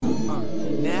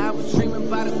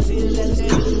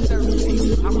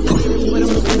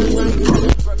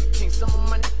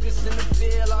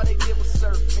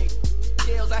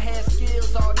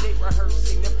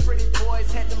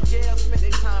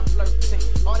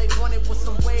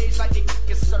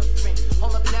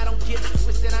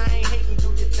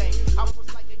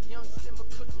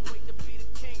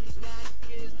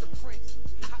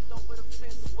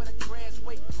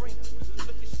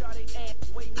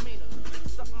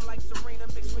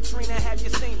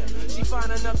fine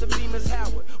enough to be Miss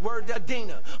Howard. Word to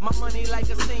Dina, my money like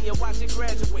a senior, watch it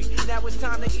graduate. Now it's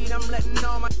time to eat, I'm letting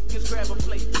all my niggas grab a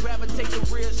plate. Gravitate the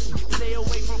real shit, stay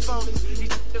away from phonies. These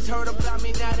niggas heard about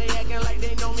me, now they acting like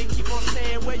they know me. Keep on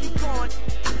saying, where you going?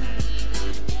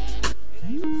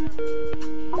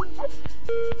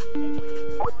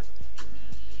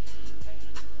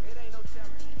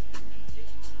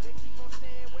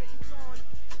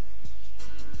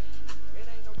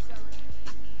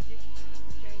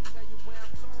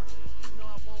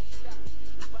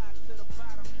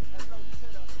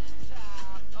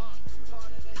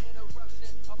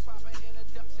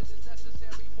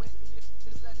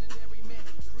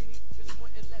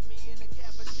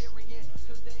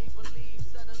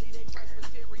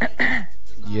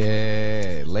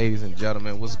 Yeah, ladies and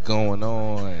gentlemen, what's going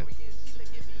on?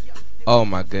 Oh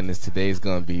my goodness, today's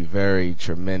gonna be very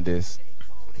tremendous.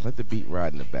 Let the beat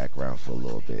ride in the background for a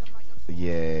little bit.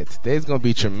 Yeah, today's gonna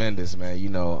be tremendous, man. You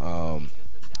know,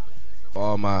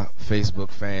 all my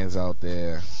Facebook fans out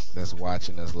there that's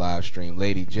watching us live stream.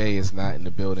 Lady J is not in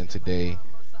the building today.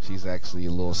 She's actually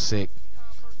a little sick.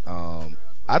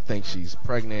 I think she's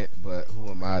pregnant, but who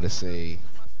am I to say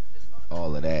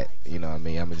all of that? You know what I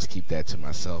mean? I'm gonna just keep that to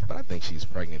myself. But I think she's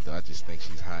pregnant, though. I just think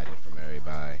she's hiding from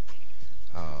everybody,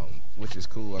 which is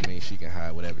cool. I mean, she can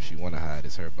hide whatever she want to hide.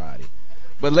 It's her body.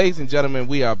 But ladies and gentlemen,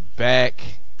 we are back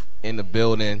in the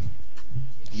building.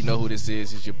 You know who this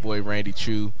is. It's your boy Randy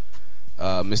Choo,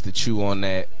 Mr. Choo on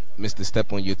that, Mr.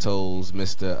 Step on Your Toes,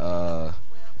 Mr.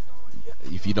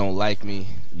 If you don't like me,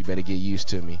 you better get used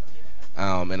to me.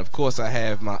 And of course, I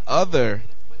have my other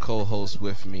co-host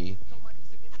with me,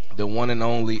 the one and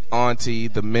only Auntie,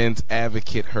 the men's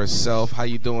advocate herself. How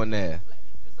you doing there?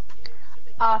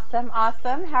 Awesome.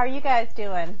 How are you guys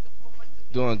doing?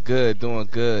 Doing good.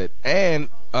 And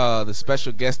the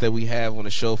special guest that we have on the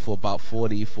show for about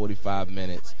 45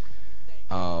 minutes.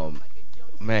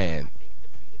 Man,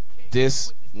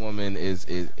 this woman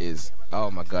is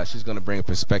oh my gosh, she's going to bring a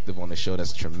perspective on the show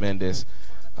that's tremendous.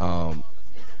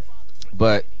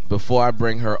 But before I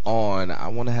bring her on, I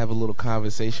want to have a little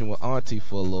conversation with Auntie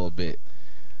for a little bit.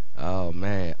 Oh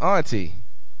man, Auntie.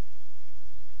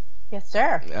 Yes,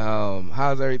 sir.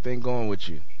 How's everything going with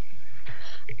you?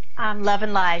 I'm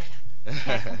loving life.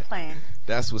 Can't complain.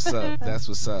 That's what's up.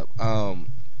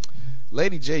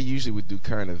 Lady J usually would do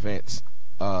current events,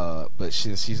 but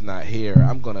since she's not here,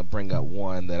 I'm gonna bring up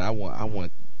one that I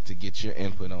want to get your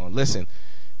input on. Listen,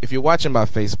 if you're watching by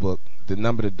Facebook, the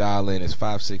number to dial in is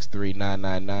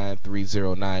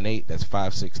 563-999-3098. That's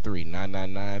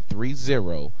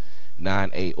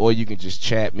 563-999-3098. Or you can just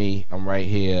chat me. I'm right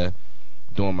here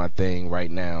doing my thing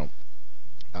right now.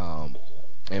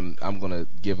 And I'm going to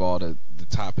give all the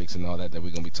topics and all that we're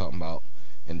going to be talking about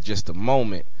in just a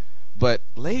moment. But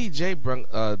Lady J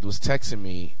was texting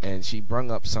me, and she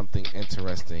brung up something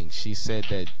interesting. She said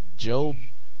that Joe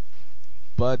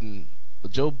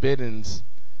Biden's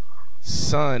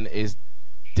son is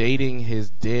dating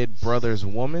his dead brother's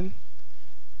woman.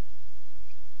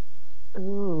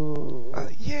 Ooh.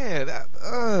 Yeah.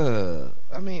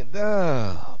 I mean,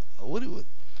 what?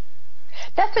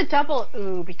 That's a double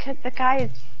ooh because the guy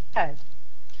is dead.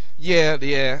 Yeah.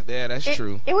 That's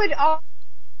true. It would all.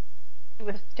 He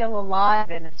was still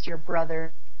alive, and it's your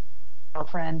brother's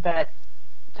girlfriend, but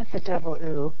that's a double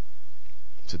ooh.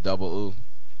 It's a double ooh.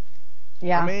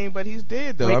 Yeah. I mean, but he's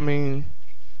dead though. I mean,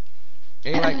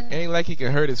 ain't like he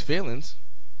can hurt his feelings.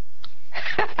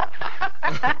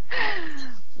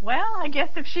 Well, I guess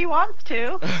if she wants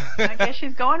to, I guess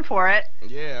she's going for it.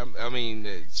 Yeah, I mean,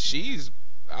 I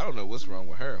don't know what's wrong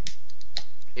with her.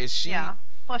 Is she? Yeah.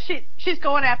 Well, she's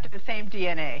going after the same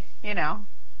DNA. You know,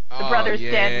 the brother's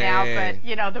dead now, but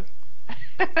you know the.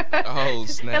 Oh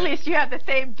snap! At least you have the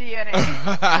same DNA.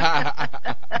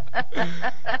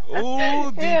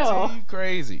 Ooh, DT, you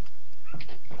crazy!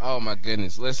 Oh my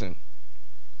goodness! Listen,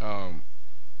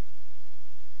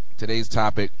 today's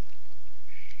topic.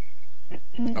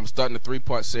 I'm starting a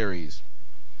 3-part series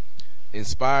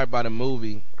inspired by the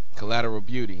movie Collateral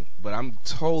Beauty, but I'm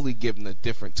totally giving a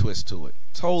different twist to it.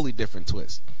 Totally different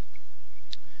twist.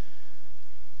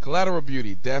 Collateral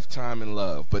Beauty, Death, Time, and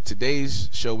Love. But today's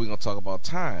show, we're going to talk about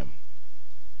time.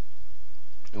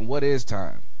 And what is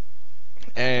time?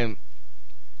 And,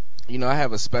 you know, I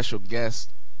have a special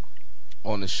guest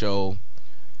on the show.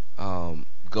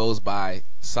 Goes by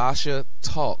Sasha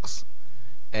Talks.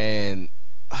 And,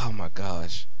 oh my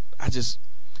gosh.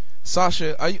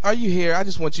 Sasha, are you here? I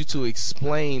just want you to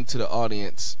explain to the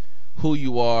audience who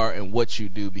you are and what you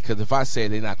do. Because if I say it,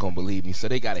 they're not going to believe me. So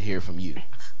they got to hear from you.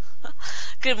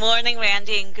 Good morning,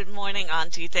 Randy, and good morning,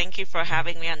 Auntie. Thank you for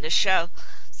having me on the show.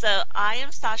 So I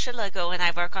am Sasha Lego, and I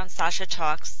work on Sasha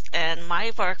Talks, and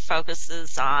my work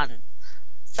focuses on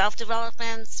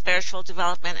self-development, spiritual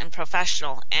development, and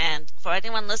professional. And for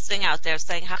anyone listening out there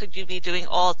saying, how could you be doing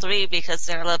all three? Because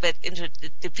they're a little bit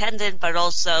interdependent, but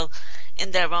also in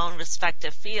their own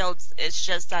respective fields. It's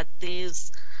just that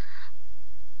these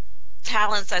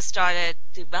talents I started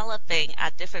developing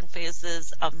at different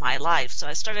phases of my life. So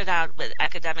I started out with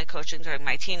academic coaching during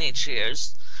my teenage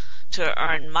years to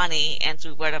earn money, and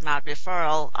through word of mouth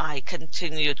referral, I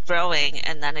continued growing,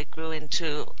 and then it grew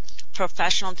into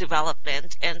professional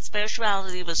development, and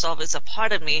spirituality was always a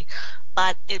part of me,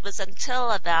 but it was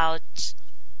until about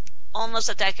almost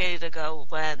a decade ago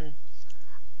when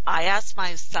I asked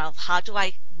myself,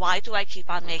 why do I keep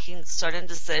on making certain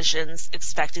decisions,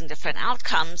 expecting different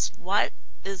outcomes? What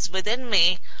is within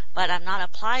me, but I'm not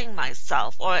applying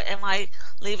myself? Or am I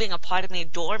leaving a part of me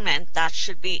dormant that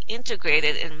should be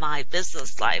integrated in my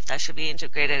business life, that should be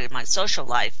integrated in my social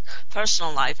life,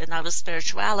 personal life, and that was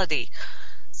spirituality.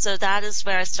 So that is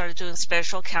where I started doing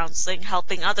spiritual counseling,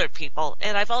 helping other people.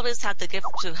 And I've always had the gift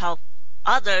to help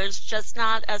others, just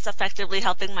not as effectively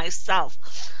helping myself.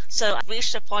 So I've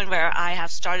reached a point where I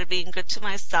have started being good to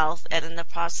myself, and in the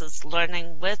process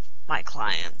learning with my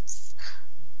clients.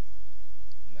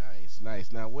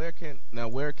 Nice. Now where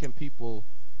can people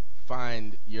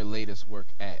find your latest work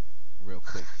at, real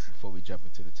quick, before we jump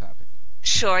into the topic?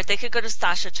 Sure, they could go to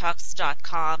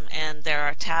SashaTalks.com, and there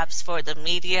are tabs for the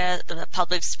media, the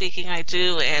public speaking I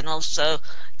do, and also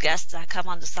guests that come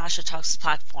on the Sasha Talks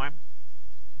platform.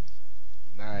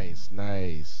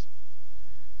 Nice.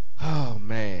 Oh,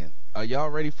 man. Are y'all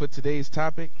ready for today's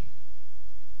topic?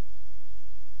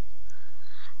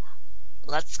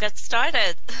 Let's get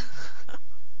started.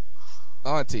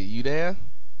 Auntie, you there?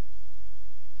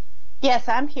 Yes,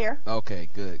 I'm here. Okay,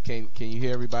 good. Can you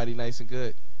hear everybody nice and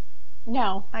good?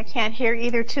 No, I can't hear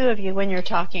either two of you when you're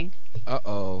talking.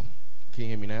 Uh-oh. Can you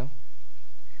hear me now?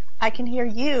 I can hear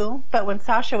you, but when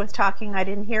Sasha was talking, I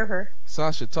didn't hear her.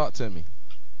 Sasha, talk to me.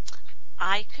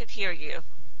 I could hear you.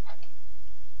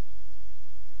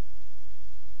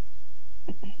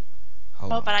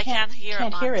 Hold on. But I can't hear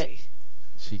it.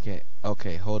 She can't.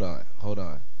 Okay, hold on.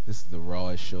 This is the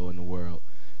rawest show in the world.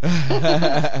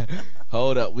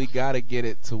 Hold up. We got to get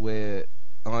it to where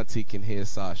Auntie can hear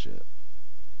Sasha.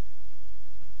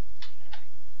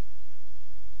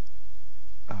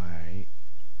 All right.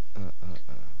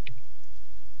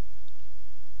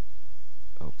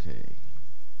 Okay.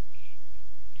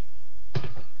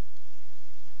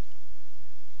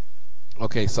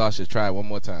 Okay, Sasha, try it one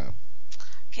more time.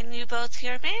 Can you both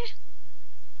hear me?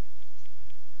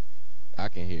 I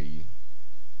can hear you.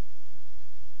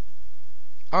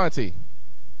 Auntie.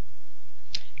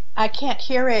 I can't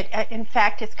hear it. In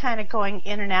fact, it's kind of going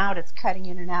in and out. It's cutting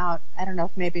in and out. I don't know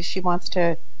if maybe she wants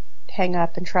to hang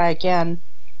up and try again.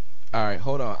 All right,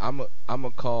 hold on. I'm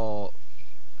gonna call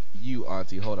you,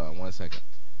 Auntie. Hold on 1 second.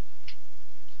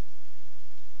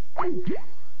 All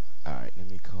right, let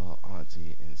me call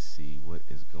Auntie and see what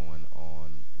is going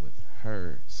on with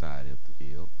her side of the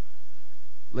field.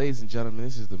 Ladies and gentlemen,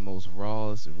 this is the most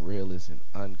rawest and realest and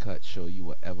uncut show you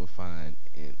will ever find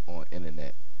on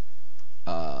internet.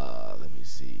 Let me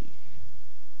see.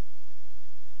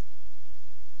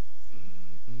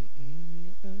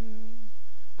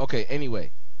 Okay,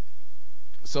 anyway.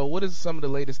 So what is some of the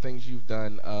latest things you've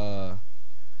done,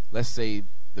 let's say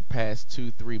the past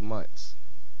 2-3 months,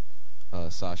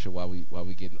 Sasha, while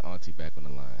we getting Auntie back on the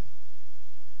line?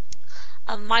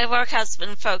 My work has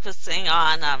been focusing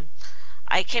on,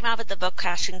 I came out with the book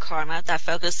Crashing Karma that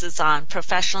focuses on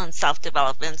professional and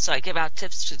self-development. So I give out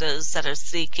tips to those that are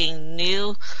seeking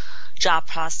new job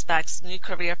prospects, new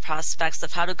career prospects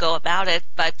of how to go about it,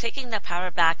 but taking the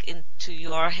power back into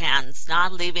your hands,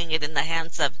 not leaving it in the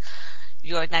hands of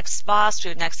your next boss,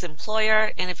 your next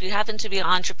employer. And if you happen to be an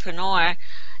entrepreneur,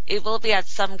 it will be at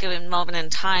some given moment in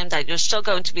time that you're still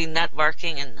going to be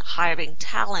networking and hiring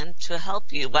talent to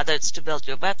help you, whether it's to build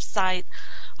your website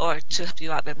or to help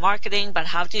you out with marketing. But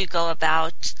how do you go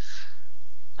about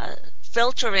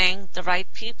filtering the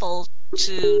right people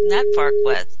to network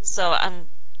with? So I'm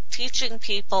teaching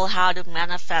people how to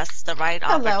manifest the right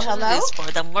opportunities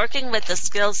for them, working with the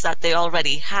skills that they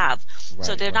already have. Right,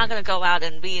 so they're not going to go out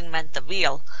and reinvent the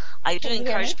wheel. I do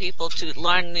encourage people to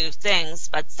learn new things,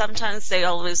 but sometimes they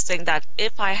always think that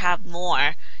if I have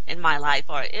more in my life,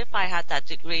 or if I had that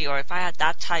degree, or if I had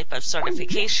that type of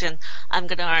certification, I'm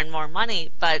going to earn more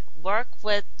money. But work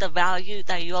with the value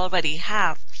that you already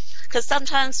have. Because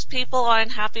sometimes people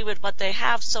aren't happy with what they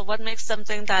have, so what makes them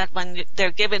think that when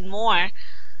they're given more,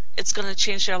 it's going to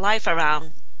change their life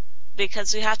around?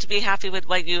 because you have to be happy with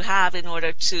what you have in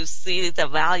order to see the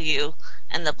value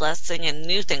and the blessing and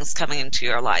new things coming into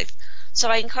your life. So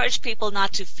I encourage people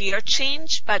not to fear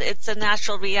change, but it's a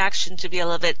natural reaction to be a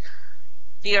little bit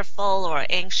fearful or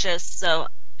anxious. So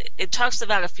it talks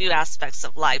about a few aspects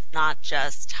of life, not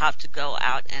just how to go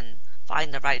out and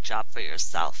find the right job for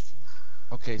yourself.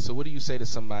 Okay, so what do you say to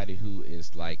somebody who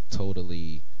is like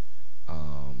totally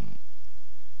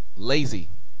lazy?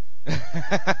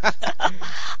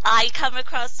 I come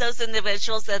across those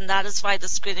individuals, and that is why the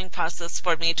screening process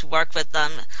for me to work with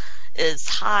them is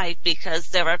high, because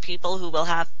there are people who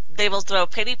they will throw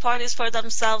pity parties for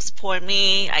themselves. Poor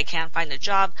me, I can't find a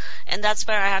job. And that's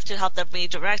where I have to help them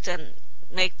redirect and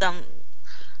make them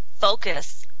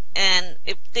focus. And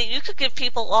you could give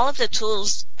people all of the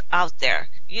tools out there.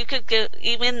 You could give,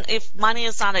 even if money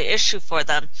is not an issue for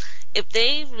them, if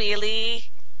they really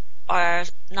are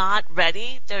not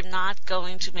ready, they're not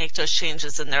going to make those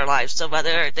changes in their lives. So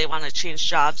whether they want to change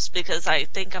jobs, because I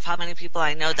think of how many people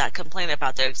I know that complain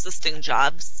about their existing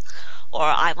jobs, or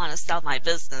I want to sell my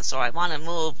business, or I want to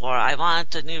move, or I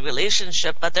want a new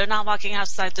relationship, but they're not walking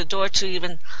outside the door to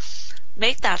even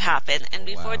make that happen. And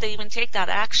before they even take that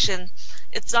action,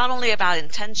 it's not only about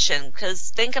intention, because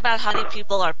think about how many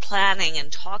people are planning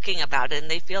and talking about it, and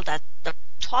they feel that the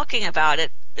talking about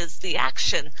it is the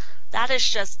action. That is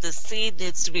just the seed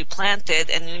needs to be planted,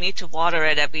 and you need to water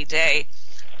it every day.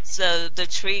 So the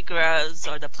tree grows,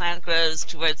 or the plant grows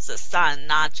towards the sun,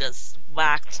 not just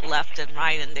whacked left and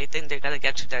right, and they think they're going to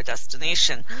get to their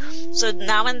destination. So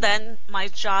now and then, my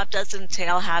job does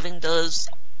entail having those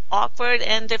awkward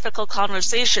and difficult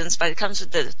conversations, but it comes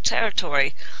with the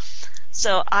territory.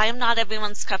 So I am not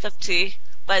everyone's cup of tea.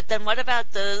 But then what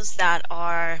about those that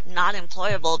are not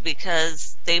employable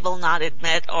because they will not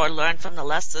admit or learn from the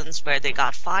lessons where they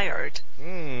got fired?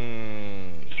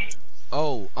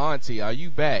 Oh, Auntie, are you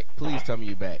back? Please tell me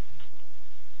you're back.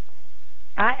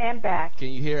 I am back. Can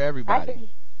you hear everybody?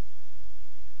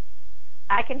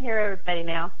 I can hear everybody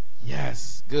now.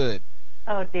 Yes, good.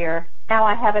 Oh, dear. Now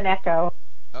I have an echo.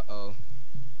 Uh-oh.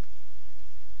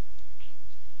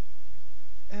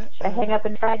 Should I hang up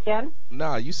and try again?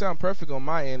 Nah, you sound perfect on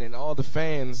my end, and all the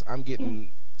fans, I'm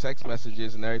getting text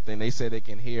messages and everything. They say they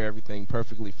can hear everything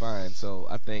perfectly fine, so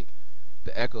I think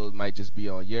the echo might just be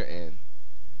on your end.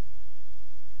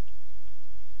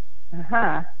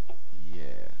 Uh-huh.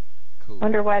 Yeah, cool.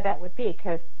 Wonder why that would be,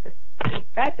 because the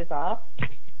Skype is off.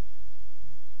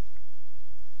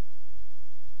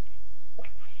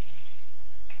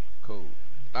 Cool.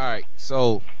 All right,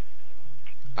 so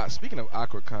speaking of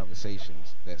awkward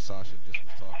conversations that Sasha just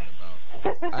was talking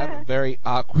about, I have a very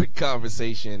awkward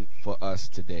conversation for us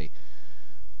today.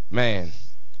 Man,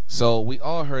 so we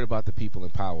all heard about the people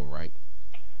in power, right?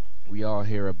 We all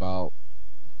hear about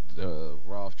the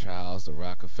Rothschilds, the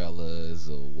Rockefellers,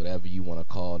 or whatever you want to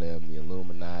call them, the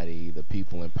Illuminati, the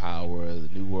people in power, the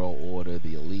New World Order,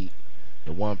 the elite,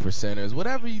 the one percenters,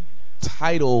 whatever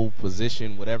title,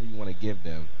 position, whatever you want to give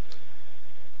them.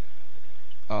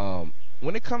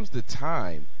 When it comes to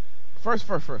time, first,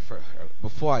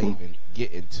 before I even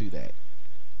get into that,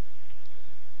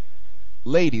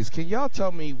 ladies, can y'all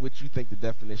tell me what you think the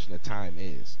definition of time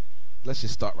is? Let's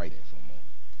just start right there for a moment.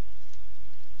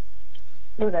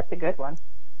 Oh, that's a good one.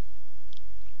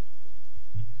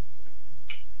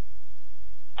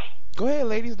 Go ahead,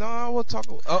 ladies. No, we'll talk.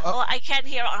 Well, I can't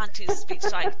hear Auntie speak,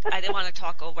 so I didn't want to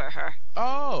talk over her.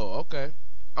 Oh, okay.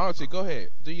 Auntie, go ahead.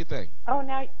 Do your thing. Oh,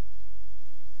 now,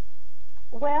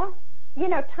 well,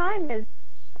 time is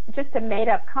just a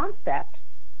made-up concept.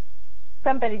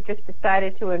 Somebody just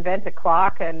decided to invent a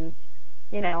clock, and,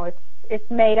 it's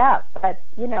made up. But,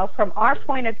 from our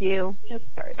point of view,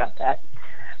 sorry about that.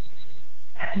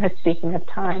 Speaking of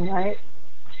time, right?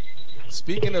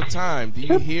 Speaking of time, do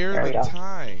you hear the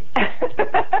time?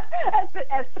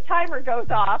 as the timer goes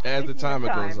off. As the timer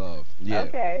goes off, yeah.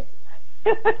 Okay.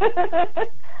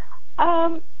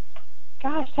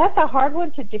 Gosh, that's a hard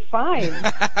one to define.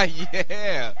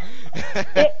 Yeah.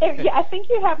 I think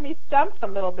you have me stumped a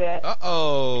little bit.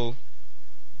 Uh-oh.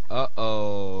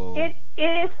 It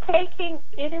is taking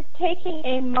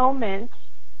a moment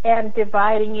and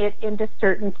dividing it into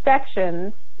certain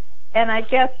sections, and I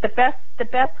guess the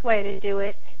best way to do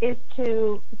it is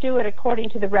to do it according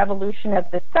to the revolution of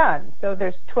the sun. So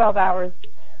there's 12 hours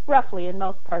roughly in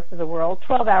most parts of the world,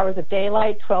 12 hours of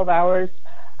daylight, 12 hours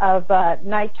of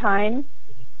nighttime,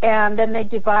 and then they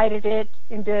divided it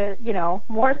into,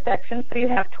 more sections, so you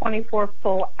have 24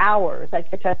 full hours. I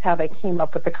guess that's how they came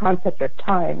up with the concept of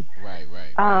time. Right.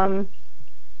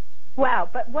 Wow,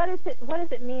 but what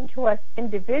does it mean to us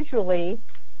individually?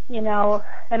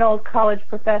 An old college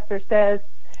professor says,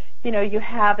 you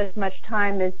have as much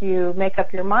time as you make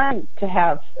up your mind to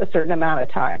have a certain amount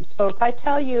of time. So if I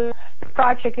tell you the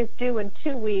project is due in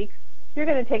 2 weeks, you're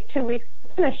going to take 2 weeks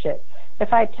to finish it.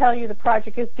 If I tell you the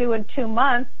project is due in 2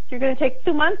 months, you're going to take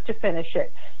 2 months to finish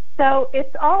it. So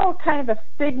it's all kind of a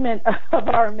figment of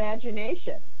our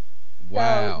imagination.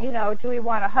 Wow. So, do we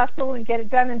want to hustle and get it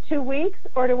done in 2 weeks,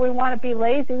 or do we want to be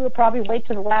lazy? We'll probably wait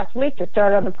till the last week to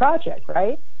start on the project,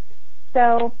 right?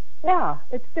 So, yeah,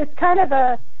 it's kind of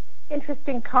a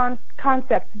interesting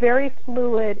concept, very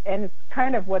fluid, and it's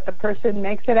kind of what the person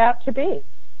makes it out to be.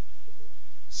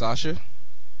 Sasha?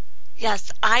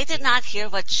 Yes, I did not hear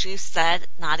what she said,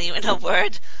 not even a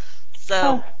word.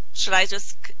 So should I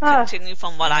just continue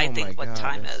from what I think what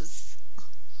time is?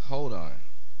 Hold on.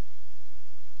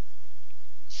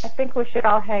 I think we should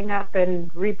all hang up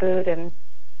and reboot and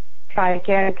try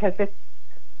again, because we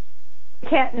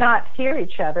can't not hear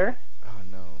each other. Oh,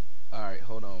 no. All right,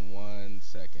 hold on 1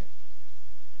 second.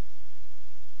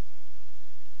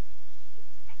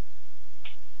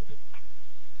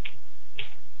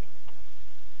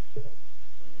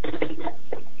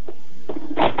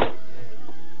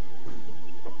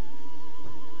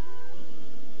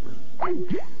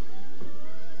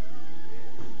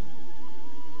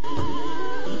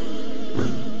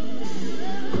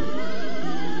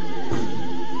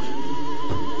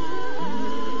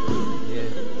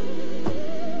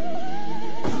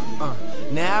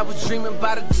 Now I was dreaming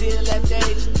about a deal at the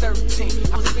age of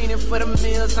 13. I was fiending for the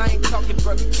meals, I ain't talking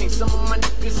Burger King. Some of my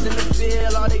niggas in the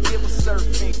field, all they did was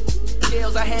surfing.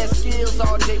 Skills, I had skills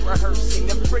all day rehearsing.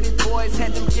 Them pretty boys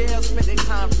had them girls spent their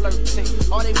time flirting.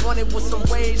 All they wanted was some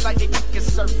waves like they fucking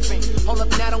surfing. Hold up,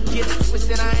 now don't get it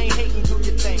twisted, I ain't hating, do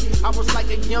your thing. I was like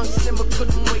a young Simba,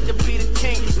 couldn't wait to be the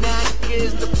king. Now nigga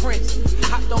is the prince.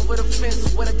 Hopped over the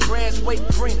fence where the grass way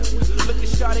greener. Look at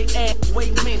Shawty ass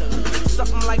way meaner.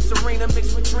 Something like Serena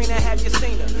mixed with Trina, have you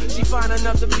seen her? She fine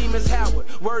enough to be Miss Howard.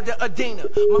 Word to Adina.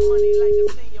 My money like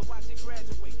a senior, watch it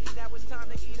graduate. Now it's time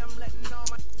to eat, I'm letting all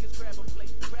my niggas grab a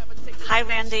plate. Hi,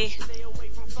 Randy.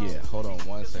 Yeah, hold on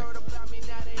 1 second.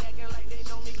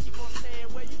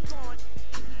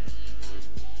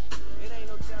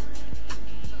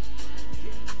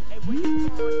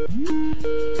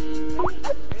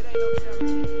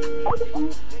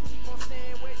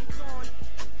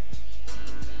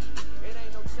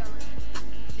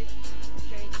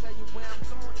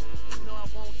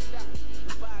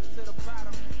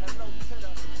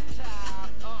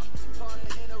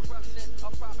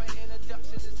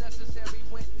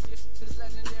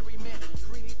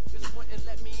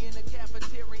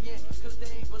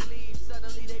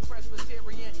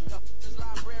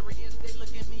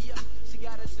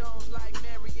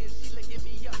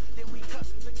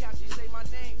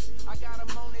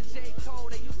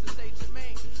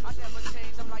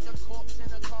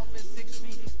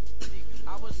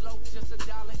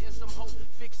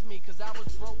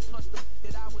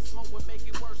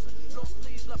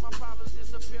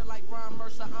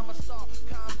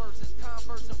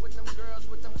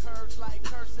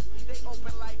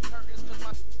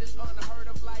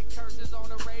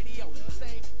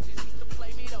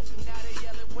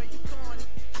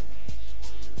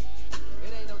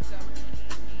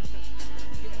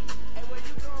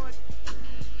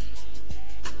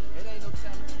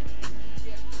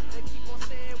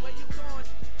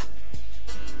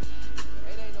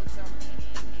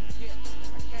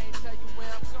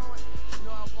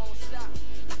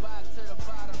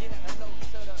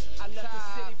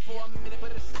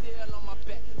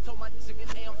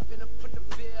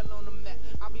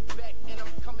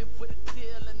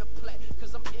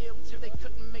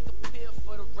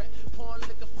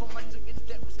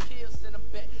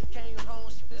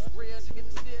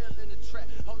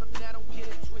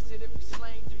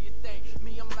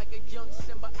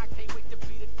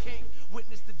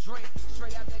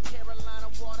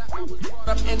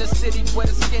 In the city where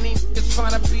the skinny just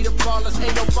trying to be the ballers.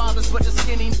 Ain't no ballers but the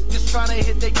skinny just trying to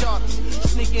hit their daughters.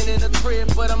 Sneaking in the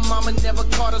crib but her mama never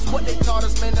caught us. What they taught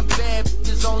us, man, the bad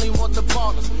bitches only want the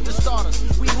ballers, the starters.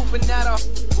 We hooping at our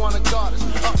wanna guard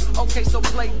us. Okay, so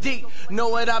play D, know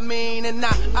what I mean? And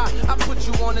I put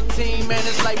you on the team, man,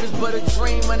 this life is but a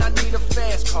dream. And I need a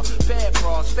fast car, bad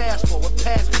bras, fast forward,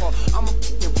 passport. I'm a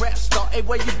f***ing rap star, hey,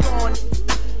 where you going?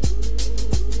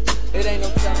 It ain't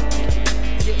no telling.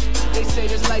 Yeah, they say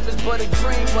this life is but a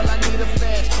dream. Well, I need a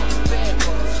fast car, bad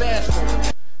bras, fast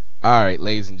forward. All right,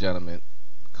 ladies and gentlemen.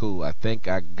 Cool, I think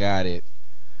I got it.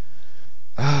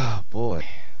 Ah, boy.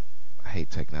 I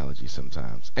hate technology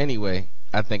sometimes. Anyway,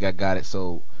 I think I got it.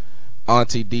 So,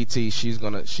 Auntie DT,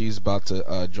 she's about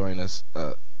to join us.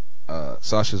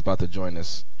 Sasha's about to join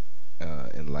us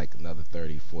in like another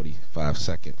 30, 45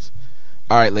 seconds.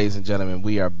 All right, ladies and gentlemen,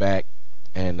 we are back,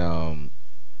 and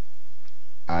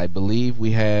I believe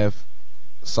we have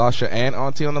Sasha and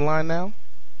Auntie on the line now.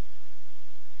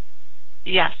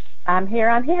 Yes. I'm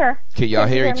here. Can y'all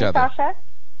hear each me, other? Sasha?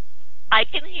 I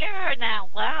can hear her now.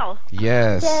 Wow.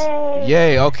 Yes.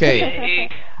 Yay. Okay.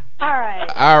 All right.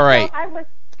 So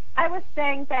I was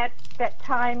saying that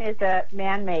time is a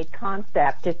man-made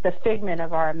concept. It's a figment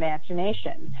of our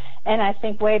imagination. And I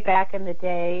think way back in the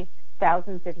day,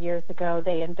 thousands of years ago,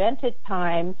 they invented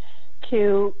time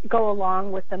to go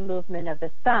along with the movement of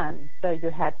the sun. So you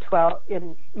had 12,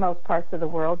 in most parts of the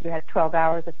world, you had 12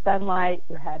 hours of sunlight,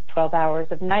 you had 12 hours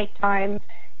of nighttime,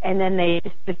 and then they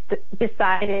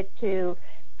decided to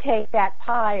take that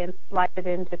pie and slice it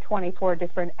into 24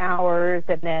 different hours,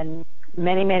 and then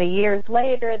many, many years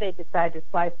later, they decided to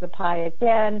slice the pie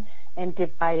again and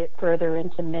divide it further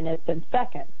into minutes and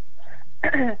seconds.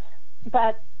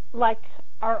 But like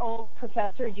our old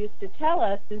professor used to tell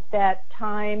us, is that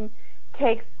time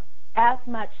takes as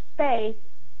much space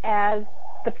as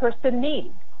the person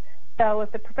needs. So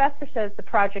if the professor says the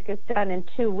project is done in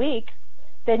 2 weeks,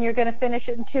 then you're going to finish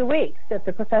it in 2 weeks. If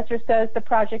the professor says the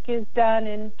project is done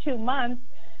in 2 months,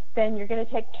 then you're going to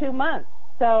take 2 months.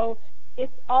 So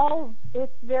it's a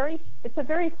very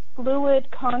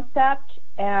fluid concept,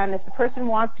 and if the person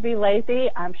wants to be lazy,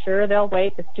 I'm sure they'll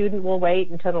wait. The student will wait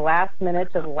until the last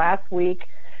minute, to the last week,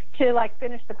 to like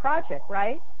finish the project,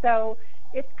 right? So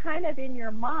it's kind of in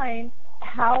your mind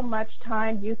how much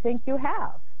time you think you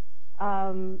have.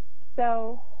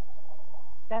 So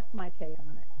that's my take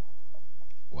on it.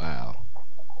 Wow.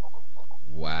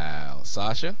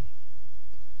 Sasha?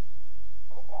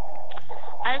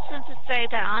 I just want to say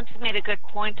that Auntie made a good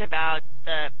point about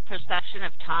the perception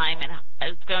of time, and I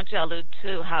was going to allude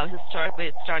to how historically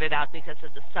it started out because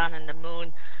of the sun and the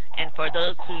moon, and for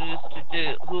those who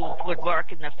would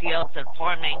work in the fields and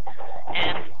farming.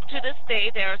 And to this day,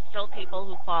 there are still people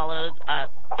who follow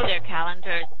their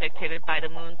calendar dictated by the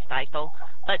moon cycle.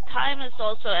 But time is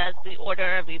also as the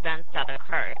order of events that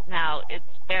occur. Now, it's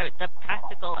the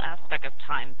practical aspect of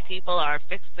time. People are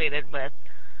fixated with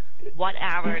what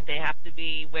hour they have to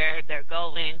be, where they're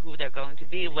going, who they're going to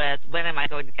be with, when am I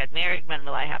going to get married, when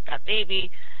will I have that baby,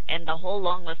 and the whole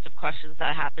long list of questions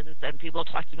that happens, and people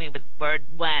talk to me with the word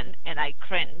when, and I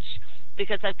cringe,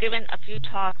 because I've given a few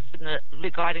talks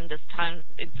regarding this time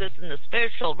exists in the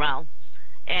spiritual realm,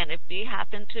 and if we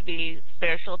happen to be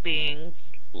spiritual beings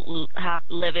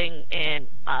living in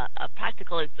a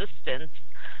practical existence,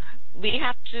 we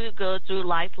have to go through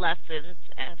life lessons,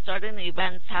 and certain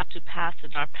events have to pass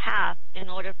in our path in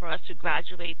order for us to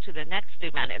graduate to the next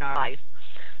event in our life.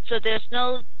 So there's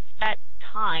no set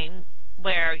time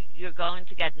where you're going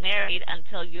to get married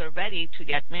until you're ready to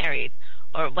get married,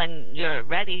 or when you're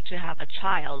ready to have a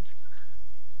child.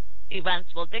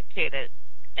 Events will dictate it,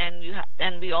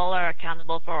 and we all are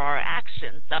accountable for our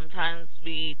actions. Sometimes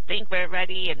we think we're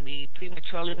ready and we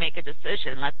prematurely make a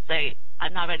decision. Let's say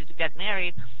I'm not ready to get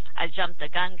married. I jump the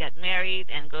gun, get married,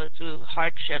 and go through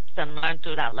hardships and learn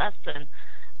through that lesson.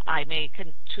 I may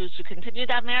choose to continue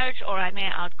that marriage, or I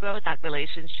may outgrow that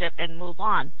relationship and move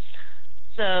on.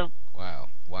 So Wow.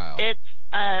 it's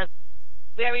a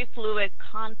very fluid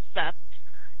concept,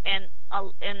 and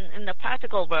in the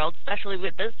practical world, especially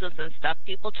with business and stuff,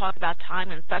 people talk about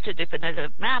time in such a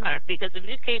definitive manner, because if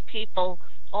you gave people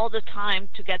all the time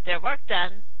to get their work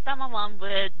done, some of them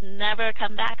would never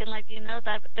come back and let you know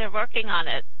that they're working on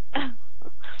it.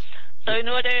 So in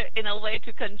a way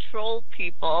to control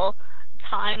people,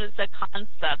 time is a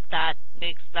concept that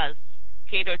makes us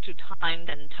cater to time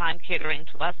than time catering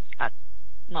to us at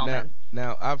moments.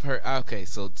 Now I've heard. Okay,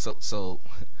 so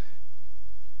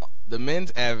the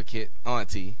men's advocate,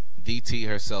 Auntie DT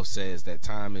herself, says that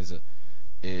time is an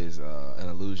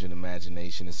illusion,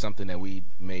 imagination. It's something that we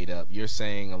made up. You're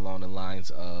saying along the lines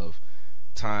of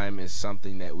time is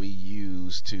something that we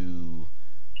use to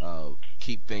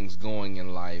keep things going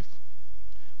in life.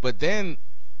 But then,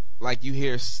 like, you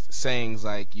hear sayings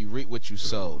like you reap what you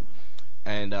sow.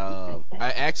 And I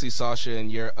actually, Sasha, in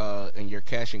your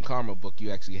Cash and Karma book,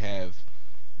 you actually have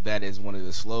that as one of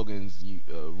the slogans. You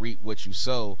reap what you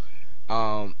sow.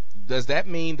 Does that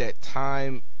mean that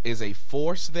time is a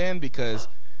force then? Because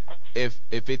if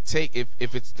it's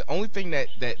the only thing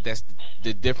that's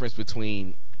the difference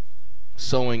between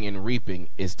sowing and reaping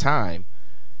is time,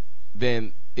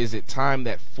 then is it time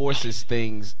that forces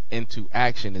things into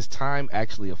action? Is time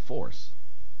actually a force?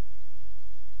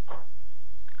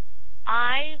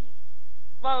 I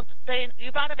Well,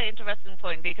 you brought up an interesting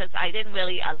point because I didn't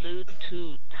really allude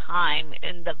to time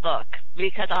in the book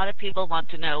because a lot of people want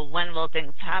to know when will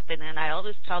things happen, and I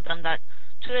always tell them that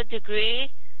to a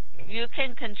degree, you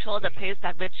can control the pace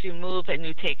at which you move and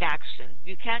you take action.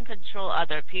 You can't control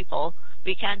other people.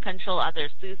 We can't control other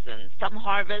seasons. Some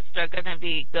harvests are going to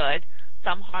be good.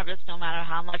 Some harvests, no matter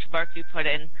how much work you put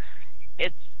in,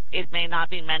 it may not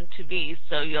be meant to be,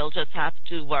 so you'll just have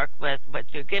to work with what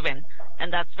you're given.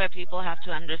 And that's where people have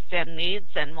to understand needs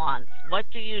and wants. What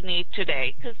do you need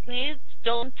today? Because needs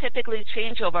don't typically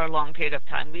change over a long period of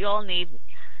time. We all need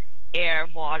air,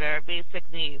 water, basic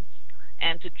needs,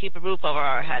 and to keep a roof over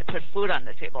our head, put food on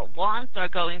the table. Wants are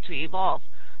going to evolve.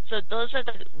 So those are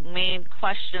the main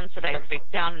questions that I break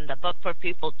down in the book for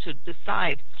people to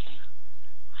decide.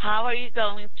 How are you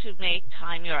going to make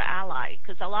time your ally?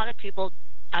 Because a lot of people,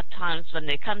 at times when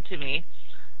they come to me,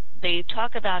 they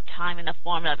talk about time in the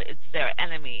form of it's their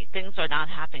enemy. Things are not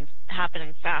happening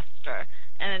faster.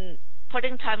 And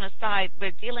putting time aside,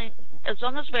 we're dealing, as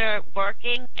long as we're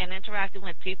working and interacting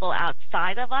with people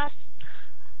outside of us,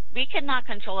 we cannot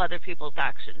control other people's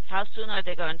actions. How soon are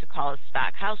they going to call us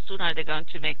back? How soon are they going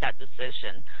to make that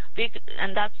decision?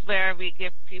 And that's where we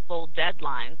give people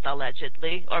deadlines,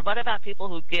 allegedly. Or what about people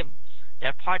who give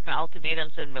their partner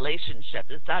ultimatums in relationships?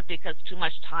 Is that because too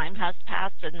much time has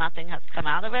passed and nothing has come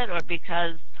out of it, or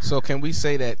because So can we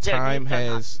say that time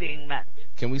has not being met?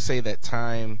 Can we say that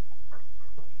time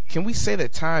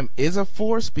is a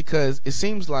force? Because it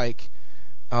seems like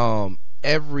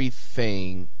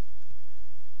everything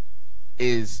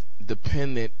is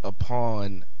dependent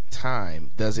upon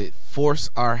time. Does it force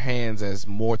our hands as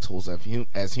mortals,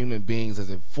 as human beings? Does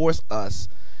it force us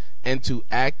into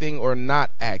acting or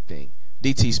not acting?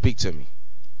 DT, speak to me.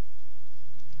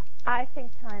 I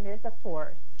think time is a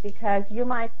force because you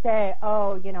might say,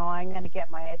 oh, I'm going to get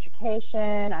my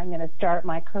education, I'm going to start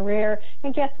my career,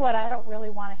 and guess what? I don't really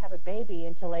want to have a baby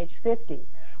until age 50.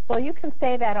 Well, you can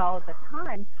say that all the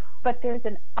time, but there's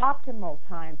an optimal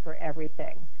time for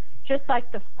everything. Just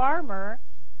like the farmer,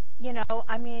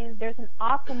 there's an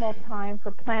optimal time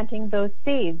for planting those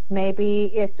seeds.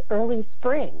 Maybe it's early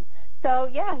spring. So,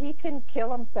 yeah, he can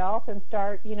kill himself and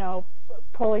start,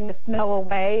 pulling the snow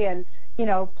away and,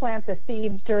 plant the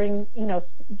seeds during,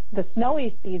 the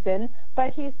snowy season,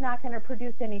 but he's not going to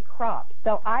produce any crops.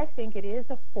 So I think it is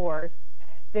a force.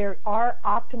 There are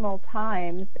optimal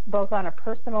times, both on a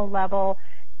personal level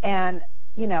and,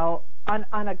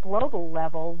 on a global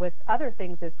level with other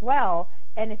things as well.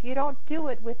 And if you don't do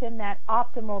it within that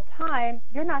optimal time,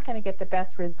 you're not going to get the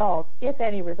best results, if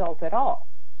any result at all.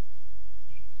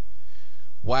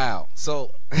 Wow.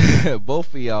 So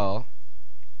both of y'all,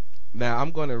 now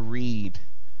I'm going to read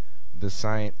the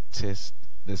scientific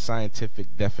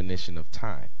definition of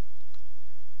time.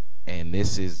 And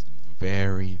this is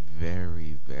very,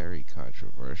 very, very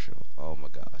controversial. Oh my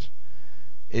gosh.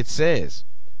 It says,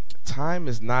 time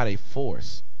is not a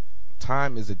force.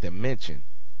 Time is a dimension.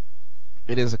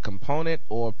 It is a component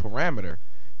or parameter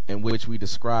in which we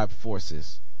describe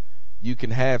forces. You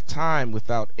can have time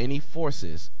without any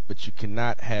forces, but you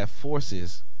cannot have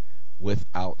forces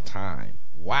without time.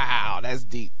 Wow, that's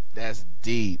deep. That's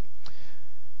deep.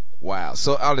 Wow.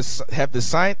 So are the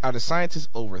scientists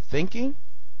overthinking?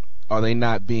 Are they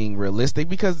not being realistic?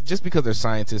 Because just because they're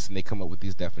scientists and they come up with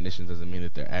these definitions doesn't mean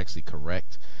that they're actually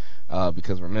correct.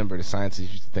 Because remember, the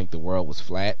scientists used to think the world was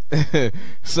flat.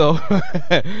 So,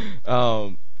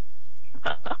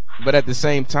 but at the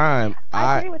same time,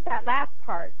 I agree with that last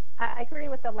part. I agree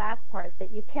with the last part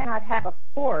that you cannot have a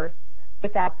force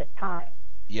without the time.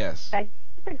 Yes. I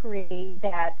disagree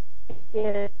that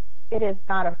it is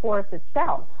not a force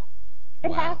itself.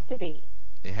 It has to be.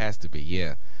 It has to be,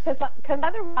 yeah. Because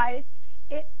otherwise,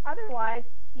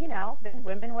 then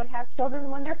women would have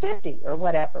children when they're 50 or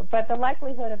whatever. But the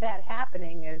likelihood of that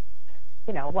happening is,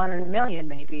 1 in a million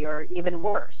maybe, or even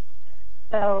worse.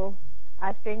 So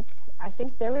I think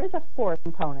there is a force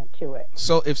component to it.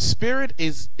 So if spirit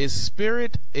is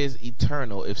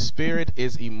eternal, if spirit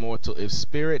is immortal, if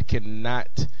spirit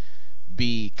cannot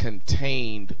be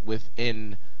contained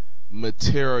within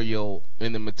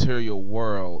the material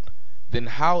world, then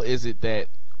how is it that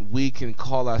we can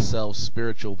call ourselves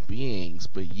spiritual beings,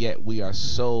 but yet we are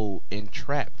so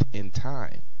entrapped in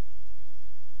time?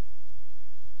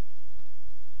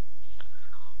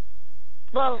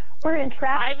 Well, we're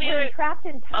entrapped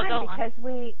in time because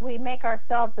we make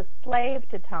ourselves a slave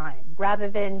to time rather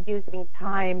than using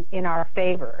time in our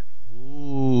favor.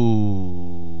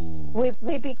 Ooh.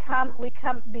 We become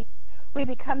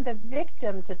the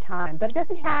victim to time, but it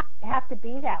doesn't have to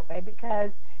be that way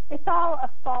because it's all a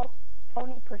false,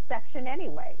 phony perception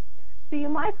anyway. So you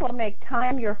might as well make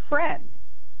time your friend.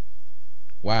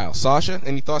 Wow. Sasha,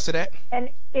 any thoughts to that? And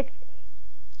it's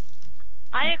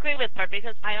I agree with her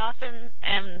because I often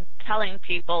am telling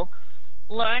people,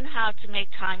 learn how to make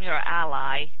time your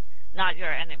ally, not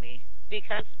your enemy.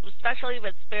 Because especially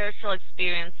with spiritual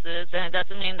experiences, and it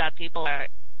doesn't mean that people are,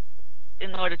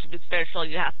 in order to be spiritual,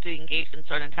 you have to engage in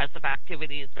certain types of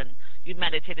activities and you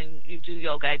meditate and you do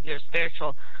yoga and you're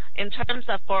spiritual. In terms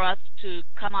of for us to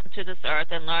come onto this earth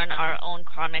and learn our own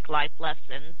karmic life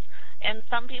lessons, and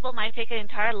some people might take an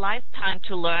entire lifetime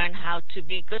to learn how to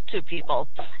be good to people.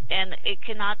 And it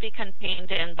cannot be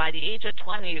contained in by the age of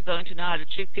 20, you're going to know how to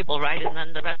treat people right, and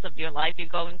then the rest of your life, you're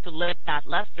going to live that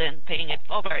lesson, paying it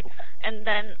forward. And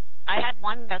then I had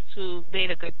one guest who made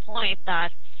a good point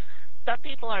that some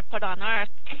people are put on earth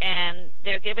and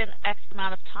they're given X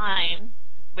amount of time,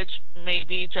 which may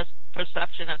be just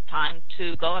perception of time,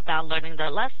 to go about learning their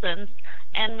lessons,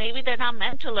 and maybe they're not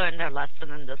meant to learn their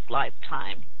lesson in this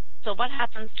lifetime. So what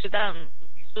happens to them?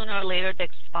 Sooner or later they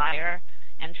expire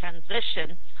and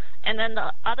transition. And then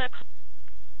the other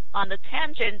on the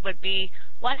tangent would be,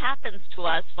 what happens to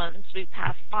us once we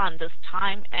pass on? Does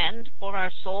time end for our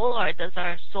soul, or does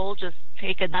our soul just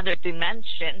take another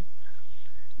dimension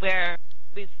where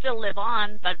we still live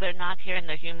on, but we're not here in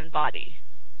the human body?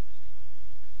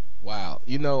 Wow.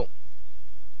 You know,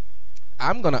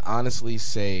 I'm going to honestly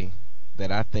say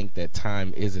that I think that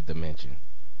time is a dimension.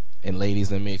 And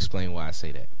ladies, let me explain why I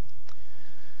say that.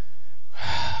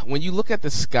 When you look at the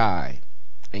sky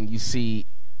and you see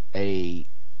a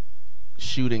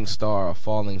shooting star, a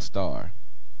falling star,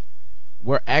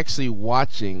 we're actually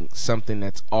watching something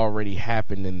that's already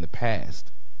happened in the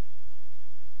past.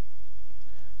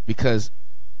 Because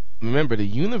remember, the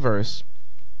universe,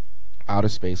 outer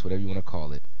space, whatever you want to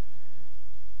call it,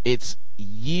 it's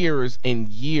years and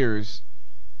years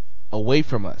away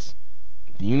from us.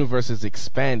 The universe is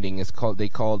expanding. They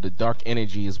call the dark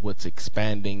energy is what's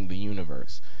expanding the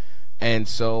universe. And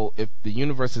so if the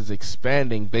universe is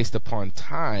expanding based upon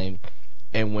time,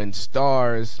 and when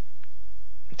stars,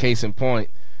 case in point,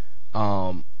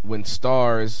 when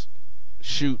stars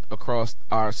shoot across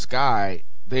our sky,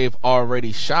 they've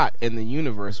already shot in the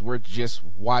universe. We're just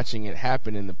watching it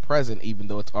happen in the present, even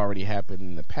though it's already happened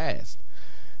in the past.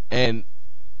 And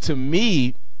to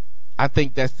me, I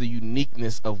think that's the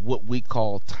uniqueness of what we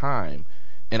call time.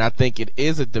 And I think it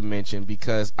is a dimension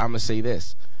because I'm going to say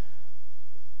this.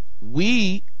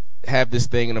 We have this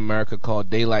thing in America called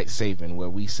daylight saving, where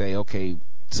we say, okay,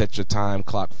 set your time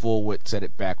clock forward, set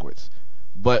it backwards.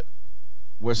 But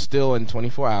we're still in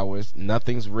 24 hours.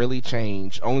 Nothing's really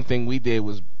changed. Only thing we did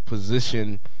was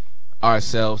position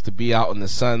ourselves to be out in the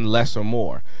sun less or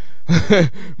more.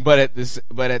 but at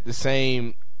the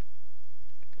same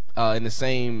in the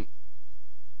same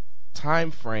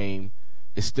time frame,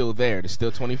 is still there. There's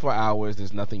still 24 hours.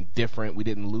 There's nothing different. We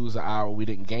didn't lose an hour. We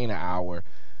didn't gain an hour.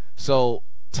 So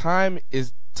time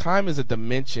is a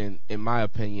dimension, in my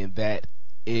opinion, that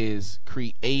is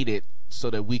created so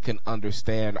that we can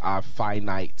understand our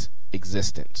finite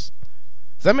existence.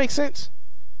 Does that make sense?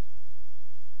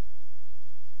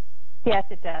 Yes,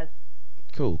 it does.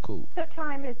 Cool. So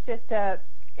time is just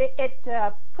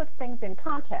it puts things in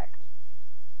context.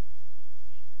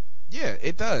 Yeah,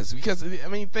 it does, because I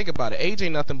mean, think about it. Age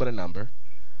ain't nothing but a number.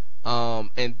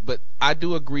 But I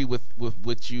do agree with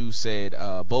what you said.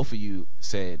 Both of you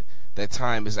said that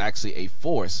time is actually a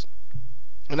force,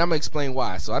 and I'm gonna explain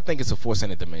why. So I think it's a force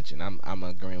and a dimension. I'm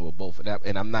agreeing with both of that,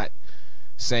 and I'm not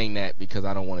saying that because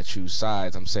I don't want to choose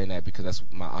sides. I'm saying that because that's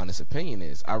what my honest opinion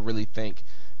is. I really think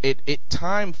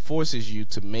time forces you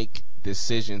to make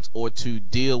decisions or to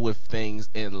deal with things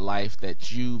in life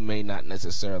that you may not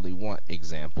necessarily want.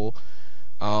 Example,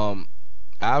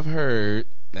 I've heard,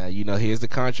 now here's the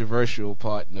controversial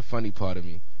part and the funny part of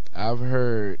me. I've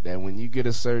heard that when you get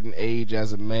a certain age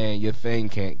as a man, your thing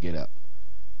can't get up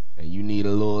and you need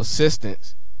a little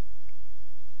assistance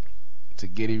to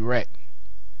get erect.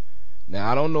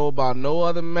 Now, I don't know about no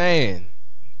other man,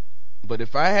 but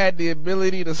if I had the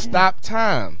ability to stop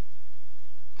time,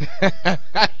 so let's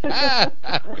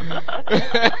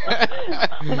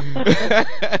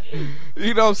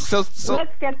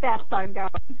get that fun going.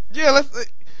 Yeah, let's.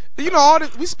 All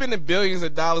this, we spending billions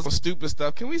of dollars on stupid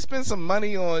stuff. Can we spend some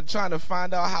money on trying to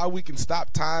find out how we can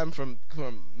stop time from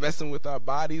messing with our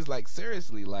bodies? Like,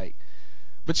 seriously, like.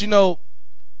 But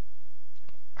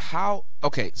how?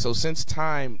 Okay, so since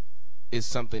time is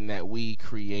something that we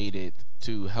created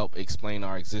to help explain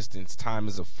our existence, time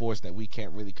is a force that we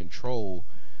can't really control.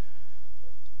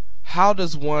 How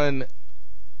does one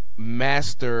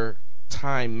master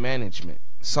time management?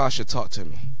 Sasha, talk to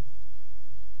me.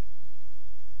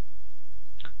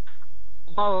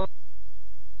 Well,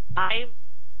 I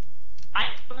I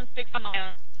don't speak from my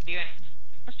own experience.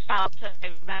 As a child, I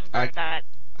remember that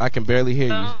I can barely hear you.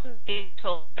 don't be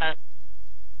told that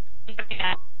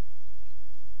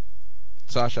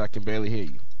Sasha, I can barely hear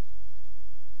you.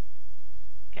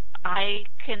 I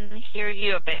can hear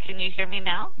you a bit. Can you hear me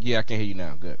now? Yeah, I can hear you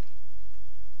now. Good.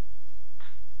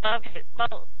 Okay.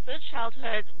 Well, since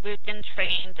childhood, we've been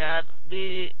trained.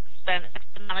 We spent X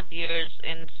amount of years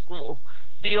in school.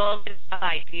 So you always have an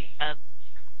idea.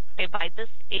 Okay, by this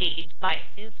age, by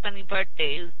these many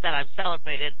birthdays that I've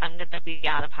celebrated, I'm going to be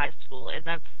out of high school, and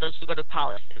then those who go to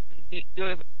college.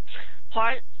 Your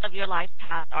parts of your life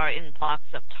path are in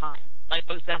blocks of time. Like,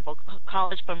 for example,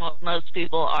 college for most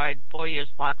people are in 4 years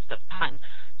blocks of time.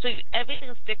 So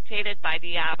everything's dictated by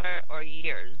the hour or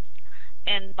years.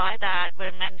 And by that,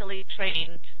 we're mentally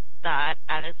trained that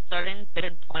at a certain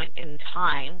given point in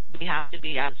time, we have to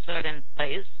be at a certain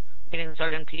place, meeting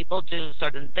certain people, do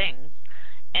certain things.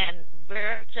 And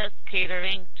we're just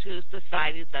catering to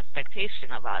society's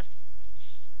expectation of us.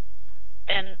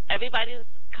 And everybody's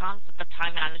concept of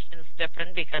time management is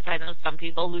different, because I know some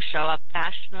people who show up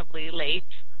fashionably late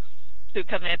to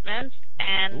commitments,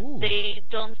 and they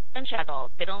don't flinch at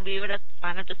all. They don't view it as a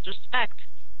sign of disrespect.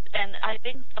 And I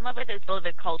think some of it is a little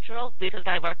bit cultural, because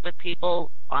I work with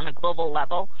people on a global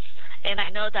level. And I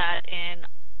know that in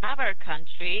our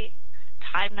country,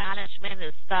 time management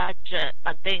is such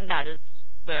a thing that is,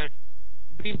 we're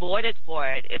rewarded for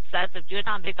it. It says if you're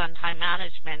not big on time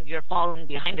management, you're falling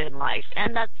behind in life.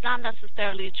 And that's not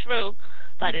necessarily true,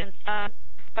 but in some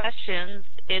professions,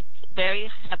 it's very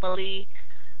heavily,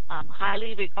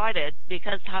 highly regarded,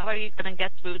 because how are you going to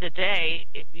get through the day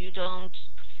if you don't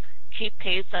keep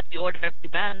pace of the order of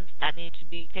events that need to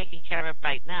be taken care of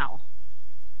right now?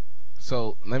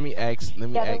 So let me ask. There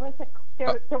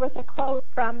was a quote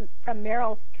from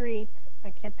Meryl Streep. I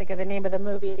can't think of the name of the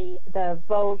movie, the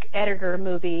Vogue editor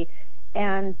movie,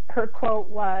 and her quote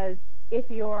was, "If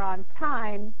you're on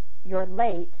time, you're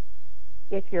late.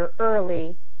 If you're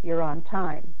early, you're on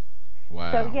time."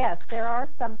 Wow. So yes, there are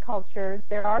some cultures,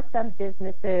 there are some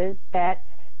businesses that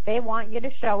they want you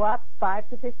to show up 5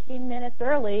 to 15 minutes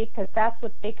early, because that's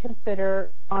what they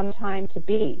consider on time to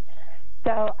be.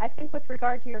 So I think with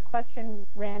regard to your question,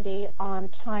 Randy, on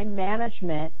time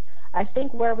management, I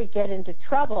think where we get into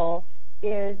trouble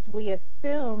is we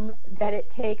assume that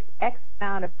it takes X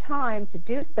amount of time to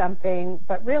do something,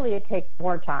 but really it takes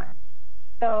more time.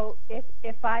 So if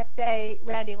I say,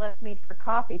 Randy, let's meet for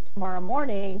coffee tomorrow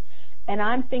morning, and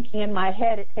I'm thinking in my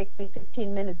head it takes me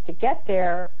 15 minutes to get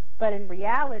there, but in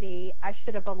reality I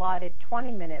should have allotted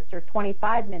 20 minutes or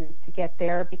 25 minutes to get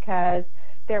there, because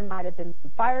there might have been some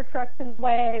fire trucks in the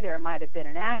way, there might have been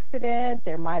an accident,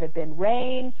 there might have been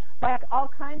rain, like all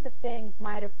kinds of things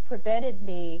might have prevented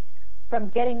me from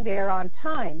getting there on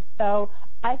time. So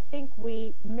I think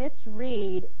we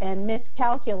misread and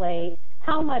miscalculate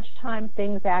how much time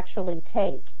things actually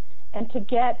take. And to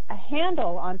get a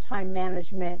handle on time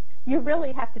management, you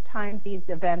really have to time these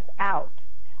events out.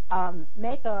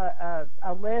 Make a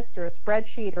list or a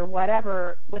spreadsheet or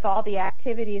whatever with all the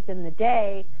activities in the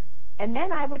day, and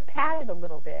then I would pad it a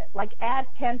little bit, like add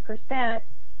 10%,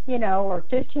 or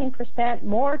 15%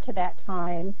 more to that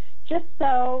time, just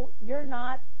so you're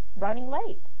not running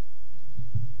late.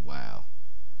 Wow.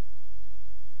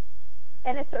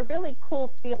 And it's a really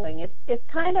cool feeling. It's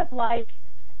kind of like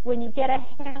when you get a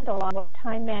handle on what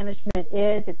time management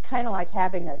is, it's kind of like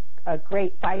having a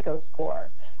great FICO score.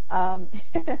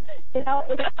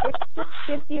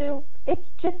 It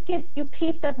just gives you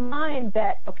peace of mind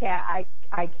that, okay,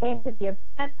 I came to the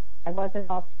event, I wasn't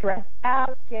all stressed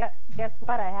out. Guess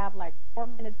what? I have like 4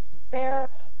 minutes to spare,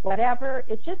 whatever.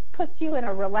 It just puts you in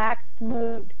a relaxed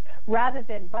mood rather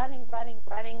than running,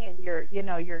 and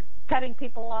you're cutting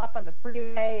people off on the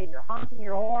freeway and you're honking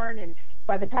your horn, and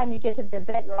by the time you get to the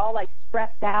event, you're all like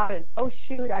stressed out and, oh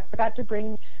shoot, I forgot to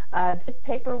bring this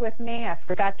paper with me. I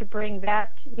forgot to bring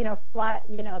that, flat,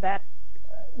 that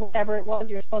whatever it was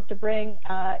you're supposed to bring.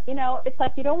 It's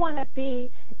like you don't want to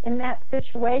be in that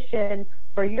situation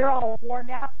where you're all worn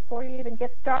out before you even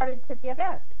get started to the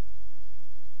event.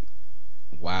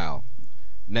 Wow.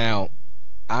 Now,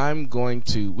 we're going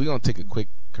to take a quick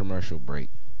commercial break.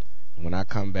 When I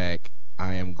come back,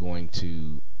 I am going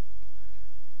to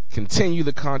continue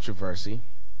the controversy,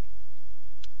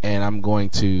 and I'm going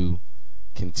to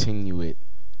continue it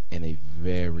in a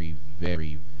very,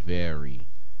 very, very,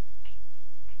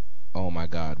 oh my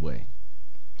God, way.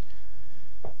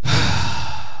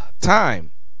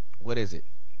 Time. What is it?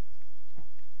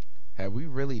 Have we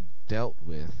really dealt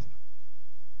with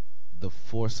the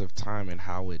force of time and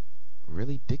how it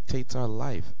really dictates our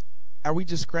life? are we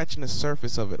just scratching the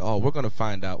surface of it all? We're going to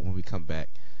find out when we come back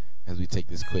as we take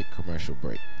this quick commercial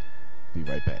break. Be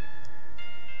right back.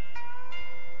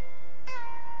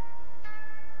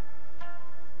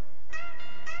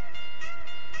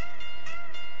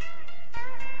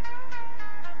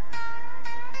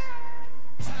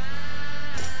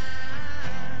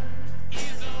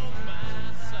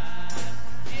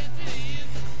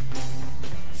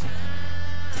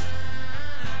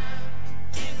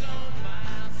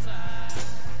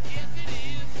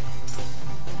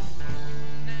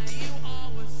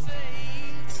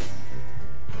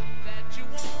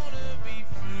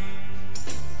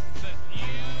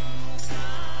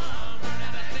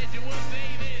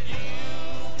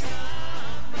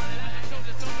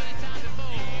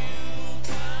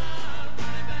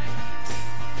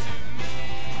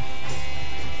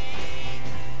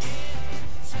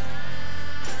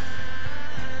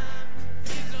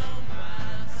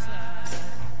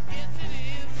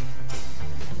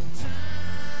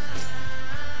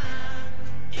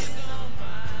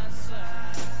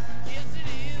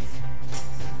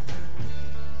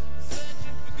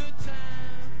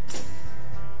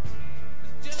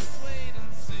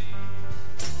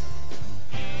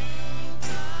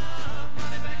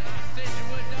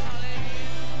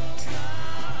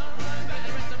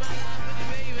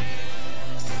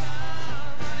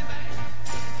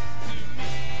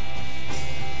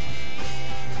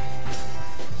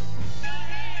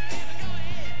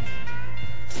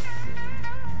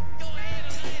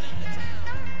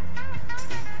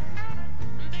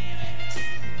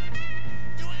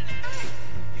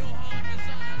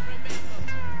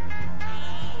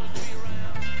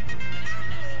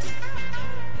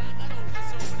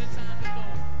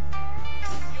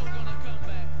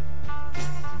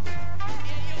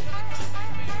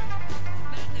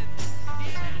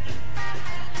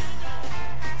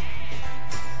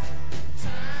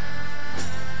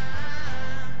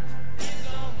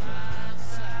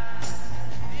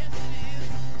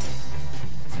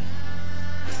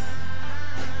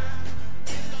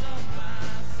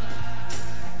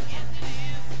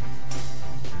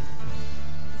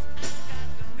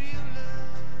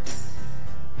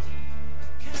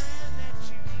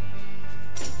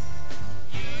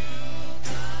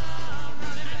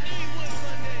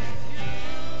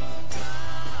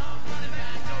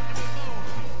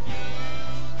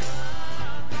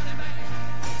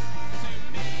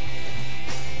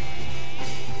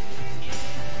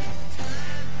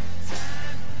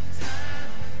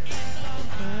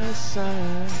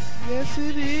 Yes,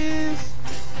 it is.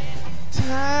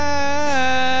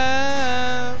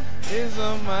 Time is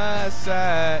on my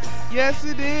side. Yes,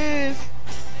 it is.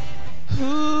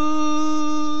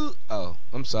 Ooh. Oh,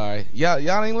 I'm sorry.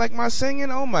 Y'all ain't like my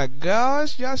singing? Oh my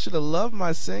gosh. Y'all should have loved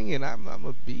my singing. I'm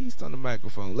a beast on the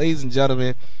microphone. Ladies and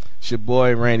gentlemen, it's your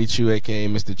boy Randy Choo, aka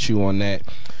Mr. Choo on that.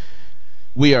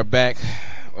 We are back.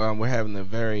 We're having a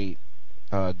very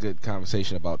good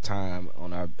conversation about time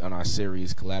on our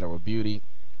series Collateral Beauty.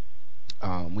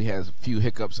 We had a few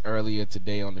hiccups earlier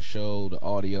today on the show, the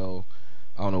audio.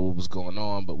 I don't know what was going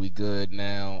on, but we good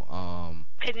now.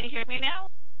 Can you hear me now?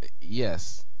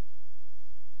 Yes.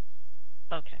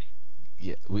 Okay.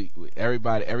 Yeah,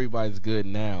 everybody's good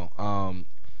now.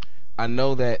 I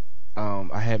know that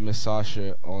I had Miss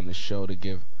Sasha on the show to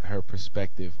give her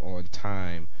perspective on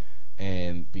time,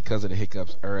 and because of the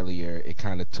hiccups earlier, it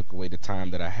kind of took away the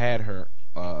time that I had her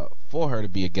for her to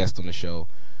be a guest on the show.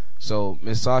 So,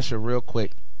 Miss Sasha, real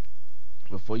quick,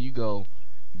 before you go,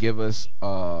 give us,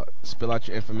 spill out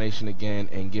your information again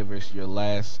and give us your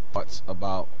last thoughts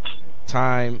about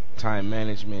time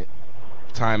management,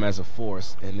 time as a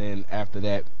force, and then after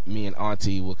that, me and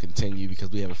Auntie will continue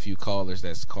because we have a few callers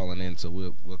that's calling in, so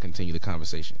we'll continue the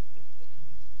conversation.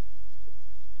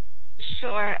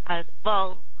 Sure.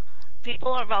 Well,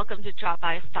 people are welcome to drop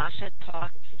by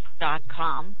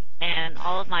SashaTalks.com, and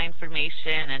all of my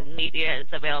information and media is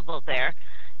available there.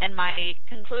 And my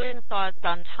concluding thoughts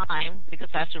on time, because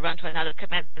I have to run to another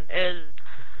commitment, is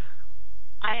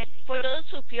for those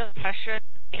who feel pressure,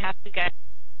 they have to get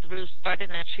through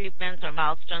certain achievements or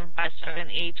milestones by a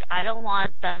certain age. I don't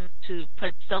want them to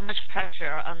put so much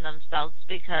pressure on themselves,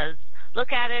 because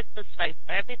look at it this way: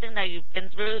 for everything that you've been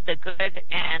through, the good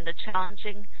and the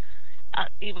challenging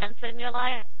events in your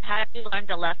life, have you learned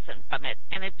a lesson from it?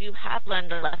 And if you have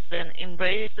learned a lesson,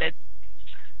 embrace it.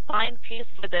 Find peace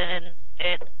within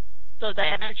it so the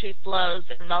energy flows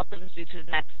and welcomes you to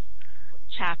the next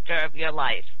chapter of your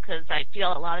life. Because I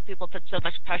feel a lot of people put so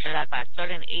much pressure that by a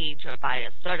certain age or by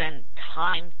a certain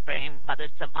time frame, whether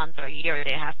it's a month or a year,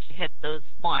 they have to hit those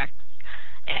marks.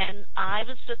 And I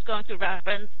was just going to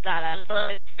reference that as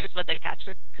here's what the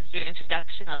catcher, because your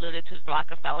introduction alluded to the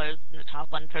Rockefellers in the top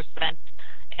 1%.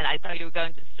 And I thought you were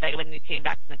going to say when you came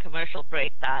back from the commercial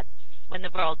break that when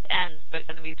the world ends, we're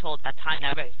going to be told that time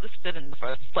never existed in the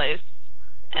first place.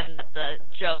 And that the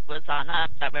joke was on us,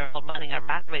 that we're all running a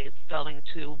rat race going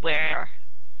to where.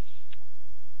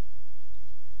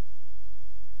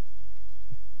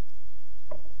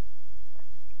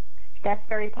 That's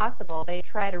very possible. They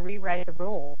try to rewrite the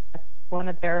rules. That's one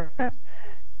of their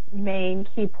main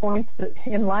key points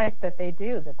in life that they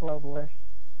do, the globalists.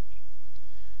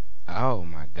 Oh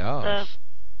my gosh.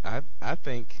 I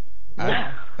think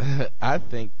I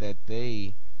think that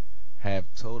they have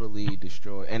totally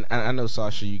destroyed, and I know,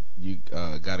 Sasha, you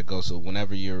gotta go, so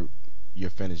whenever you're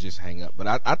finished, just hang up.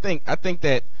 But I think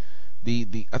that the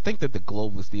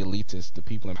globalists, the elitists, the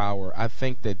people in power, I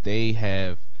think that they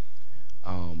have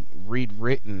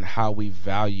rewritten how we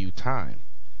value time.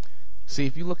 See,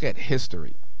 if you look at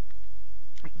history,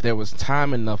 there was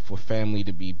time enough for family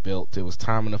to be built. There was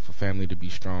time enough for family to be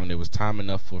strong. There was time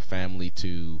enough for family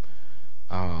to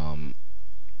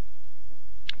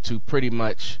pretty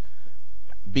much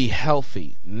be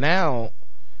healthy. Now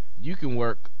you can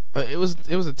work. It was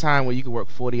a time where you could work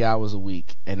 40 hours a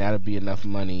week, and that'd be enough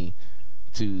money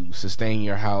to sustain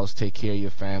your house, take care of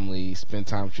your family, spend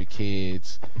time with your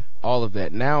kids, all of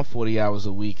that. Now 40 hours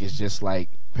a week is just like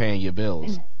paying your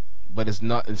bills, but it's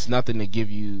nothing to give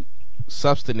you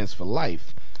substance for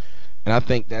life. And I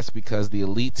think that's because the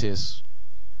elitists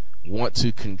want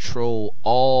to control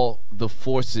all the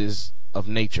forces of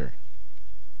nature,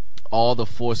 all the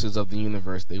forces of the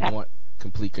universe. They want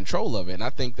complete control of it. And I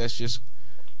think that's just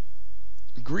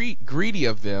greedy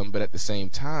of them. But at the same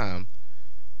time,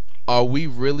 are we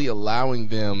really allowing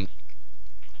them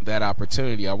that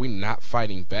opportunity? Are we not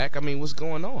fighting back? I mean, what's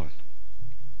going on?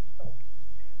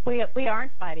 We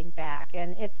aren't fighting back,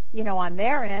 and it's, on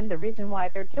their end, the reason why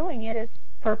they're doing it is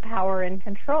for power and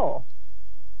control.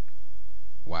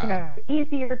 Wow.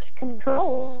 Easier to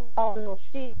control all little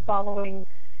sheep following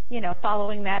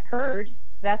that herd.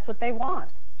 That's what they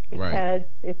want, because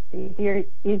it's easier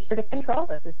to control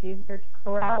us. It's easier to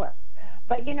corral us.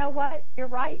 But you know what? You're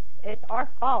right. It's our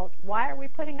fault. Why are we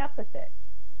putting up with it?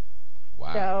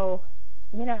 Wow. So,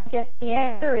 I guess the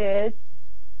answer is,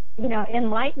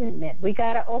 enlightenment. We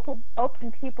got to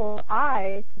open people's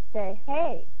eyes to say,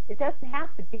 hey, it doesn't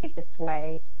have to be this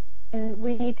way, and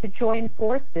we need to join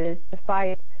forces to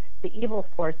fight the evil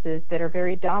forces that are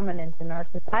very dominant in our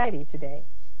society today.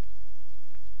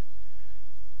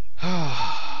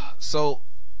 So,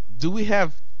 do we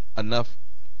have enough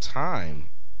time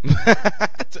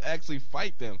to actually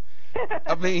fight them?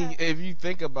 I mean, if you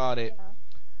think about it,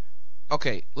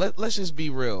 okay, let's just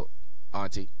be real,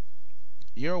 Auntie.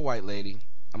 You're a white lady.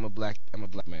 I'm a black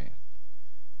man.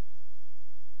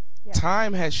 Yeah.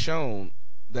 Time has shown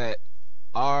that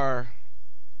our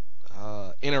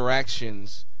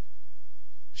interactions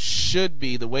should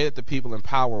be the way that the people in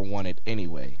power want it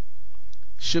anyway.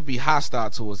 Should be hostile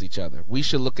towards each other. We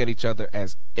should look at each other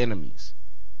as enemies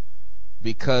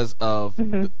because of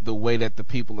the way that the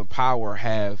people in power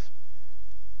have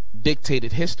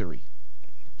dictated history,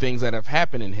 things that have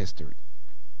happened in history.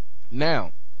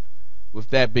 Now, with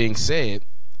that being said,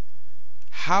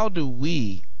 how do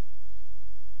we,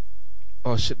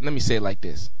 let me say it like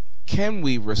this, can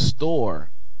we restore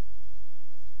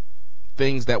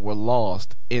things that were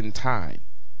lost in time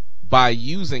by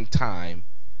using time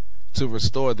to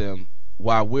restore them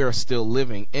while we're still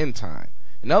living in time?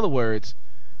 In other words,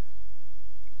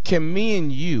 can me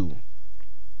and you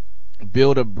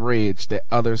build a bridge that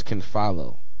others can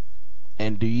follow?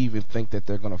 And do you even think that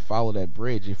they're going to follow that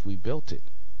bridge if we built it?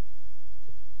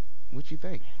 What do you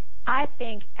think? I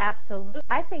think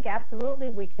absolutely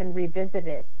we can revisit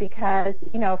it, because,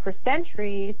 for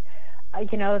centuries,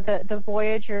 the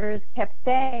voyagers kept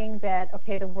saying that,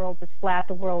 okay, the world is flat.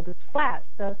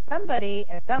 So somebody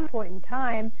at some point in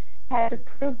time had to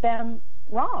prove them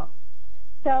wrong.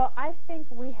 So I think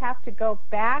we have to go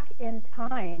back in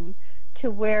time to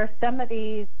where some of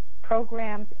these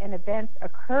programs and events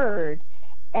occurred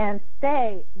and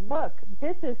say, look,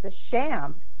 this is a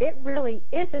sham. It really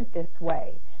isn't this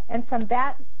way. And from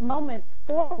that moment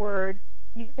forward,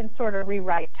 you can sort of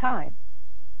rewrite time.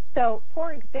 So,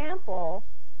 for example,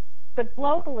 the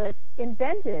globalists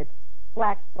invented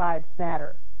Black Lives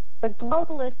Matter. The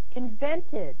globalists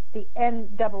invented the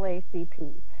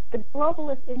NAACP. The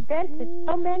globalists invented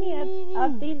so many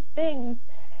of these things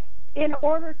in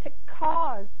order to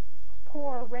cause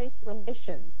poor race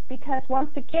relations. Because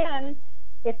once again,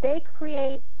 if they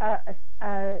create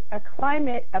a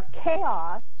climate of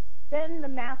chaos, then the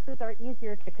masses are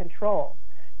easier to control.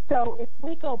 So if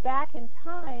we go back in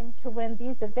time to when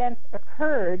these events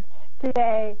occurred to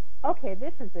say, okay,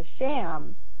 this is a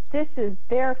sham, this is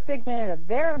their figment of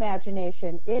their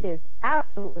imagination, it is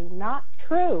absolutely not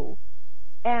true,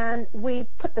 and we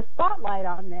put the spotlight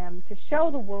on them to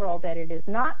show the world that it is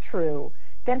not true,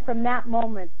 then from that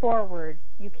moment forward,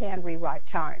 you can rewrite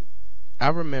time. I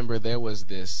remember there was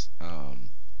this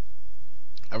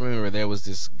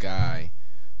guy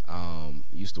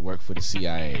used to work for the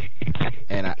CIA,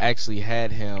 and I actually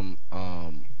had him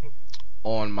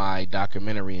on my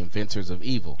documentary Inventors of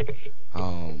Evil.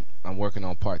 I'm working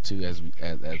on part 2 as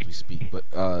we speak, but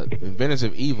Inventors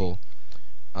of Evil,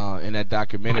 in that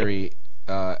documentary,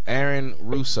 Aaron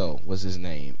Russo was his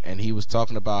name, and he was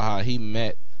talking about how he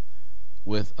met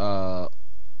with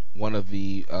one of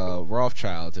the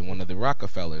Rothschilds and one of the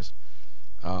Rockefellers,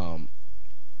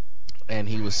 and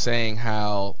he was saying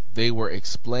how they were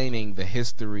explaining the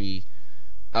history.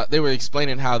 They were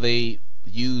explaining how they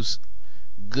use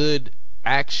good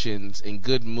actions and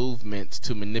good movements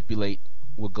to manipulate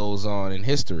what goes on in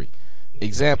history.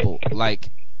 Example,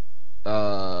 like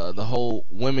the whole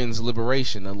women's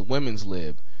liberation, the women's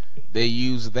lib. They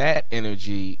use that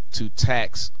energy to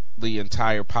tax the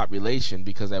entire population,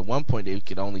 because at one point they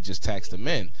could only just tax the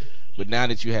men. But now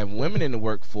that you have women in the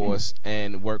workforce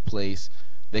and workplace,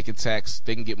 they can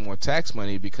get more tax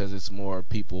money because it's more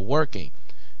people working.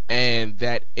 And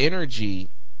that energy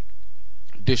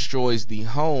destroys the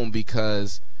home,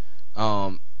 because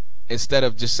instead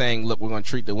of just saying, look, we're going to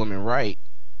treat the women right,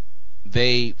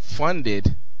 they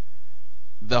funded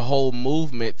the whole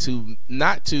movement to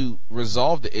not to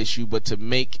resolve the issue, but to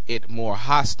make it more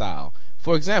hostile.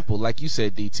 For example, like you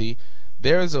said, DT,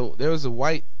 there was a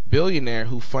white billionaire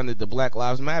who funded the Black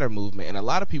Lives Matter movement, and a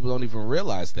lot of people don't even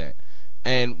realize that.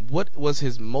 And what was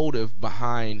his motive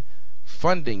behind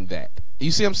funding that? You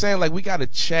see what I'm saying? Like, we got to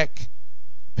check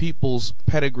people's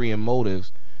pedigree and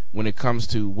motives when it comes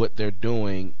to what they're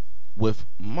doing with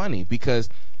money, because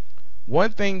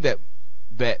one thing that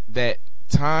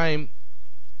time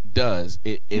does,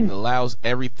 it allows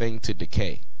everything to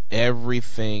decay.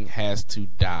 Everything has to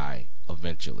die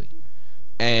eventually,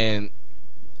 and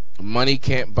money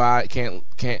can't buy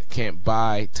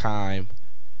time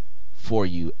for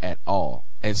you at all.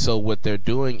 And so what they're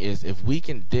doing is, if we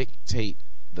can dictate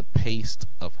the pace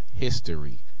of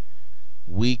history,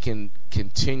 we can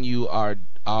continue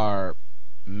our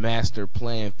master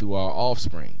plan through our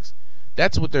offsprings.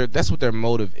 That's what their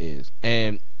motive is.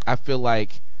 And I feel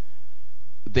like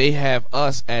they have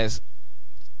us as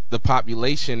the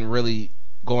population really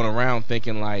going around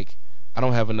thinking like, I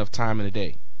don't have enough time in the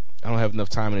day. I don't have enough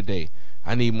time in the day.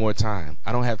 I need more time.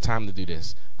 I don't have time to do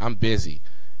this. I'm busy.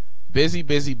 Busy,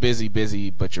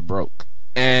 but you're broke.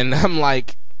 And I'm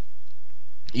like,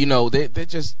 you know, they're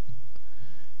just,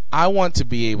 I want to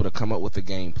be able to come up with a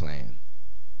game plan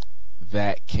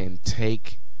that can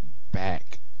take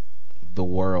back the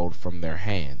world from their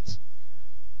hands.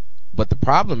 But the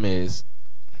problem is,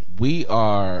 we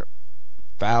are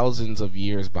thousands of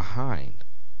years behind.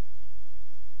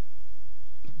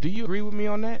 Do you agree with me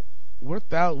on that? We're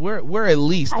at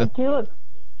least I do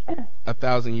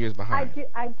 1,000 years behind.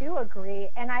 I do agree,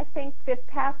 and I think this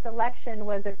past election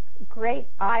was a great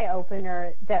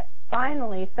eye-opener that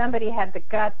finally somebody had the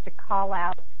guts to call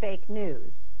out fake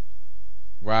news.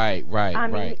 Right. I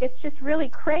mean, it's just really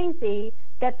crazy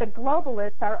that the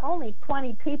globalists are only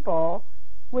 20 people.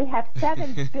 We have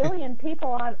 7 billion people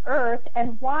on Earth,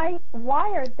 and why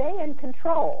are they in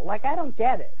control? Like, I don't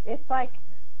get it. It's like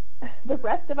the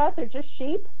rest of us are just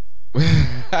sheep.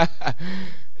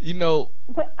 You know,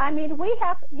 but I mean, we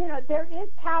have, you know, there is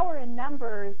power in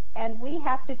numbers, and we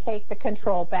have to take the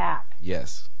control back.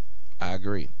 Yes, I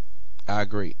agree.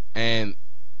 And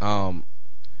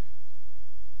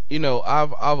you know,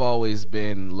 I've always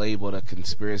been labeled a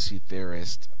conspiracy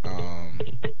theorist,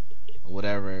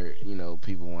 whatever, you know,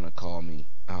 people want to call me.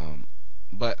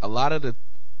 But a lot of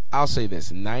I'll say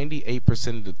this,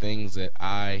 98% of the things that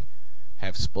I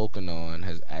have spoken on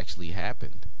has actually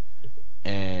happened.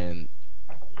 And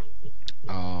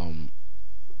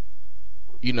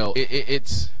you know,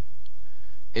 it's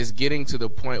getting to the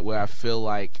point where I felt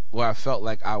like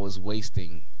I was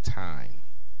wasting time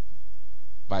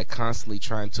by constantly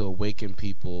trying to awaken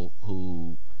people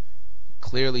who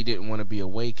clearly didn't want to be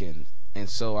awakened. And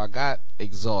so I got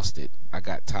exhausted. I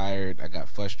got tired. I got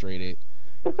frustrated.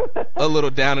 A little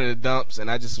down in the dumps. And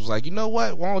I just was like, you know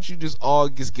what? Why don't you just all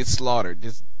just get slaughtered?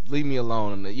 Just leave me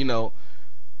alone. You know?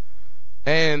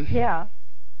 And yeah.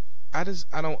 I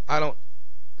don't.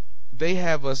 They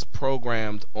have us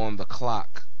programmed on the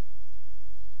clock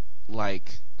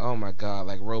like, oh my God,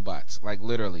 like robots, like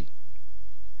literally.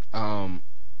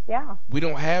 Yeah. We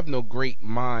don't have no great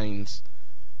minds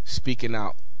speaking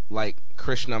out like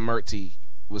Krishnamurti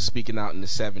was speaking out in the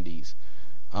 70s.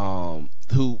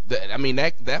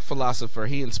 That philosopher,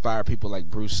 he inspired people like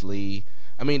Bruce Lee.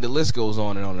 I mean, the list goes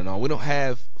on and on and on. We don't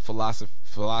have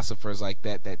philosophers like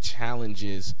that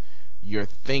challenges your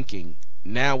thinking.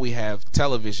 Now we have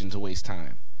television to waste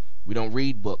time. We don't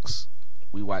read books.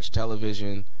 We watch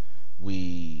television.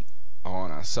 We are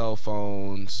on our cell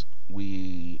phones.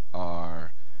 We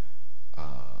are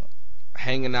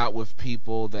hanging out with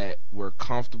people that we're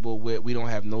comfortable with. We don't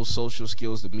have no social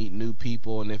skills to meet new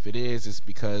people, and if it is, it's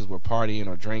because we're partying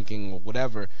or drinking or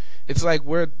whatever. It's like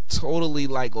we're totally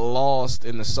like lost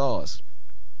in the sauce.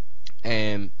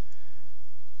 And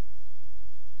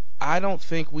I don't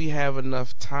think we have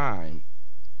enough time,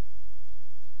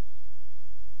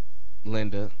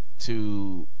 Linda,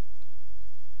 to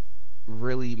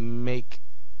really make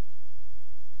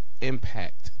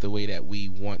impact the way that we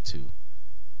want to.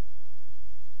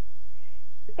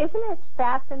 Isn't it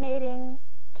fascinating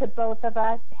to both of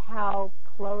us how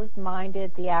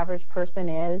closed-minded the average person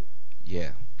is?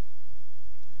 Yeah.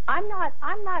 I'm not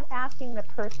asking the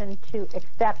person to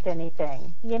accept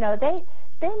anything. You know, they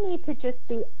need to just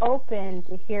be open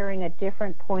to hearing a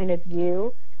different point of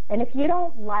view. And if you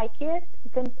don't like it,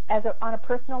 then on a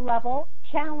personal level,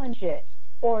 challenge it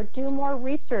or do more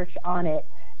research on it,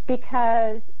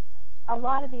 because a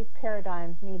lot of these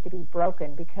paradigms need to be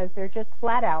broken because they're just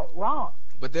flat out wrong.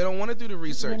 But they don't want to do the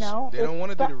research. They don't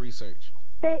want to do the research.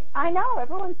 I know,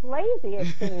 everyone's lazy, it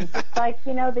seems. It's like,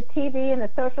 you know, the TV and the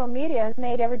social media has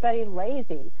made everybody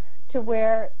lazy to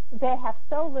where they have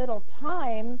so little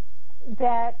time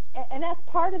that, and that's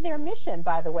part of their mission,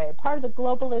 by the way. Part of the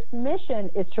globalist mission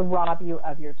is to rob you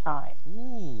of your time.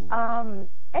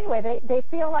 Anyway, they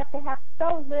feel like they have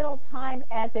so little time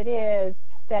as it is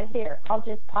that, here, I'll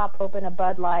just pop open a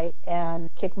Bud Light and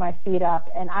kick my feet up,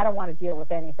 and I don't want to deal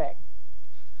with anything.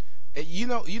 You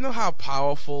know how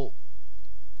powerful.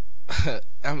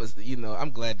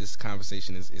 I'm glad this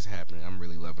conversation is happening. I'm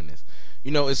really loving this.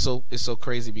 You know, it's so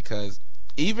crazy because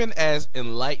even as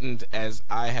enlightened as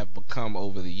I have become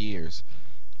over the years,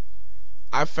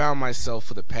 I found myself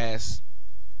for the past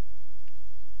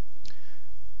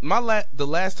the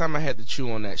last time I had to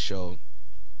chew on that show,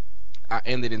 I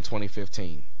ended in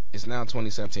 2015. It's now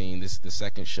 2017. This is the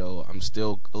second show. I'm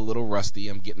still a little rusty.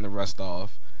 I'm getting the rust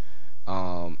off.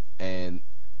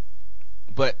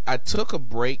 But I took a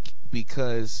break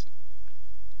because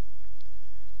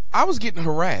I was getting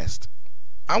harassed.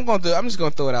 I'm just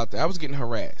gonna throw it out there. I was getting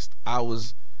harassed.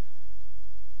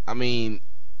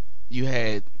 You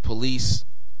had police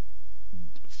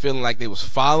feeling like they was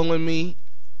following me.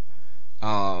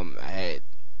 I had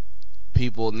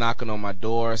people knocking on my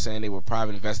door saying they were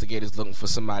private investigators looking for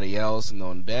somebody else, and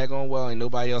knowing daggone well ain't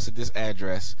nobody else at this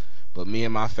address but me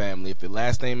and my family. If the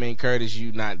last name ain't Curtis,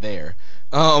 you not there.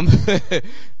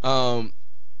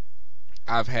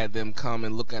 I've had them come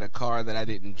and look at a car that I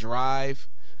didn't drive.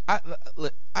 I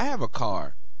have a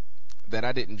car that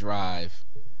I didn't drive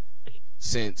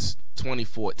since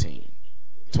 2014.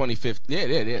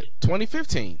 2015.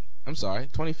 2015. I'm sorry,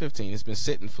 2015. It's been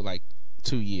sitting for like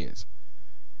 2 years.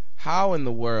 How in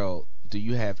the world do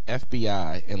you have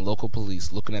FBI and local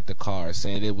police looking at the car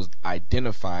saying it was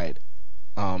identified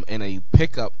in a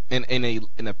pickup in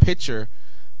a picture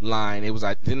line? It was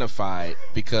identified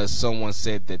because someone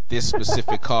said that this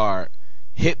specific car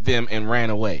hit them and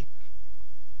ran away.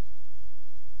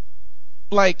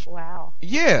 Like, wow.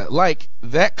 Yeah, like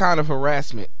that kind of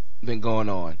harassment been going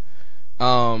on.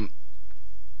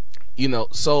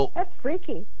 So that's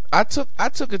freaky. I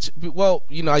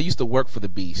used to work for the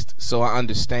Beast, so I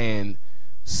understand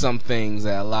some things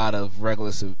that a lot of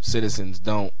regular citizens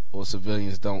don't, or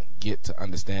civilians don't get to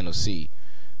understand or see.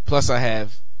 Plus, I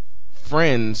have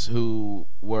friends who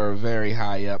were very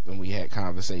high up, and we had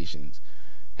conversations.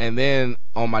 And then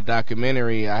on my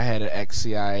documentary, I had an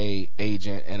ex-CIA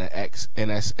agent and an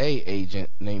ex-NSA agent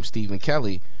named Stephen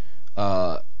Kelly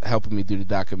helping me do the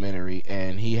documentary.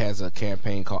 And he has a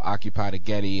campaign called Occupy the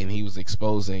Getty, and he was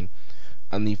exposing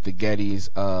underneath the Getty's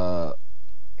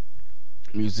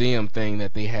museum thing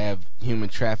that they have human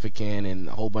trafficking and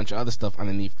a whole bunch of other stuff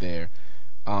underneath there.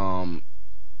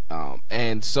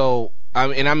 And so,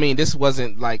 this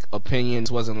wasn't like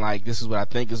opinions, wasn't like this is what I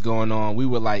think is going on. We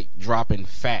were like dropping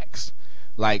facts.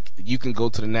 Like, you can go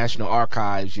to the National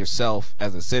Archives yourself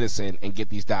as a citizen and get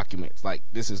these documents. Like,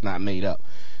 this is not made up.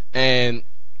 And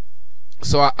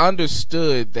so I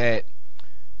understood that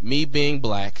me being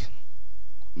black,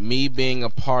 me being a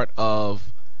part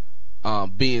of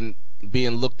being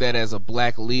being looked at as a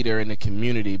black leader in the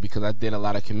community, because I did a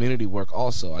lot of community work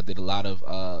also. I did a lot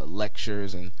of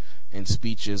lectures and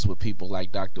speeches with people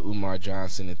like Dr. Umar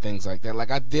Johnson and things like that.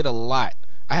 Like, I did a lot.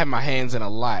 I had my hands in a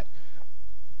lot.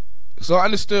 So I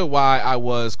understood why I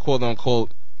was, quote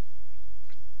unquote,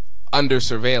 under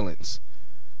surveillance.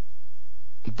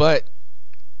 But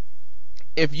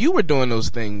if you were doing those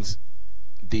things,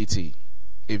 DT,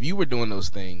 if you were doing those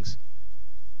things,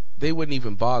 they wouldn't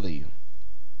even bother you.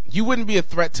 You wouldn't be a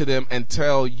threat to them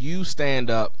until you stand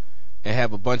up and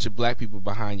have a bunch of black people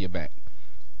behind your back.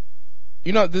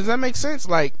 You know, does that make sense?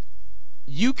 Like,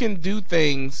 you can do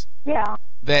things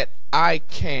that I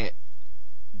can't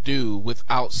do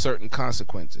without certain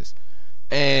consequences.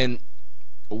 And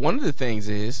one of the things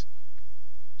is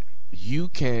you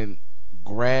can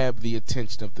grab the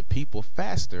attention of the people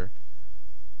faster,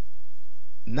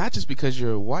 not just because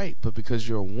you're white, but because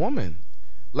you're a woman.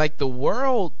 Like, the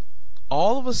world,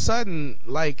 all of a sudden,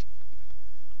 like,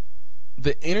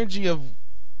 the energy of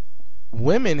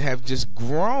women have just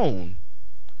grown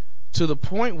to the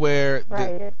point where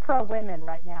it's pro women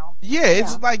right now. Yeah,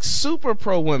 it's like super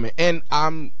pro women, and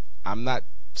I'm not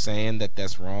saying that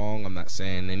that's wrong. I'm not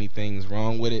saying anything's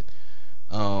wrong with it.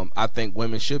 I think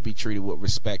women should be treated with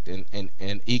respect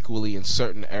and equally in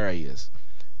certain areas.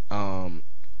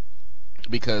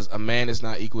 Because a man is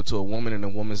not equal to a woman and a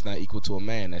woman's not equal to a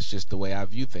man. That's just the way I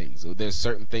view things. So there's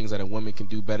certain things that a woman can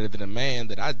do better than a man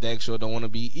that I dang sure don't want to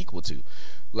be equal to.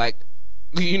 Like,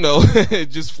 you know,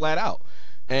 just flat out.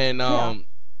 And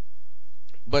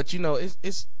but you know,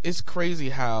 it's crazy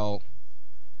how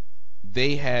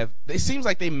it seems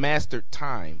like they mastered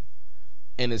time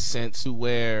in a sense to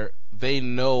where they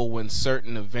know when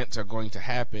certain events are going to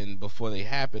happen before they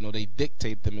happen, or they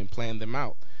dictate them and plan them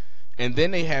out. And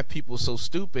then they have people so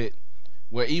stupid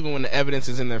where even when the evidence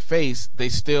is in their face, they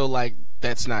still like,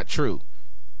 that's not true.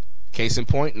 Case in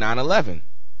point, 9/11.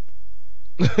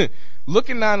 Look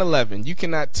at 9/11. You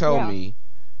cannot tell me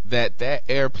that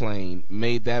airplane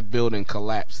made that building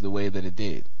collapse the way that it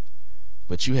did.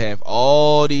 But you have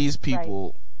all these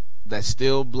people that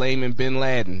still blaming bin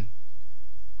Laden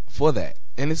for that.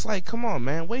 And it's like, come on,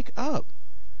 man, wake up.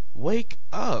 Wake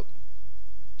up.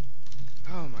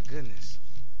 Oh, my goodness.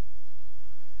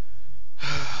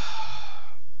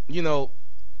 You know,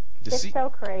 it's so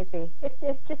crazy.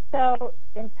 It's just so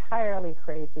entirely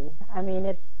crazy. I mean,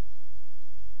 it's,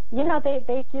 you know,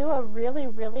 they do a really,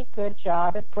 really good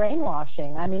job at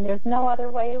brainwashing. I mean, there's no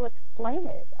other way to explain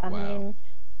it. I mean,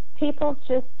 people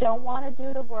just don't want to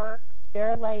do the work.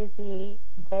 They're lazy.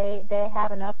 They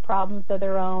have enough problems of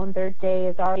their own. Their day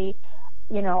is already,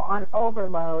 you know, on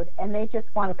overload, and they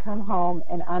just want to come home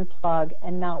and unplug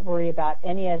and not worry about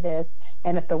any of this.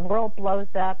 And if the world blows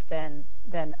up, then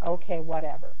okay,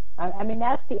 whatever. I mean,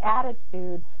 that's the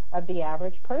attitude of the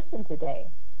average person today.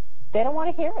 They don't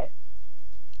want to hear it.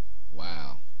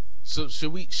 Wow. So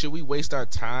should we waste our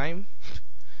time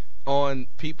on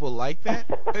people like that?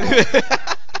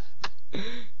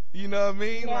 You know what I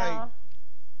mean? Yeah. Like,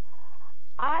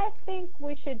 I think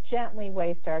we should gently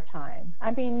waste our time.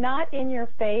 I mean, not in your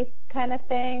face kind of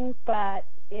thing, but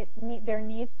there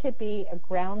needs to be a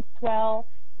groundswell.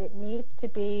 It needs to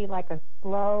be like a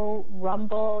slow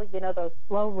rumble, you know, those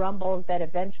slow rumbles that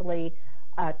eventually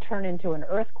turn into an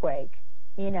earthquake.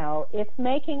 You know, it's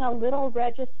making a little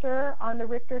register on the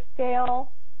Richter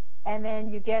scale, and then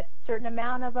you get a certain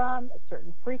amount of them, a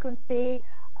certain frequency,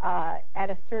 at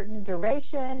a certain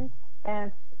duration,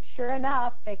 and sure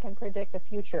enough, they can predict a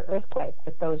future earthquake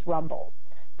with those rumbles.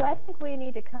 So I think we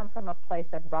need to come from a place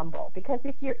of rumble, because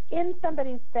if you're in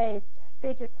somebody's face,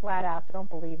 they just flat out don't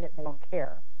believe it, they don't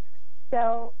care.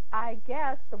 So I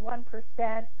guess the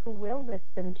 1% who will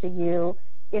listen to you,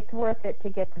 it's worth it to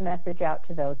get the message out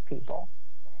to those people.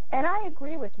 And I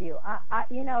agree with you.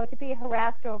 You know, to be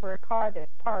harassed over a car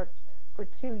that's parked for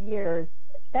 2 years,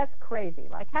 that's crazy.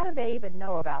 Like, how do they even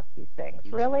know about these things?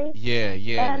 Really? Yeah.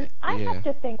 And I have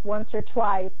to think once or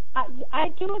twice.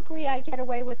 I do agree I get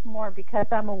away with more because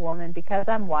I'm a woman, because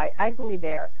I'm white. I agree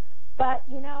there. But,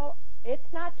 you know,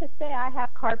 it's not to say I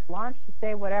have carte blanche to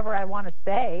say whatever I want to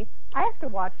say. I have to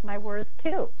watch my words,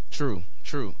 too. True.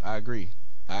 I agree.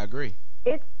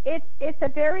 It's a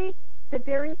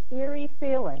very eerie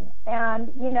feeling.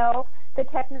 And, you know, the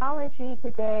technology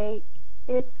today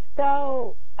is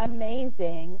so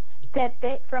amazing that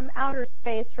from outer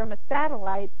space, from a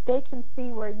satellite, they can see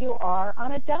where you are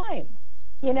on a dime.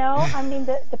 You know, I mean,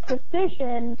 the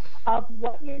precision of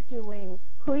what you're doing,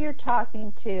 who you're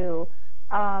talking to,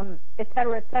 et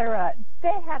cetera,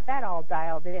 they have that all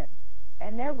dialed in.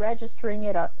 And they're registering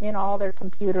it in all their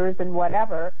computers and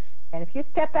whatever. And if you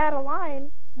step out of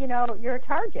line, you know, you're a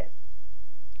target.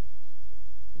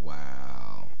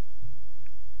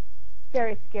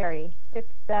 very scary.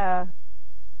 It's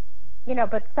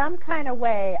but some kind of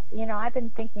way, I've been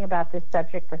thinking about this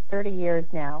subject for 30 years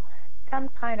now. Some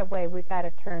kind of way we got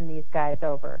to turn these guys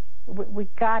over. We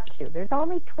got to. There's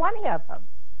only 20 of them.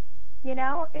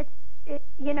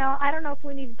 I don't know if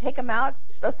we need to take them out,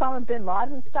 Osama bin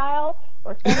Laden style,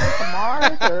 or send them to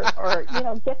Mars, or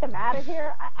get them out of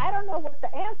here. I don't know what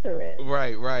the answer is.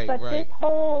 Right. But this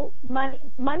whole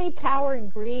money, power,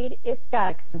 and greed, it's got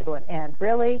to come to an end,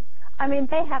 really. I mean,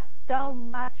 they have so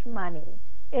much money.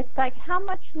 It's like, how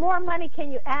much more money can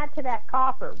you add to that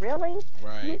coffer, really?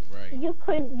 Right. You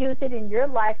couldn't use it in your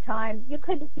lifetime. You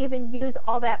couldn't even use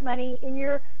all that money in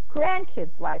your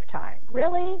grandkids' lifetime.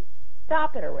 Really?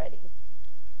 Stop it already.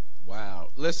 Wow.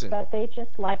 Listen. But they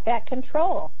just like that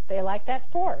control. They like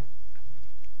that force.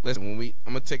 Listen,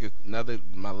 I'm going to take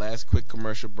my last quick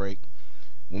commercial break.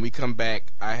 When we come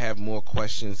back, I have more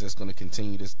questions that's going to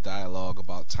continue this dialogue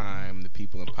about time, the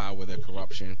people in power, their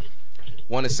corruption.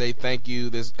 Want to say thank you.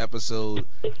 This episode,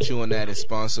 Chewing That, is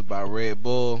sponsored by Red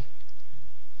Bull.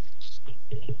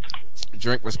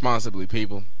 Drink responsibly,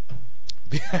 people.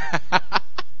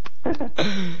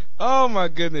 Oh, my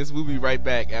goodness. We'll be right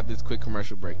back after this quick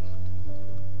commercial break.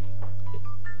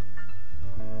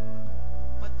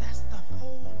 But that's the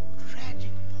whole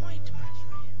tragic point, my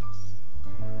friends.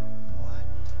 What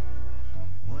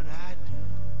would I do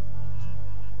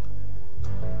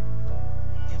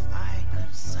if I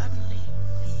could suddenly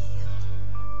feel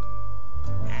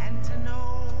and to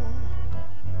know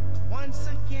once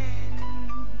again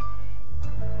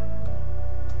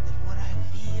that what I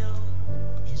feel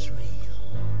is real?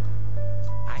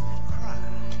 I could cry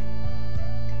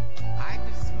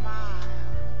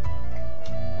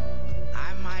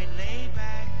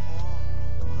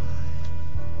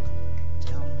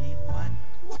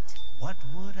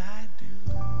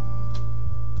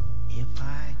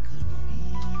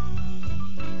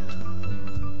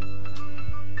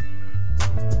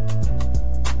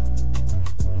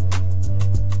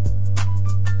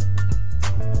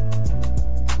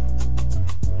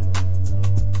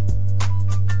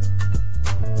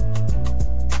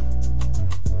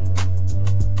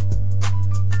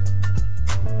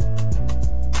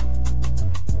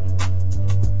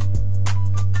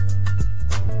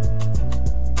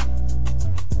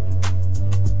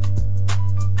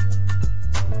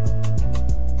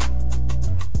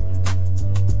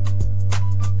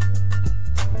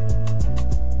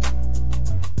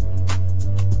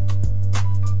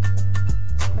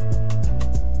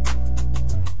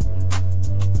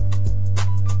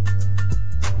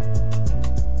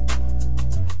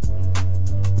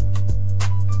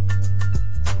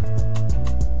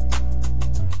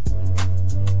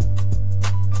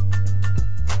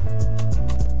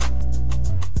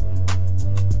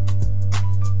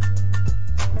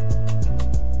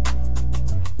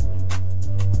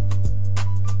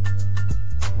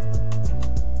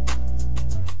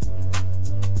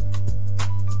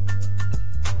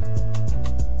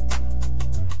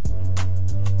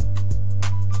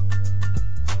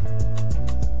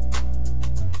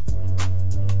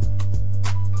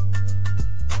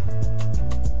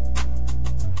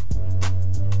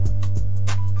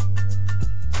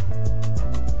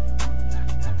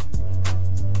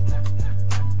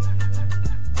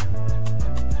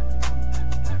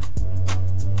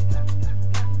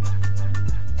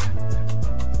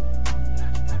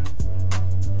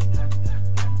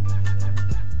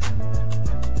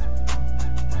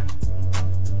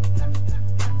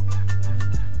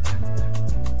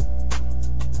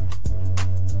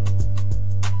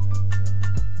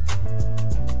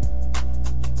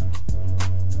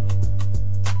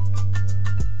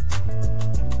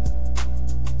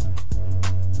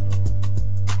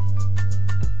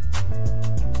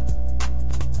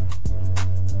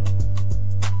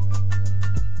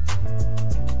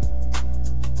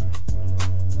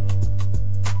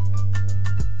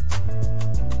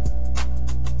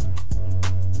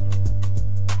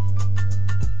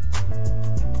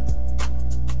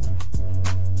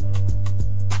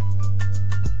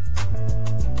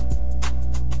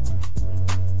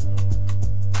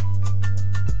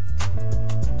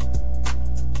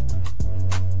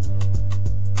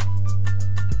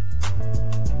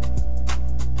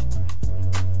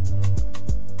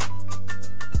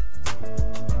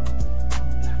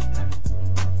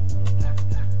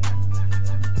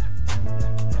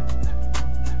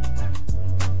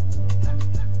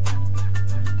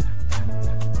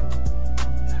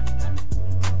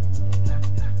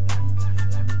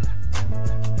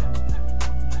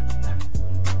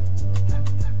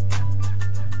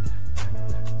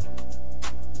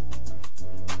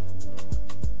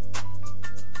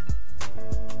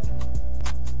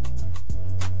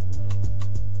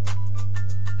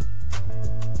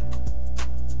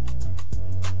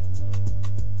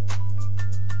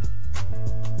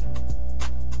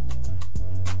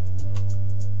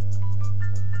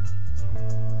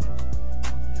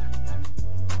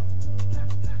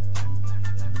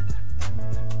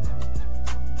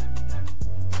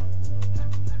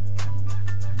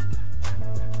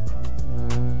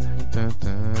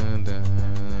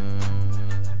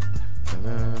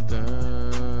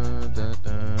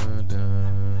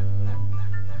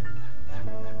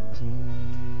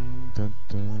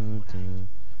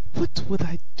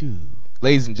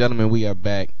Ladies and gentlemen, we are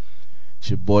back. It's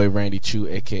your boy Randy Choo,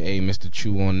 aka Mr.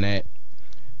 Choo on that.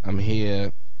 I'm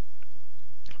here.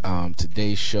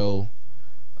 Today's show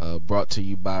brought to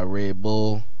you by Red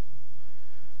Bull.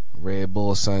 Red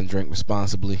Bull, son, drink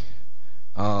responsibly.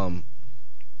 We're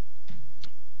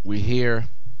here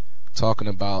talking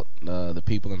about the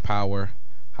people in power,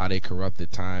 how they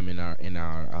corrupted time in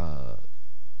our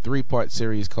 3-part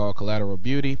series called Collateral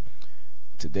Beauty.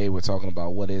 Today we're talking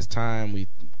about what is time. We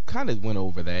kind of went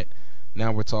over that.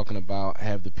 Now we're talking about,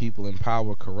 have the people in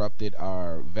power corrupted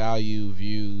our value,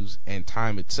 views, and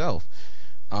time itself.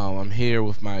 I'm here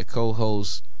with my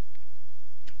co-host,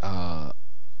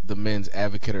 the men's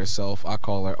advocate herself. I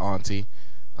call her Auntie.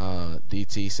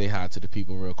 DT, say hi to the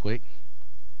people real quick.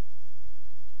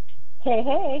 Hey,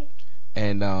 hey.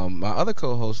 And my other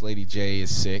co-host, Lady J,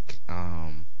 is sick.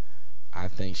 I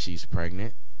think she's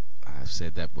pregnant. I've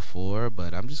said that before,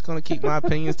 but I'm just going to keep my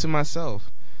opinions to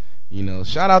myself. You know,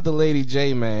 shout out to Lady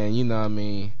J, man. You know what I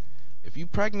mean? If you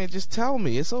pregnant, just tell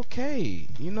me. It's okay.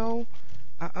 You know,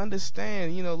 I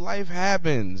understand. You know, life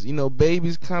happens. You know,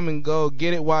 babies come and go.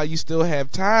 Get it while you still have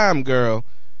time, girl.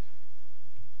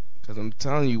 Because I'm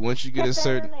telling you, once you get a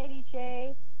certain... Lady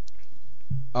J.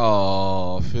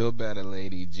 Oh, feel better,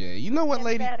 Lady J. You know what, Get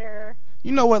Lady... better.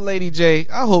 You know what, Lady J?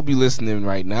 I hope you listening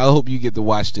right now. I hope you get to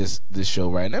watch this show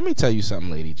right now. Let me tell you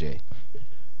something, Lady J.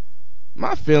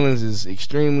 My feelings is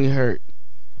extremely hurt.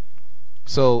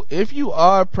 So, if you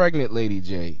are pregnant, Lady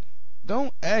J,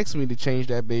 don't ask me to change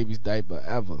that baby's diaper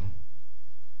ever.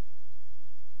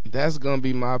 That's going to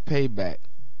be my payback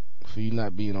for you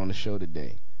not being on the show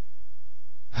today.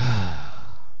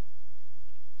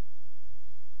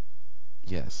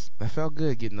 Yes, that felt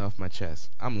good getting off my chest.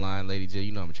 I'm lying, Lady J.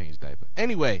 You know I'm gonna change the diaper.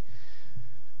 Anyway,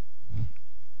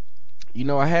 you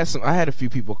know I had a few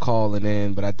people calling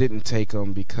in, but I didn't take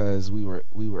them because we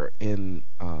were in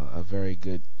a very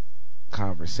good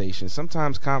conversation.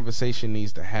 Sometimes conversation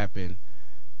needs to happen.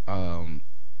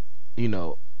 You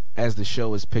know, as the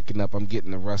show is picking up, I'm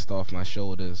getting the rust off my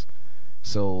shoulders.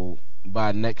 So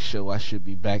by next show, I should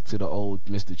be back to the old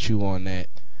Mr. Choo on that.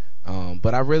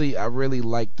 But I really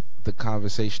liked the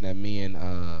conversation that me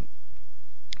and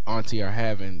Auntie are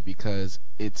having, because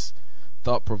it's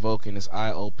thought-provoking, it's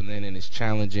eye-opening, and it's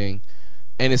challenging,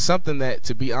 and it's something that,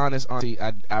 to be honest, Auntie,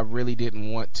 I really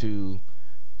didn't want to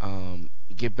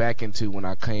get back into when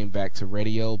I came back to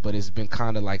radio, but it's been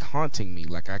kind of like haunting me.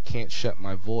 Like I can't shut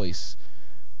my voice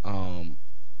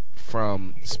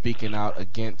from speaking out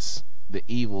against the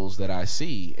evils that I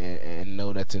see and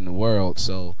know that's in the world.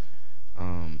 So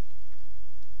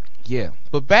yeah,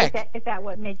 but back. Is that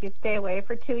what made you stay away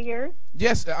for 2 years?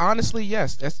 Yes, honestly,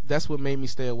 yes. That's what made me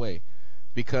stay away,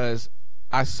 because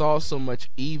I saw so much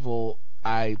evil.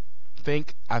 I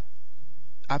think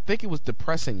it was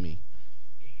depressing me,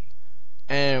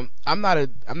 and I'm not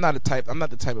the type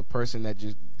of person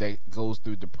that goes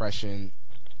through depression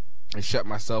and shut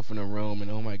myself in a room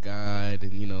and, oh my God,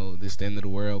 and you know, this the end of the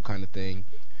world kind of thing.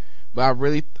 But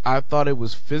I thought it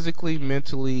was physically,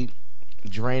 mentally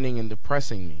draining and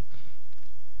depressing me.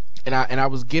 And I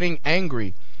was getting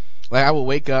angry. Like I would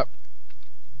wake up.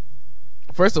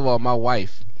 First of all, my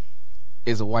wife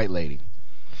is a white lady.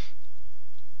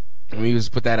 Let me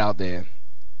just put that out there.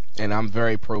 And I'm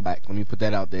very pro-black. Let me put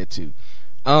that out there too.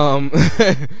 And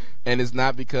it's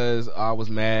not because I was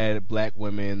mad at black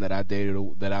women that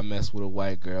I messed with a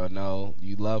white girl. No,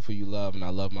 you love who you love, and I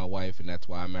love my wife, and that's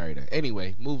why I married her.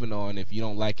 Anyway, moving on. If you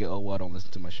don't like it, oh well, don't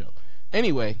listen to my show.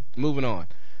 Anyway, moving on.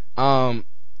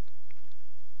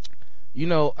 You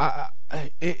know,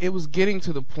 it was getting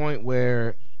to the point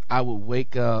where I would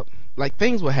wake up, like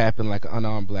things would happen, like an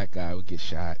unarmed black guy would get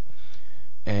shot,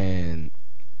 and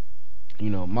you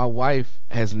know, my wife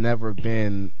has never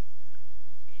been.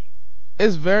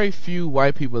 There's very few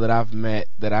white people that I've met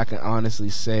that I can honestly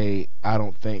say I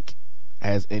don't think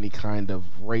has any kind of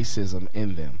racism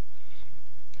in them.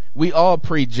 We all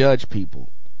prejudge people,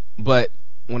 but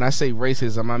when I say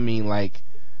racism, I mean like,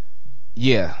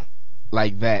 yeah,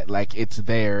 like that, like it's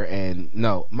there. And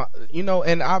no, you know,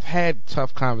 and I've had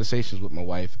tough conversations with my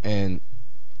wife, and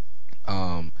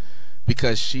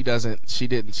because she doesn't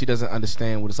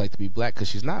understand what it's like to be black, because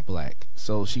she's not black.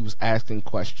 So she was asking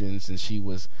questions, and she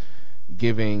was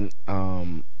giving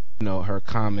you know, her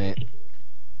comment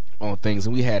on things,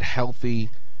 and we had healthy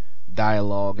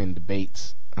dialogue and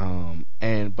debates,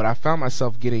 but I found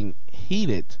myself getting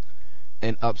heated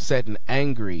and upset and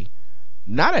angry,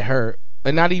 not at her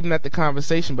and not even at the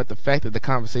conversation, but the fact that the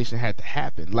conversation had to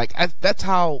happen. Like that's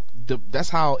how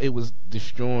it was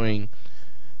destroying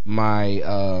my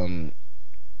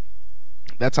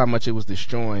that's how much it was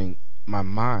destroying my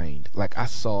mind. Like, I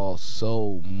saw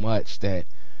so much that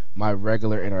my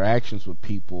regular interactions with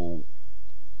people,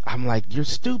 I'm like, you're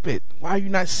stupid. Why are you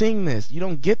not seeing this? You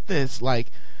don't get this. Like,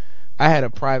 I had a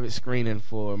private screening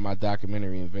for my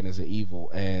documentary Inventors of Evil,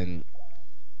 and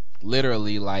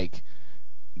literally, like,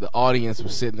 the audience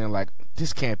was sitting there like,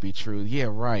 this can't be true. Yeah,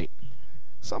 right.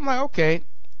 So I'm like, okay.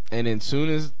 And then soon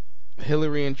as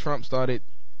Hillary and Trump started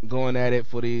going at it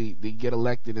for the get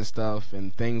elected and stuff,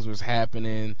 and things was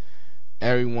happening,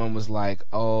 everyone was like,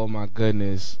 oh my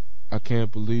goodness, I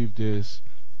can't believe this.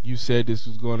 You said this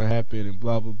was going to happen and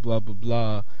blah, blah, blah, blah,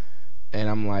 blah. And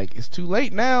I'm like, it's too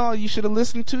late now. You should have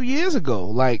listened 2 years ago.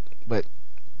 Like, but,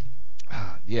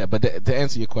 yeah, but to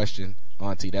answer your question,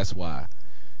 Auntie, that's why.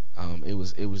 It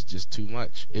was just too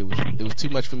much. It was too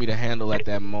much for me to handle at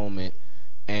that moment,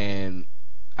 and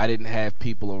I didn't have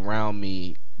people around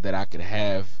me that I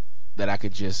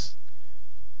could just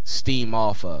steam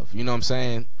off of. You know what I'm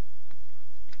saying?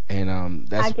 And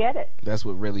that's, I get it. That's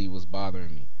what really was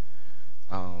bothering me.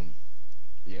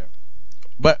 Yeah.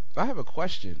 But I have a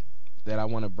question that I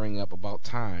want to bring up about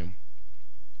time.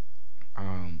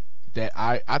 That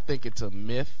I think it's a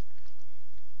myth,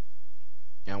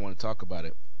 and I want to talk about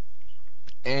it.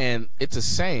 And it's a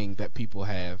saying that people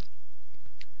have,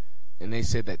 and they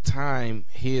said that time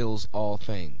heals all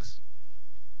things.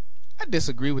 I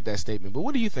disagree with that statement, but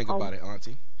what do you think about it,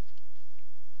 Auntie?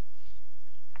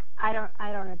 I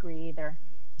don't agree either.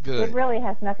 Good. It really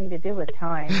has nothing to do with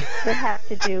time. It has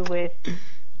to do with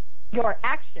your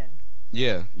action.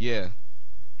 Yeah.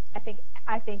 I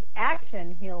think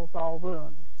action heals all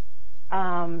wounds.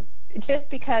 Just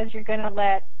because you're going to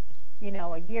let,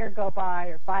 a year go by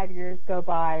or 5 years go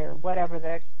by or whatever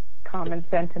the common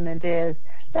sentiment is,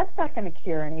 that's not going to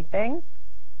cure anything.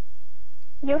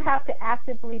 You have to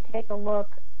actively take a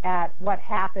look at what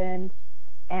happened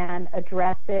and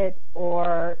address it,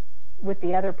 or with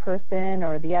the other person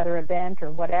or the other event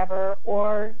or whatever,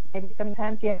 or maybe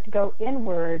sometimes you have to go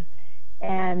inward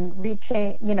and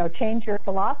change your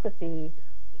philosophy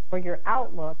or your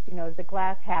outlook. Is the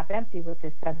glass half empty with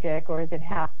this subject, or is it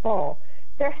half full?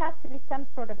 There has to be some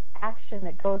sort of action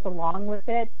that goes along with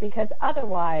it, because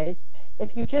otherwise, if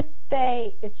you just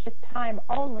say it's just time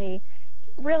only,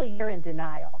 really you're in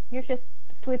denial. You're just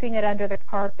sweeping it under the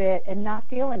carpet and not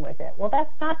dealing with it. Well, that's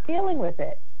not dealing with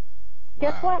it. Wow.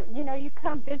 Guess what? You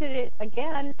come visit it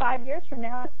again 5 years from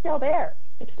now, it's still there.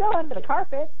 It's still under the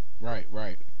carpet. Right.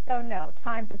 So no,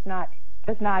 time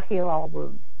does not heal all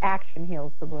wounds. Action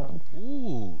heals the wounds.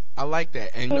 Ooh, I like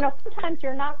that. And sometimes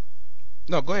you're not.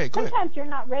 No, go ahead. Sometimes you're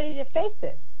not ready to face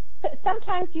it.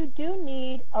 Sometimes you do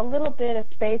need a little bit of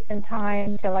space and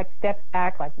time to step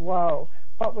back, whoa,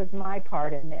 what was my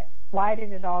part in this? Why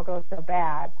did it all go so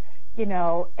bad?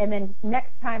 And then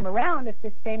next time around, if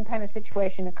the same kind of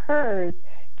situation occurs,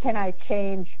 can I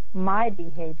change my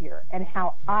behavior and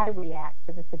how I react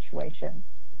to the situation?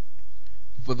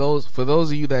 For those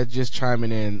of you that just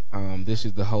chiming in, this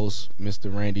is the host,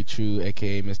 Mr. Randy Choo,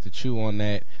 aka Mr. Choo on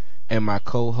that, and my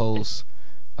co-host,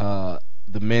 the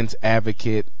men's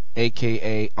advocate,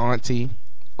 aka Auntie,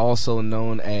 also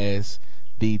known as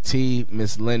DT,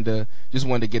 Miss Linda. Just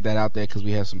wanted to get that out there because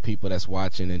we have some people that's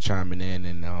watching and chiming in,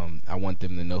 and I want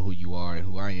them to know who you are and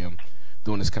who I am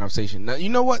during this conversation. Now, you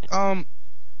know what,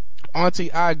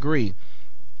 Auntie, I agree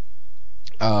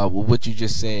with what you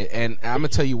just said, and I'm gonna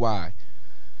tell you why.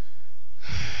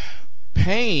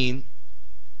 Pain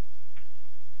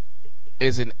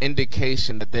is an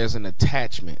indication that there's an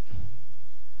attachment,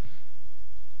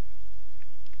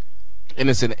 and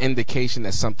it's an indication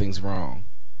that something's wrong.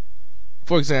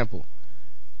 For example,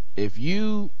 if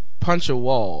you punch a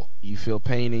wall, you feel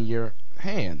pain in your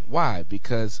hand. Why?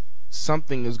 Because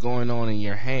something is going on in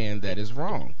your hand that is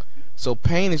wrong. So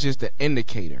pain is just an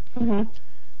indicator. Mm-hmm.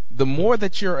 The more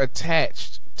that you're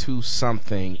attached to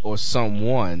something or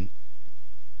someone,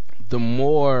 the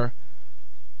more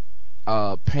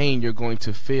pain you're going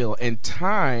to feel. And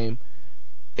time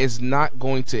is not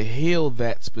going to heal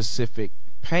that specific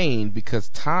pain, because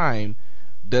time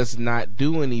does not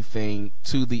do anything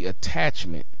to the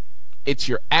attachment. It's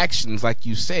your actions, like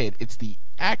you said. It's the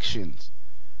actions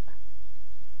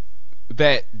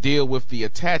that deal with the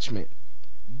attachment.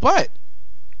 But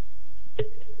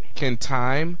can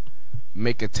time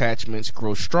make attachments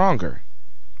grow stronger?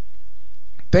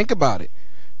 Think about it.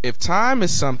 If time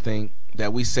is something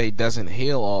that we say doesn't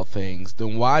heal all things,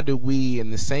 then why do we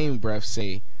in the same breath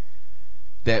say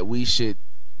that we should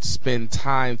spend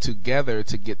time together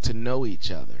to get to know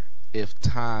each other? If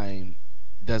time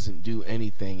doesn't do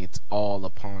anything, it's all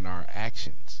upon our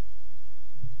actions.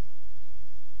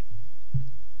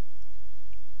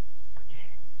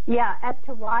 Yeah, as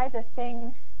to why the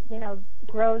thing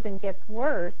grows and gets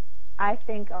worse, I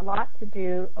think a lot to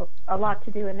do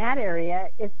in that area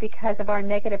is because of our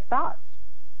negative thoughts.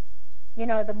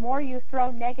 The more you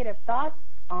throw negative thoughts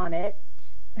on it,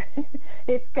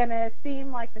 it's going to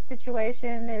seem like the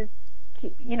situation is,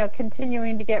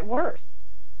 continuing to get worse.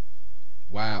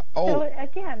 Wow. Oh. So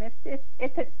again,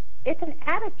 it's an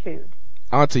attitude.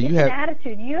 Auntie, an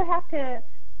attitude. You have to.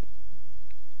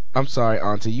 I'm sorry,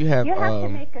 Auntie. You have to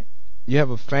make a. You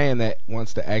have a fan that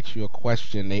wants to ask you a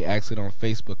question. They asked it on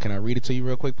Facebook. Can I read it to you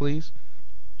real quick, please?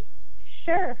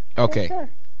 Sure. Okay. Sure.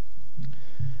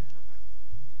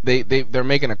 They're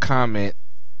making a comment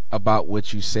about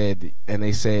what you said, and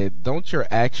they said, "Don't your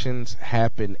actions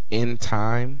happen in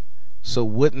time? So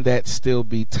wouldn't that still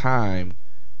be time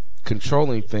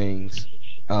controlling things,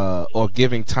 or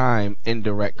giving time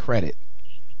indirect credit?"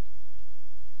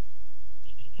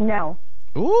 No.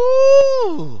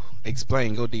 Ooh.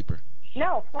 Explain. Go deeper.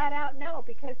 No, flat out no,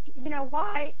 because you know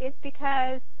why? It's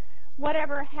because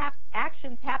whatever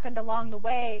actions happened along the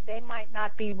way, they might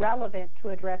not be relevant to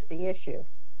address the issue.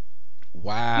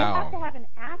 Wow. You have to have an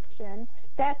action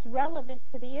that's relevant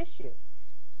to the issue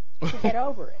to get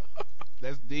over it.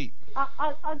 That's deep.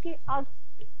 I'll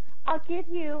give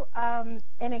you an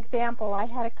example. I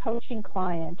had a coaching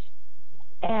client,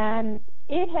 and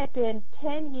it had been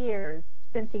 10 years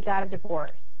since he got a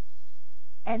divorce.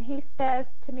 And he says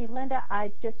to me, "Linda,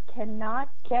 I just cannot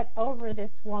get over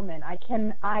this woman. I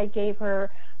gave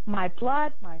her my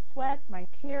blood, my sweat, my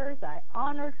tears. I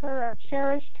honored her. I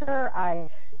cherished her. I,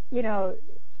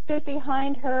 stood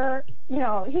behind her.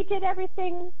 He did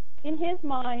everything in his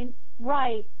mind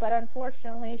right, but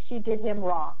unfortunately she did him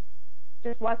wrong.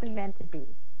 Just wasn't meant to be."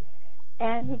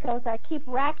 And he goes, "I keep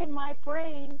racking my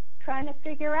brain trying to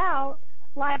figure out,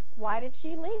 why did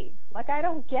she leave? I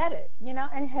don't get it,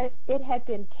 And it had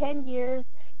been 10 years.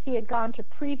 He had gone to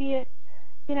previous,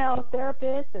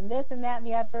 therapists and this and that and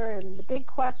the other. And the big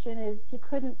question is he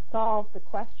couldn't solve the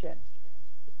question.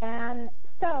 And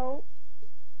so,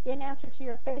 in answer to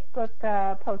your Facebook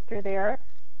poster there,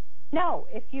 no,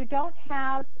 if you don't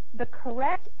have the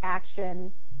correct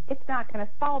action, it's not going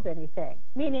to solve anything.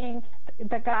 Meaning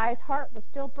the guy's heart was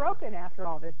still broken after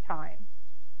all this time.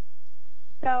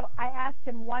 So I asked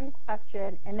him one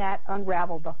question, and that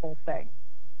unraveled the whole thing.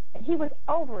 And he was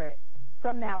over it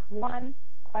from that one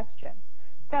question.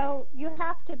 So you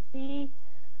have to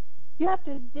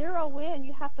zero in,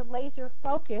 you have to laser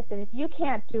focus, and if you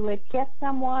can't do it, get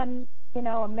someone,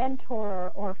 a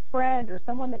mentor or a friend or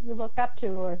someone that you look up to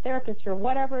or a therapist or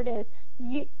whatever it is.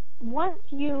 Once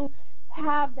you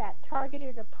have that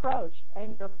targeted approach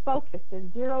and you're focused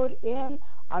and zeroed in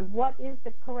on what is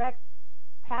the correct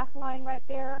path line right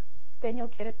there, then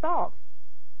you'll get it solved.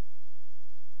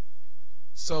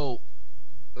 So,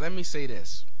 let me say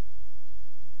this.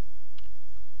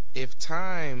 If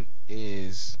time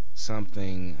is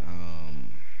something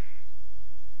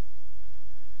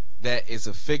that is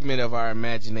a figment of our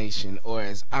imagination, or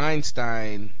as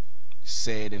Einstein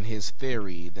said in his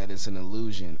theory, that it's an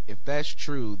illusion, if that's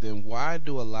true, then why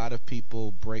do a lot of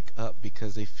people break up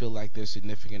because they feel like their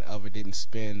significant other didn't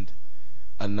spend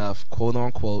enough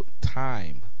quote-unquote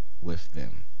time with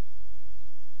them?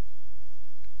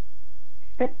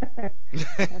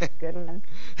 That's a good one.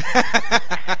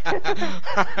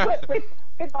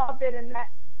 We've all been in that.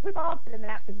 We've all been in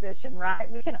that position,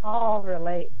 right? We can all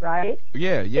relate, right?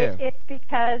 Yeah. It's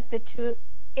because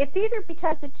it's either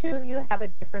because the two of you have a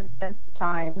different sense of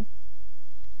time,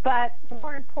 but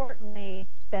more importantly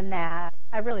than that,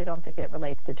 I really don't think it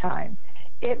relates to time.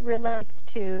 It relates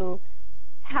to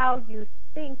how you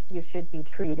think you should be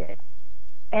treated.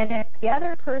 And if the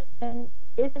other person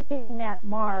isn't hitting that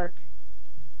mark,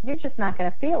 you're just not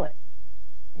going to feel it.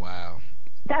 Wow.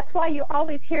 That's why you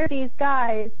always hear these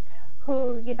guys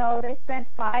who, they spent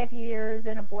 5 years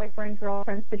in a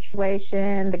boyfriend-girlfriend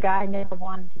situation. The guy never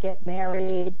wanted to get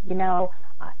married.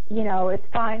 It's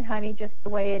fine, honey, just the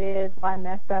way it is. Why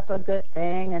mess up a good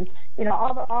thing? And,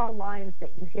 all the lines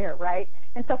that you hear, right?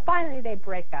 And so finally they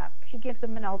break up. She gives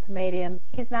him an ultimatum.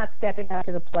 He's not stepping up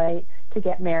to the plate to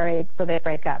get married, so they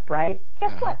break up, right?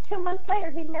 Guess what? 2 months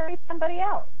later, he married somebody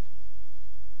else.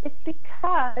 It's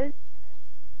because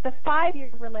the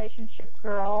 5-year relationship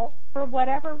girl, for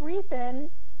whatever reason,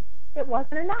 it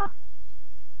wasn't enough.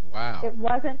 Wow. It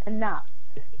wasn't enough.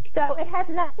 So it had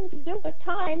nothing to do with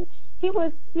time. He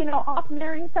was, off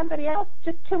marrying somebody else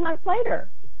just 2 months later.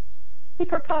 He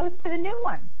proposed to the new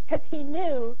one because he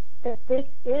knew that this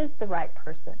is the right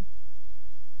person.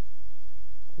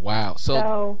 Wow.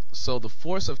 So the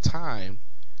force of time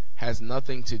has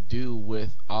nothing to do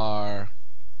with our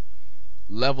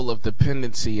level of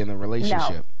dependency in the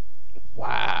relationship. No.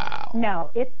 Wow.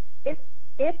 No,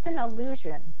 it's an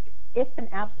illusion. It's an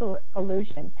absolute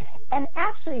illusion. And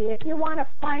actually, if you want to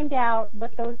find out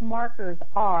what those markers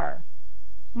are,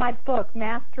 my book,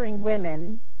 Mastering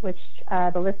Women, which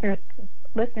the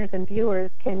listeners and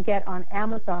viewers can get on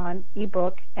Amazon,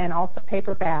 ebook, and also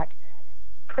paperback,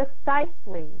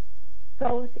 precisely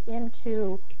goes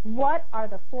into what are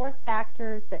the 4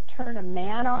 factors that turn a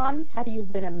man on, how do you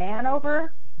win a man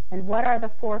over, and what are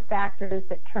the 4 factors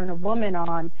that turn a woman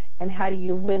on, and how do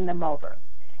you win them over.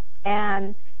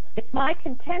 And it's my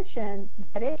contention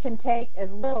that it can take as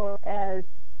little as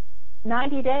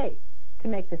 90 days to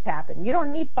make this happen. You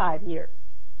don't need 5 years.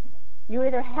 You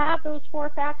either have those 4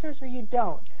 factors or you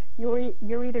don't.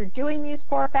 You're either doing these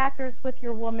 4 factors with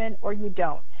your woman or you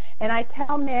don't. And I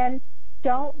tell men,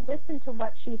 don't listen to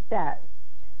what she says.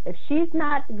 If she's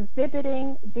not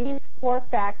exhibiting these 4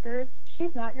 factors,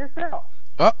 she's not your girl.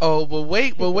 Uh-oh, but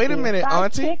wait a minute,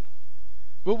 Auntie.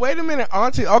 But wait a minute,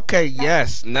 Auntie. Okay,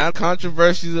 yes. Now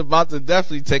controversy is about to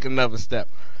definitely take another step.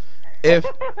 If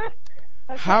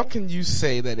Okay. How can you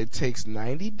say that it takes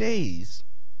 90 days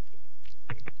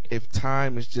if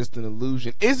time is just an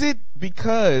illusion? Is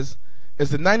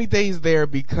the 90 days there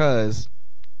because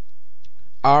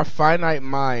our finite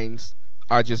minds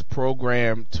are just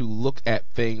programmed to look at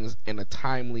things in a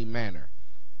timely manner?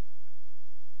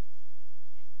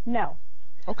 No.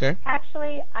 Okay.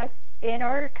 Actually, in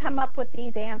order to come up with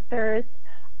these answers,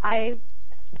 I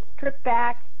stripped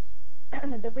back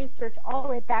the research all the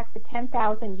way back to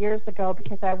 10,000 years ago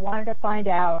because I wanted to find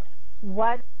out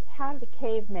how did the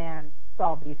caveman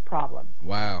solve these problems.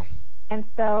 Wow. And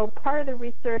so part of the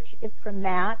research is from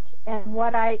that, and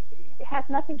it has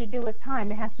nothing to do with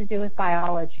time. It has to do with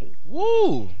biology.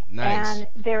 Woo! Nice. And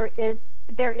there is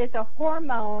a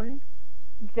hormone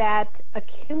that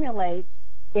accumulates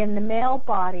in the male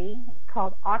body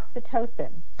called oxytocin.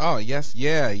 Oh, yes.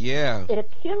 Yeah. It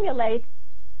accumulates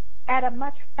at a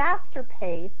much faster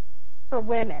pace for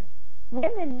women.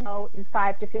 Women know in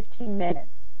 5 to 15 minutes.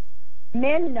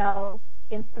 Men know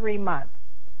in 3 months.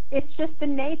 It's just the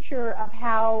nature of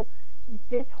how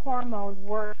this hormone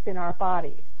works in our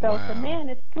bodies. So wow. For men,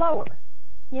 it's slower.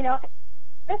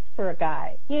 It's for a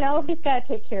guy. He's got to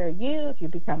take care of you. If you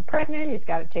become pregnant, he's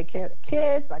got to take care of the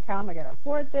kids. Like, how am I going to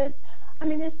afford this? I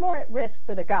mean, there's more at risk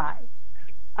for the guy.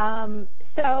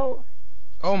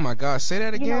 Oh my gosh! Say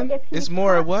that again. It's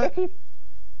more at what?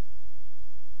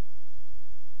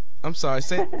 I'm sorry.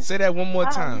 Say that one more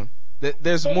time.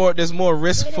 There's more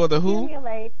risk for the who?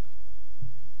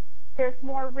 There's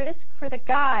more risk for the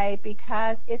guy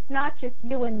because it's not just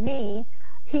you and me.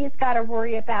 He's got to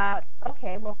worry about,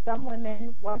 okay, well, some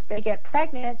women, once they get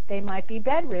pregnant, they might be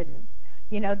bedridden.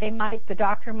 The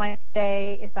doctor might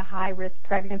say it's a high-risk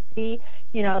pregnancy.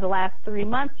 The last 3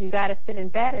 months, you got to sit in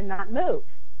bed and not move.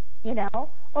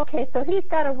 Okay, so he's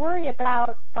got to worry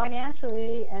about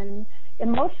financially and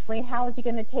emotionally, how is he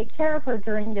going to take care of her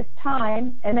during this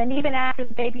time? And then even after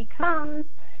the baby comes,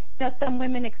 some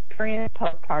women experience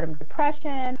postpartum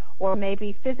depression, or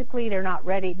maybe physically they're not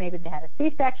ready. Maybe they had a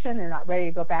C-section, they're not ready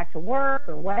to go back to work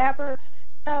or whatever.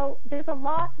 So there's a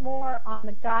lot more on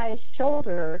the guy's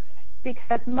shoulder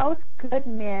because most good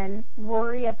men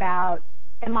worry about,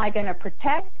 am I going to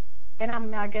protect and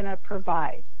am I going to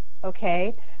provide?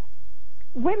 Okay?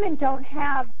 Women don't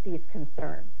have these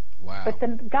concerns. Wow. But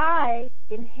the guy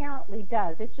inherently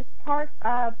does. It's just part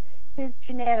of his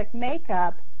genetic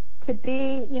makeup to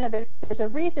be, there's a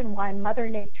reason why Mother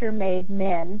Nature made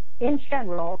men, in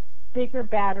general, bigger,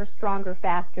 badder, stronger,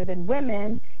 faster than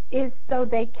women, is so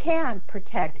they can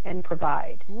protect and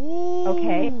provide. Ooh.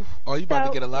 Okay? Oh, you about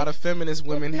to get a lot of feminist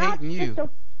women hating you.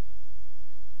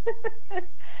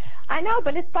 I know,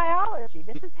 but it's biology.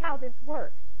 This is how this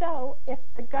works. So if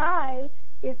the guy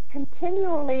is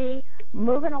continually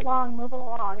moving along,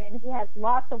 and he has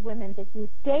lots of women that he's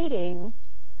dating,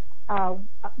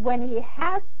 when he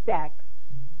has sex,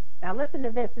 now listen to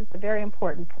this, this is a very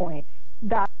important point,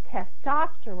 the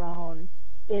testosterone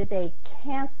is a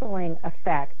canceling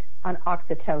effect on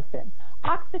oxytocin.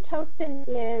 Oxytocin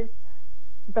is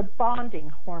the bonding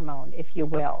hormone, if you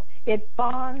will. It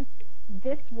bonds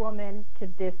this woman to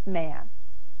this man.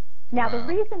 Now, wow.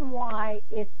 The reason why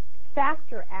it's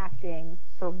faster acting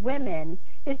for women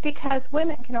is because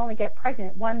women can only get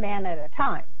pregnant one man at a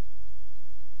time.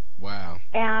 Wow.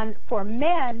 And for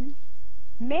men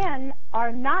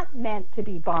are not meant to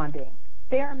be bonding.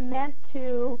 They're meant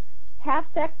to have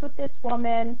sex with this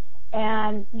woman,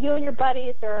 and you and your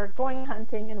buddies are going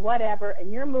hunting and whatever,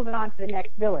 and you're moving on to the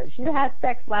next village. You had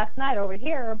sex last night over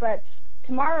here, but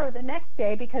tomorrow or the next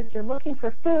day, because you're looking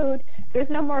for food, there's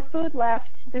no more food left.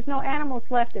 There's no animals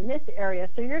left in this area,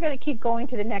 so you're going to keep going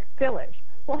to the next village.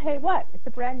 well, hey, what? It's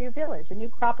a brand new village, a new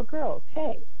crop of girls.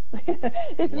 Hey, isn't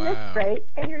this great?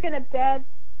 And you're going to bed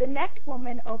the next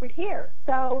woman over here.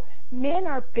 So men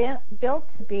are built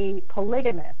to be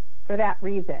polygamous for that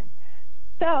reason.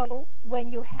 So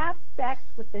when you have sex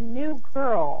with the new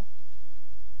girl,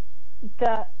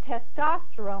 the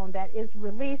testosterone that is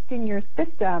released in your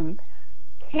system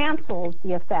cancels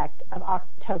the effect of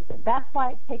oxytocin. That's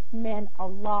why it takes men a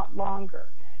lot longer.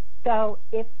 So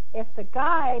if the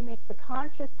guy makes a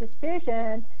conscious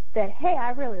decision that, hey, I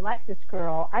really like this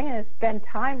girl, I'm going to spend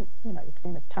time, your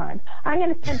famous time, I'm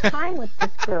going to spend time with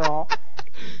this girl.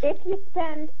 If you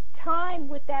spend time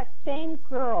with that same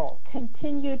girl,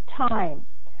 continued time,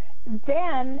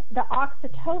 then the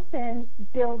oxytocin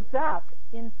builds up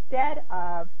instead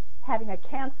of having a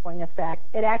canceling effect.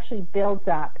 It actually builds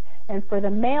up. And for the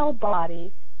male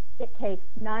body, it takes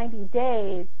 90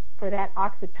 days for that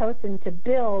oxytocin to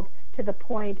build to the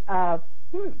point of,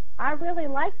 I really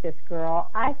like this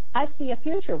girl. I see a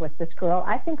future with this girl.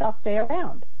 I think I'll stay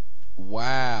around.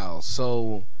 Wow.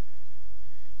 So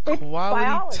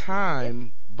quality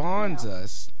time bonds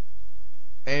us,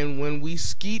 and when we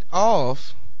skeet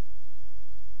off,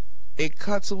 it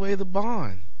cuts away the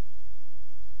bond.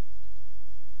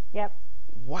 Yep.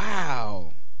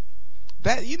 Wow.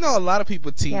 That, a lot of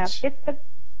people teach. Yeah,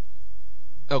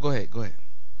 Oh, go ahead.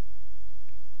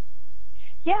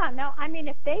 Yeah, no, I mean,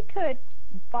 if they could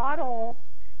bottle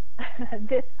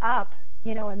this up,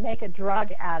 and make a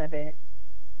drug out of it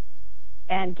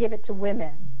and give it to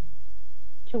women,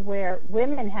 to where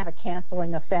women have a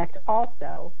canceling effect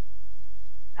also,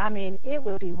 I mean, it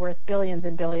would be worth billions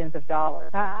and billions of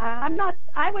dollars.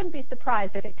 I wouldn't be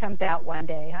surprised if it comes out one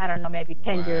day. I don't know, maybe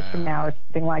 10 years from now or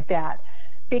something like that.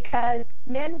 Because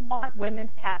men want women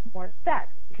to have more sex.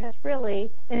 Because really,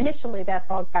 initially, that's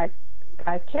all guys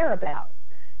care about.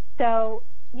 So,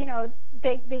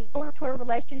 they go into a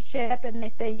relationship and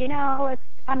they say,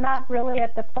 I'm not really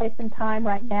at the place and time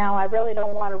right now. I really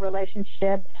don't want a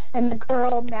relationship. And the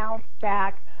girl mouths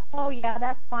back, oh, yeah,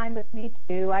 that's fine with me,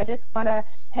 too. I just want to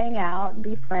hang out and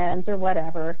be friends or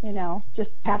whatever,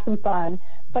 just have some fun.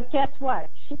 But guess what?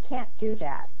 She can't do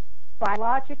that.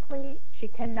 Biologically, she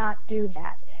cannot do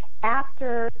that.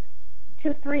 After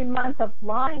 2-3 months of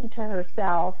lying to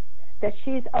herself that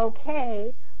she's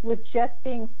okay with just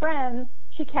being friends,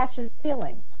 she catches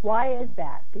feelings. Why is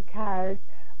that? Because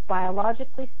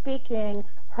biologically speaking,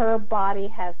 her body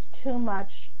has too much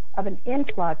of an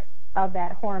influx of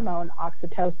that hormone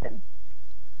oxytocin.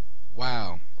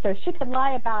 Wow. So she could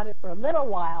lie about it for a little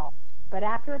while, but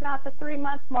after about the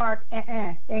 3-month mark,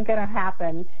 ain't going to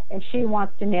happen. And she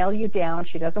wants to nail you down.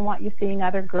 She doesn't want you seeing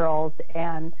other girls.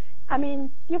 And, I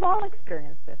mean, you've all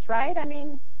experienced this, right? I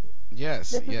mean,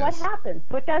 yes, this is what happens.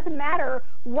 So it doesn't matter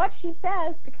what she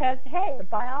says because, hey, the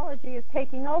biology is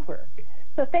taking over.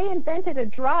 So if they invented a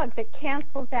drug that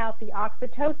cancels out the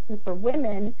oxytocin for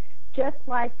women, just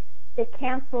like it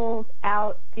cancels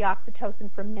out the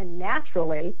oxytocin for men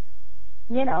naturally,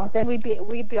 then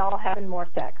we'd be all having more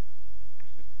sex.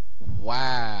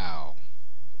 Wow.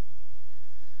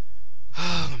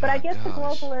 Oh, but I guess the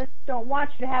globalists don't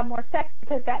want you to have more sex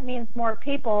because that means more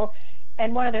people,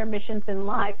 and one of their missions in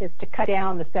life is to cut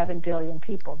down the 7 billion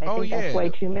people. They think that's way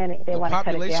too many. They want to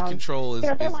cut it down. Control is,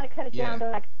 they want to cut it down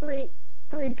to like 3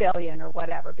 billion or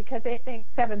whatever because they think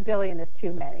 7 billion is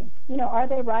too many. Are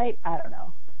they right? I don't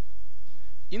know.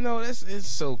 This is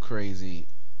so crazy.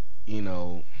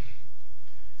 You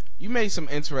made some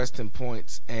interesting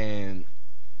points, and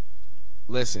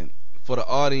listen, for the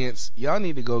audience, y'all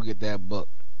need to go get that book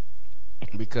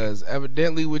because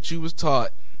evidently what you was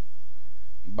taught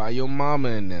by your mama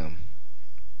and them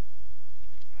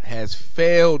has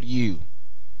failed you.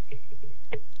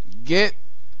 Get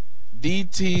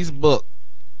DT's book,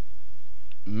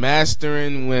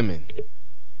 Mastering Women,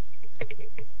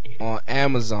 on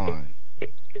Amazon,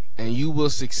 and you will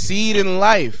succeed in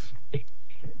life.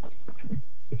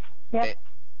 Yep.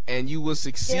 And you will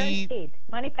succeed. Guaranteed.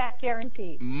 Money back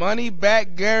guaranteed. Money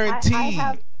back guaranteed.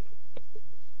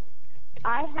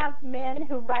 I have men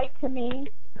who write to me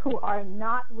who are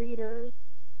not readers,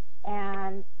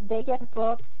 and they get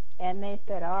books, and they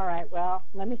said, all right, well,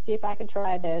 let me see if I can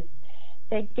try this.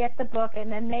 They get the book,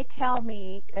 and then they tell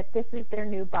me that this is their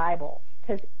new Bible.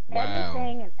 Because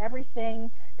everything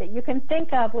that you can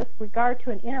think of with regard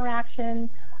to an interaction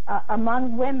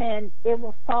among women, it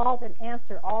will solve and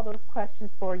answer all those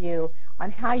questions for you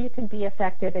on how you can be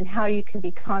effective and how you can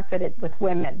be confident with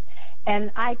women.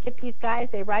 And I get these guys,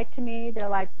 they write to me, they're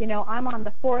like, I'm on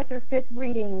the 4th or 5th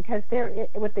reading because they're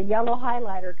with the yellow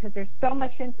highlighter because there's so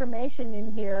much information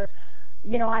in here,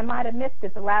 I might have missed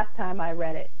it the last time I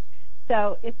read it.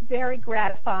 So it's very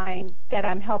gratifying that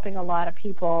I'm helping a lot of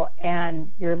people, and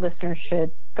your listeners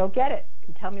should go get it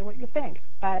and tell me what you think.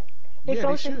 But it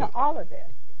goes into all of this.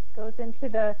 It goes into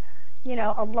the,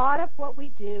 a lot of what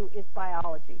we do is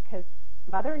biology, because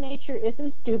Mother Nature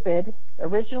isn't stupid.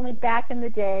 Originally, back in the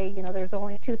day, there's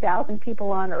only 2,000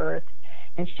 people on Earth,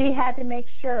 and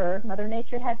Mother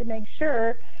Nature had to make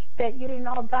sure that you didn't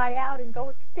all die out and go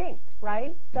extinct,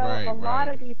 right? So a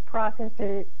lot of these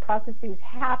processes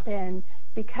happen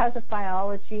because of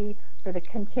biology for the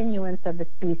continuance of the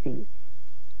species.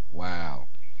 Wow.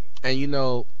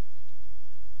 And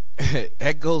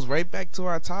that goes right back to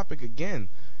our topic again.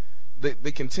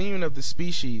 The continuing of the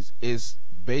species is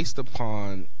based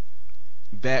upon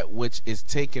that which is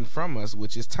taken from us,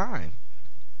 which is time.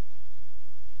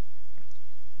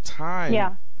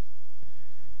 Time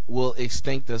will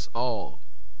extinct us all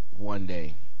one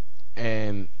day.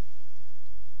 And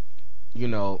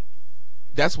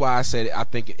that's why I said I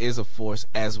think it is a force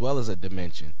as well as a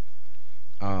dimension,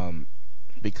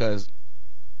 because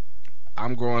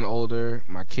I'm growing older,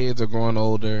 my kids are growing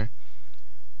older.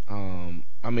 The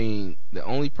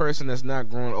only person that's not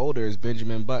growing older is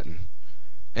Benjamin Button,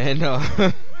 and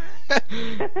and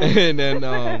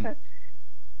then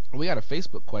we got a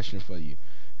Facebook question for you.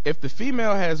 If the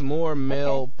female has more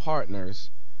male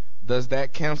partners, does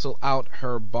that cancel out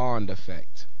her bond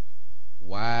effect?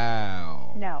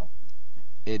 Wow. No.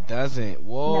 It doesn't.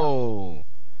 Whoa. No.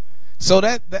 So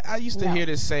that I used to hear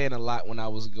this saying a lot when I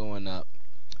was growing up.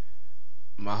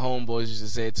 My homeboys used to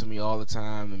say it to me all the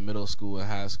time in middle school and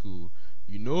high school.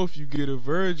 If you get a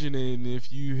virgin and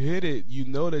if you hit it,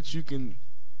 that you can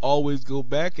always go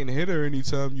back and hit her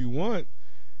anytime you want.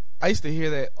 I used to hear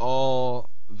that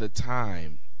all the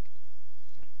time.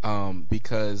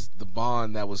 Because the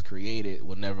bond that was created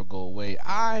will never go away.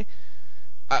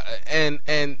 And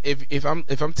if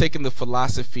I'm taking the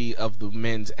philosophy of the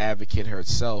men's advocate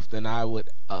herself, then I would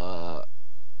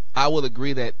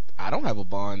agree that I don't have a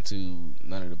bond to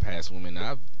none of the past women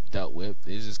I've dealt with.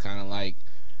 It's just kind of like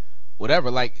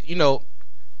whatever. Like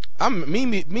I'm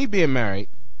me being married.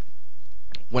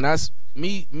 When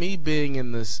me being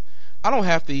in this, I don't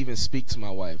have to even speak to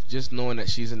my wife. Just knowing that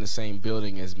she's in the same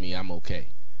building as me, I'm okay.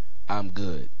 I'm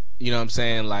good. You know what I'm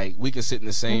saying? Like, we can sit in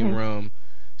the same room.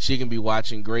 She can be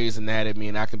watching Grey's Anatomy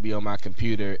and I can be on my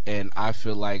computer, and I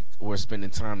feel like we're spending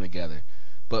time together.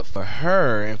 But for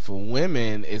her and for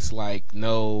women, it's like,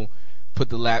 no, put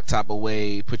the laptop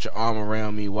away, put your arm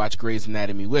around me, watch Grey's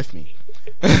Anatomy with me.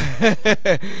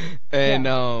 And,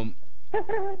 and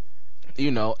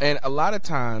a lot of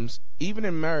times, even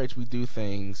in marriage, we do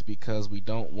things because we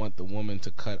don't want the woman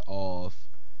to cut off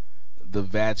the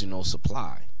vaginal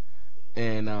supply.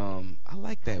 And I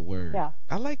like that word. Yeah.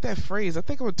 I like that phrase. I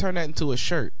think I'm going to turn that into a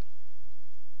shirt.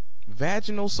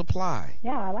 Vaginal supply.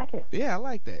 Yeah, I like it. Yeah, I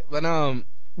like that. But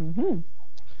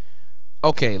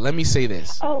okay, let me say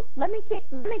this. Oh, let me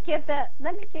give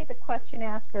the question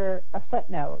asker a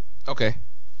footnote. Okay.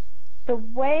 The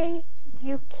way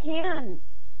you can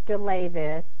delay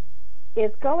this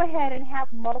is go ahead and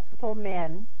have multiple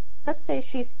men. Let's say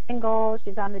she's single,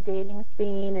 she's on the dating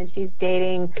scene, and she's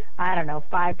dating,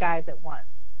 5 guys at once.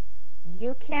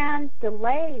 You can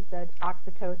delay the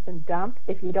oxytocin dump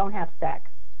if you don't have sex.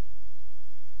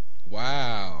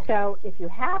 Wow. So if you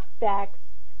have sex,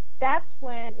 that's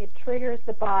when it triggers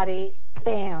the body,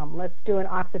 bam, let's do an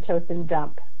oxytocin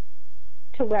dump.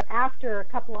 To where after a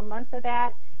couple of months of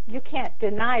that, you can't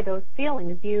deny those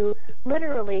feelings. You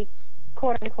literally,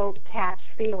 quote unquote, catch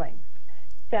feelings.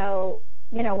 So,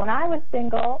 when I was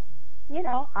single,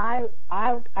 I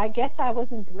guess I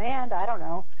was in demand, I don't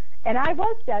know. And I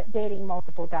was dating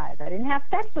multiple guys. I didn't have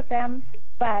sex with them,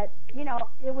 but,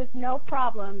 it was no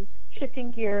problem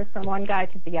shifting gears from one guy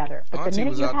to the other. But Auntie the minute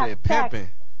was you out have there sex,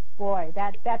 pimping. Boy,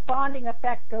 that bonding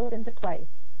effect goes into place.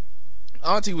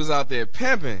 Auntie was out there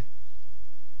pimping.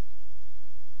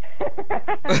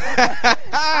 I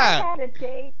had a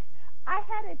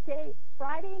date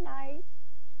Friday night,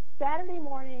 Saturday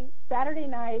morning, Saturday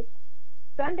night,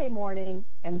 Sunday morning,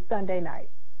 and Sunday night.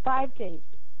 5 dates.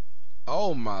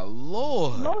 Oh, my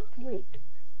Lord. Most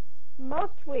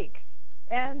weeks.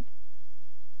 And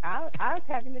I was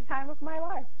having the time of my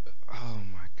life. Oh,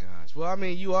 my gosh. Well,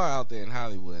 you are out there in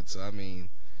Hollywood, so,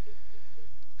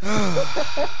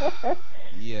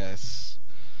 yes.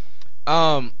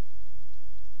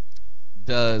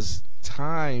 Does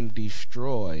time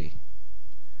destroy...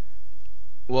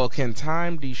 Well, can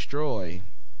time destroy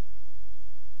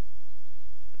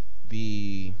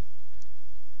the...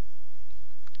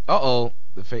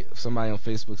 Somebody on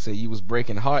Facebook said you was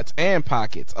breaking hearts and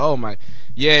pockets. Oh, my...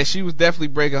 Yeah, she was definitely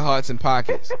breaking hearts and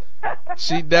pockets.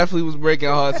 She definitely was breaking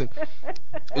hearts.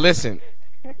 Listen,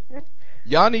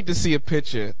 y'all need to see a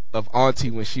picture of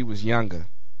Auntie when she was younger.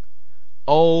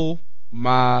 Oh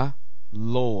my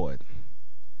Lord.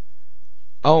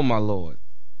 Oh my Lord.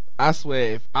 I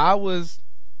swear, if I was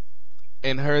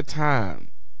in her time,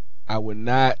 I would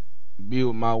not be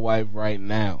with my wife right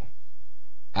now.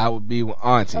 I would be with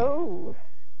Auntie. Oh.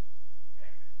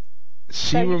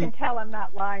 So you can tell I'm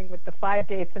not lying with the 5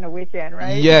 dates in a weekend,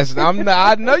 right? Yes, I'm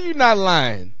not. I know you're not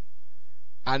lying.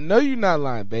 I know you're not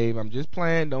lying, babe. I'm just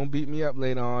playing. Don't beat me up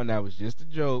later on. That was just a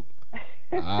joke.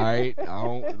 All right.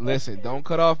 Listen, don't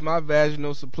cut off my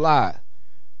vaginal supply.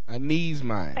 I needs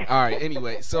mine. All right.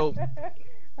 Anyway, so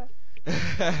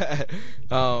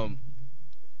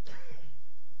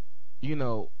you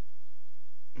know,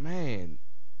 man,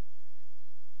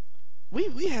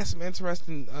 we had some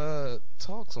interesting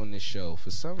talks on this show.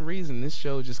 For some reason, this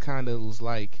show just kind of was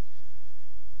like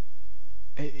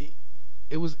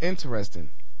it was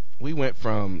interesting. We went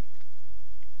from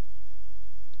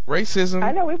racism.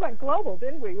 I know we went global,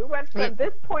 didn't we? We went from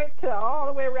this point to all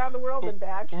the way around the world and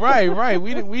back. Right.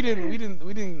 We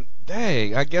didn't.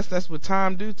 Dang, I guess that's what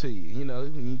time do to you. You know,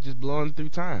 when you just blowing through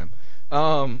time.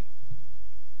 I'm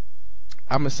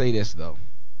gonna say this though.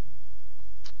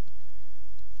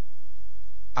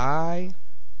 I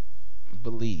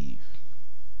believe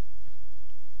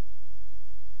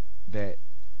that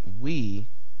we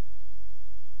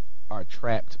are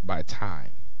trapped by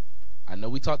time. I know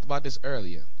we talked about this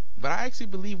earlier, but I actually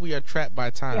believe we are trapped by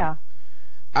time. Yeah.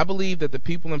 I believe that the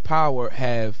people in power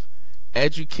have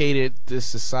educated this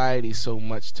society so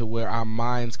much to where our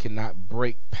minds cannot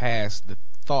break past the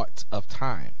thoughts of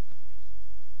time.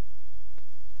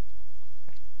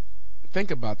 Think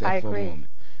about that for a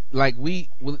moment. Like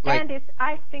and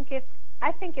I think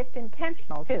it's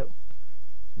intentional too.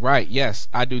 Right. Yes,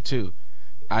 I do too.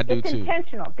 It's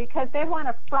intentional because they want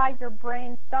to fry your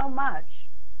brain so much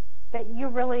that you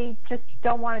really just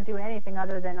don't want to do anything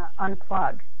other than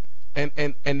unplug.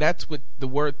 And that's what the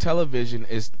word television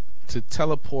is, to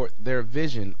teleport their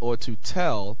vision or to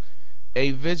tell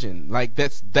a vision. Like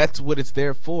that's what it's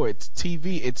there for. It's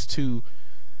TV. It's to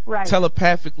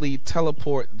telepathically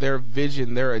teleport their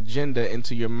vision, their agenda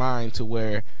into your mind to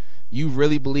where you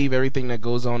really believe everything that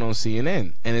goes on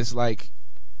CNN. And it's like,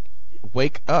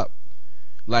 wake up.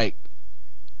 Like,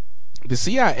 the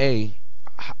CIA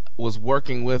was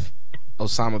working with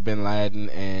Osama bin Laden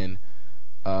and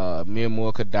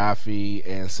Muammar Gaddafi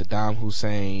and Saddam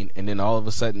Hussein, and then all of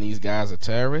a sudden these guys are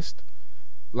terrorists.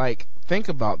 Like, think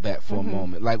about that for a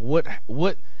moment. Like, what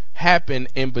happened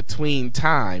in between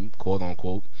time, quote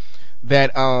unquote,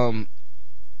 that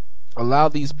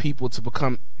allowed these people to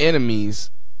become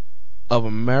enemies of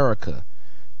America?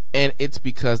 And it's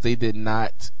because they did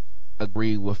not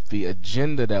agree with the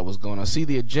agenda that was going on. See,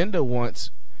 the agenda wants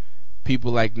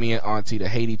people like me and Auntie to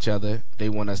hate each other. They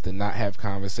want us to not have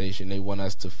conversation. They want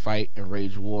us to fight and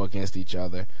rage war against each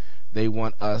other. They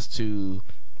want us to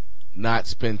not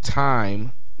spend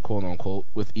time, quote unquote,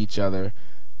 with each other.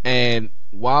 And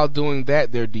while doing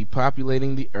that, they're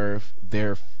depopulating the earth.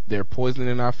 They're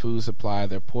poisoning our food supply.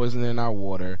 They're poisoning our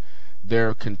water.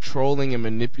 They're controlling and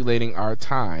manipulating our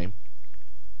time.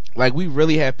 Like, we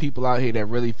really have people out here that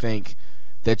really think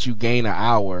that you gain an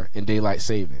hour in daylight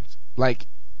savings. Like,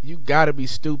 you gotta be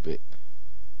stupid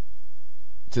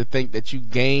to think that you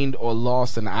gained or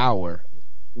lost an hour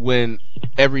when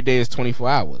every day is 24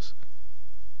 hours.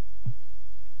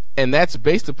 And that's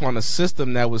based upon a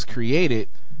system that was created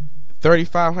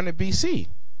 3500 BC.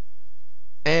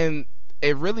 And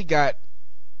it really got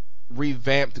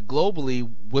revamped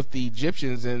globally with the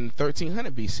Egyptians in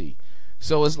 1300 BC.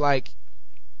 So it's like,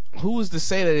 who is to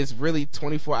say that it's really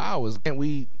 24 hours?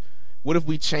 What if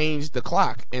we changed the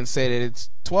clock and said that it's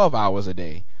 12 hours a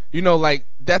day? You know, like,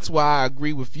 that's why I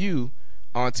agree with you,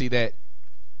 Auntie, that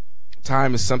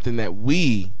time is something that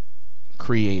we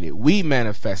created, we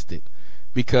manifested,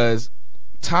 because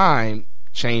time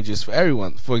changes for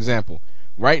everyone. For example,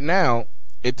 right now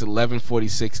it's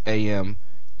 11:46 a.m.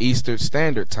 Eastern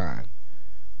Standard Time,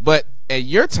 but at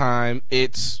your time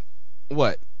it's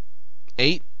what,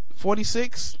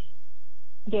 8:46?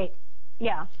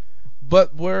 Yeah.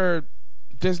 But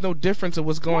there's no difference of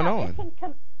what's going on.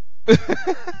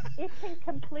 It can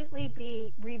completely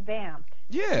be revamped.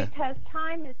 Yeah. Because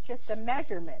time is just a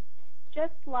measurement.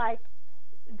 Just like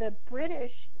the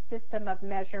British system of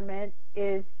measurement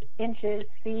is inches,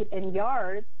 feet, and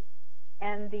yards,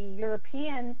 and the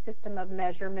European system of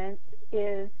measurement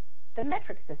is the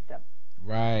metric system.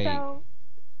 Right. So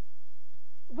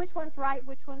which one's right,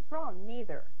 which one's wrong?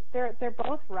 Neither. They're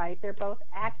both right. They're both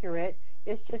accurate.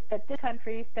 It's just that this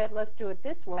country said, let's do it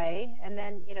this way. And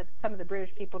then, some of the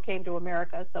British people came to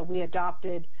America, so we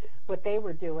adopted what they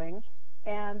were doing.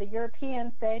 And the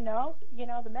Europeans say, no,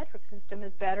 the metric system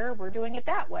is better. We're doing it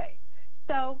that way.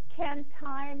 So can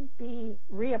time be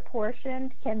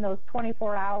reapportioned? Can those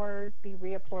 24 hours be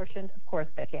reapportioned? Of course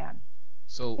they can.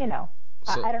 So,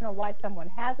 I don't know why someone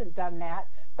hasn't done that,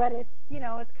 but it's,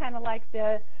 it's kind of like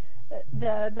the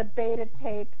beta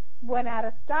tapes went out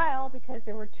of style because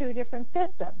there were two different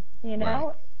systems,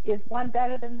 Right. Is one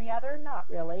better than the other? Not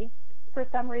really. For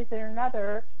some reason or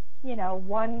another,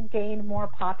 one gained more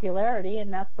popularity,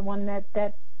 and that's the one that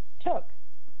took.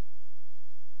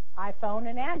 iPhone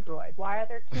and Android. Why are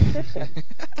there two systems?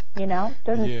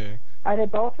 Are they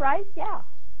both right? Yeah.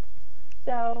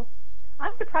 So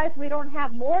I'm surprised we don't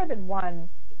have more than one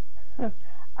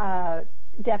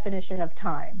definition of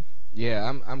time.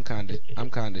 Yeah, I'm kind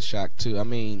of shocked too. I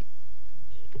mean,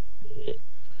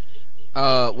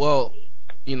 well,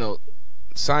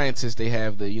 scientists, they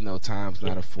have the time's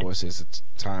not a force.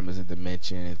 Time is a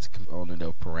dimension. It's a component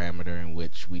of parameter in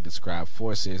which we describe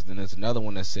forces. Then there's another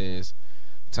one that says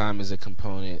time is a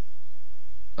component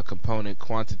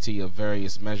quantity of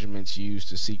various measurements used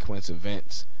to sequence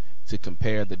events, to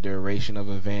compare the duration of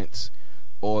events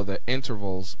or the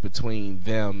intervals between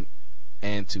them,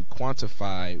 and to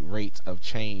quantify rates of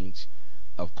change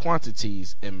of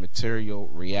quantities in material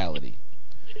reality.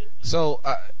 So,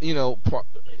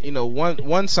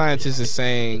 one scientist is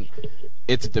saying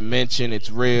it's a dimension, it's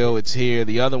real, it's here.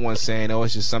 The other one's saying,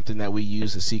 it's just something that we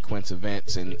use to sequence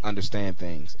events and understand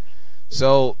things.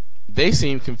 So they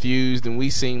seem confused, and we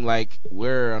seem like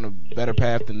we're on a better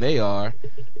path than they are.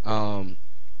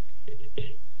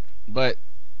 But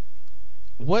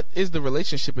what is the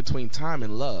relationship between time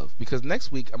and love? Because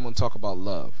next week I'm going to talk about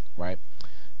love, right?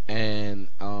 And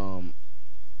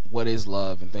what is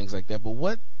love and things like that. But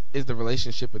what is the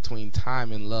relationship between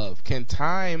time and love? Can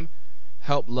time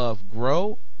help love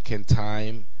grow? Can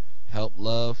time help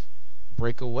love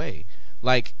break away?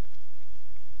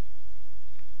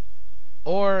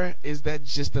 Or is that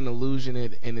just an illusion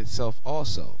in itself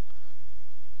also?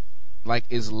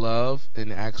 Is love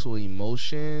an actual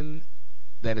emotion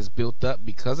that is built up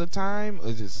because of time? Or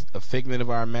is it a figment of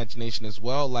our imagination as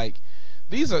well?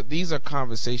 These are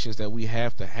conversations that we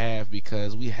have to have,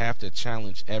 because we have to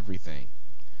challenge everything.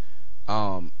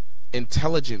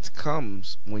 Intelligence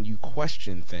comes when you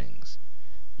question things.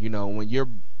 When you're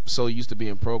so used to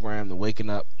being programmed to waking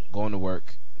up, going to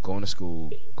work, going to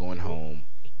school, going home,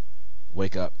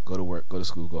 wake up, go to work, go to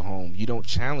school, go home, you don't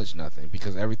challenge nothing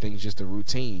because everything's just a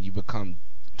routine. You become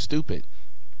stupid.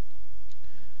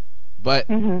 But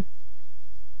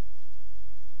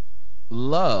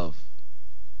love,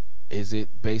 is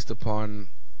it based upon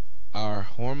our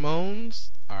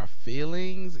hormones, our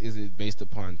feelings? Is it based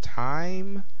upon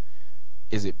time?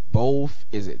 Is it both?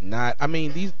 Is it not? I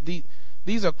mean,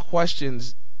 these are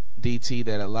questions, DT,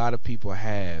 that a lot of people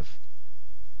have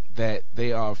that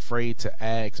they are afraid to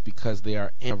ask because they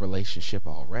are in a relationship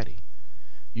already.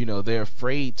 They're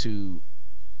afraid to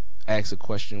ask a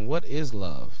question, what is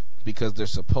love? Because they're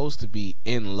supposed to be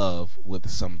in love with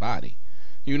somebody.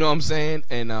 You know what I'm saying?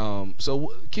 And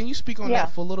so can you speak on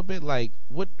that for a little bit?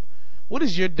 What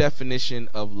is your definition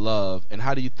of love, and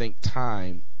how do you think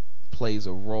time plays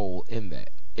a role in that,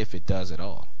 if it does at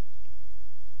all?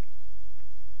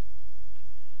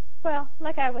 Well,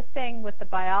 like I was saying with the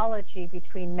biology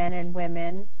between men and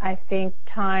women, I think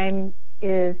time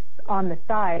is on the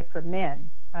side for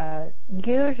men.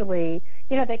 Usually,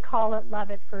 they call it love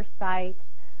at first sight,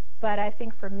 but I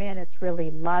think for men it's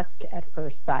really lust at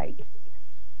first sight.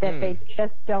 That they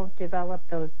just don't develop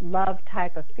those love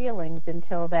type of feelings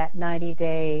until that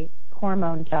 90-day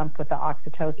hormone jump with the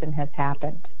oxytocin has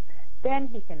happened. Then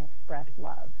he can express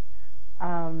love.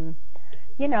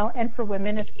 And for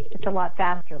women, it's a lot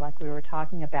faster, like we were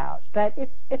talking about. But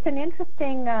it's an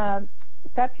interesting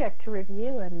subject to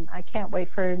review, and I can't wait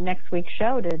for next week's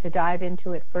show to dive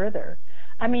into it further.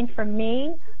 I mean, for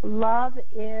me, love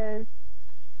is,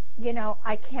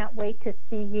 I can't wait to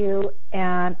see you,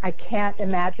 and I can't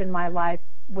imagine my life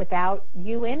without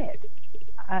you in it.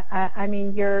 I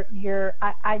mean,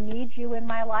 I need you in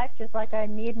my life just like I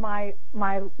need my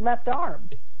left arm,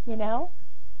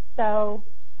 So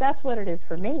that's what it is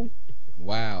for me.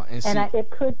 Wow. And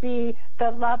it could be the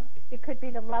love. It could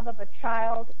be the love of a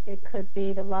child. It could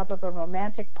be the love of a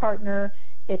romantic partner.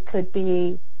 It could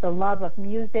be the love of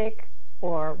music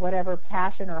or whatever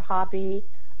passion or hobby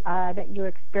that you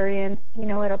experience.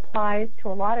 It applies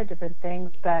to a lot of different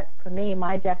things. But for me,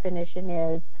 my definition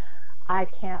is I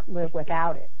can't live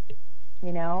without it.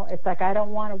 It's like I don't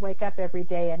want to wake up every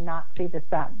day and not see the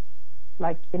sun.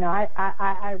 Like,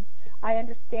 I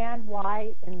understand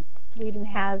why in Sweden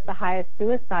has the highest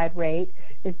suicide rate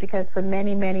is because for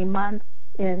many, many months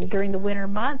during the winter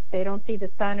months, they don't see the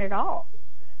sun at all.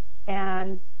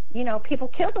 And, people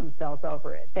kill themselves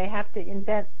over it. They have to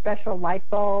invent special light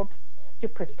bulbs to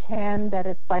pretend that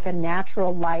it's like a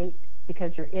natural light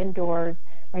because you're indoors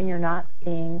and you're not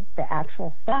seeing the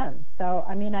actual sun. So,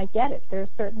 I get it. There's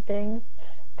certain things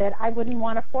that I wouldn't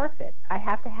want to forfeit. I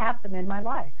have to have them in my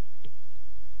life.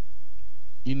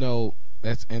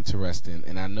 That's interesting,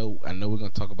 and I know we're going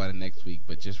to talk about it next week,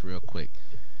 but just real quick,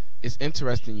 it's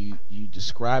interesting you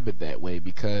describe it that way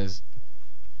because,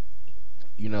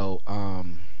 and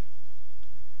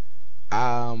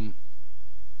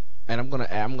I'm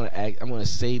gonna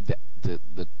save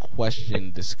the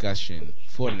question discussion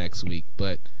for next week,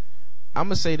 but I'm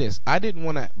gonna say this: I didn't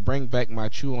want to bring back my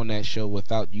Choo on that show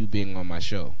without you being on my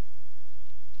show.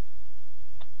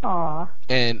 Aw.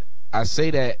 And I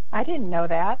say that I didn't know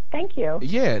that. Thank you.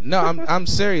 Yeah, no, I'm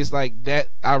serious. Like that,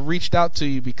 I reached out to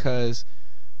you because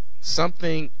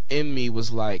something in me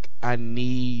was like, I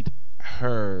need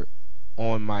her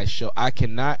on my show. I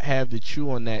cannot have the Choo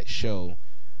on that show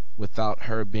without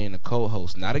her being a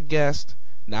co-host, not a guest,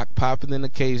 not popping in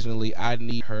occasionally. I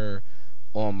need her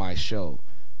on my show,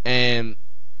 and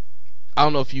I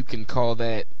don't know if you can call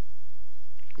that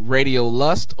radio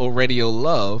lust or radio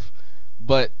love,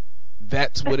 but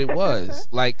that's what it was.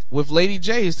 Like with Lady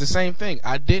J, it's the same thing.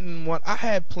 I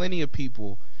had plenty of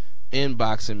people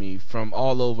inboxing me from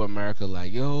all over America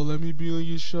like, yo, let me be on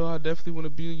your show. I definitely want to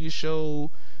be on your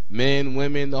show. Men,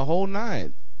 women, the whole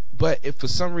nine. But if for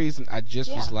some reason I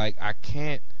just was like, I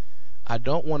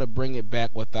don't want to bring it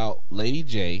back without Lady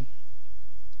J,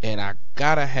 and I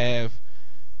gotta have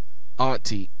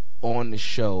Auntie on the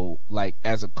show, like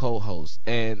as a co-host.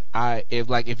 And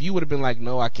if you would have been like,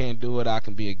 no, I can't do it, I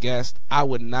can be a guest, I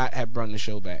would not have brought the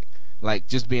show back. Like,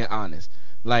 just being honest.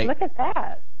 Like, look at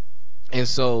that. And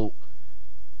so,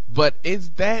 but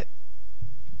is that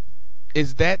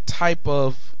type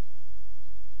of,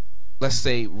 let's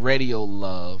say, radio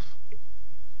love,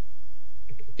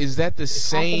 is that the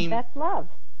same? I think that's love.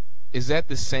 Is that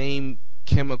the same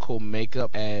chemical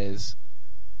makeup as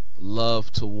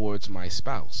love towards my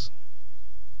spouse?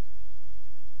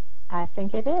 I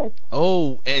think it is.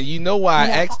 Oh, and you know why I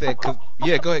asked that? Cause,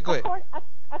 yeah, go ahead.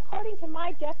 According to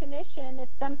my definition,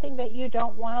 it's something that you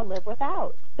don't want to live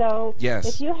without. So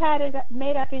yes. If you had it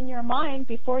made up in your mind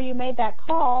before you made that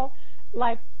call,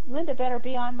 like, Linda better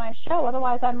be on my show,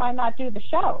 otherwise I might not do the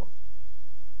show.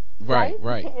 Right.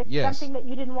 It's yes. something that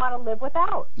you didn't want to live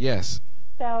without. Yes.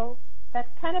 So that's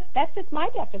just my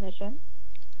definition.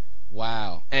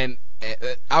 Wow. And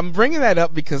I'm bringing that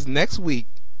up because next week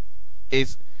I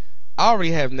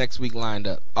already have next week lined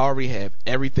up. I already have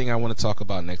everything I want to talk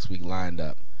about next week lined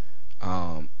up.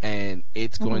 And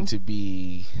it's going to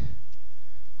be,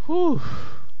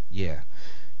 yeah.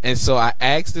 And so I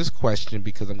asked this question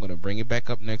because I'm going to bring it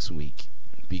back up next week,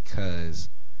 because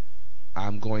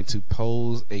I'm going to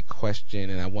pose a question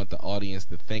and I want the audience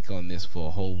to think on this for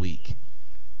a whole week.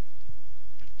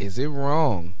 Is it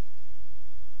wrong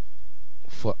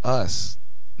for us,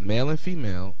 male and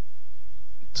female,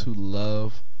 to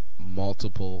love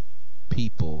multiple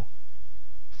people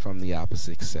from the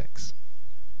opposite sex?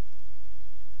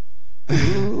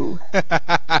 Ooh.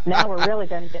 Now we're really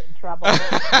going to get in trouble.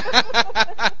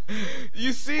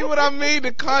 You see what I mean?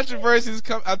 The controversies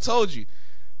come. I told you.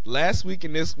 Last week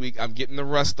and this week, I'm getting the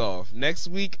rust off. Next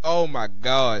week, oh my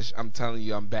gosh, I'm telling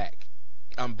you, I'm back.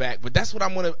 But that's what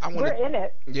we're in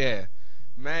it. Yeah.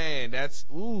 Man, that's,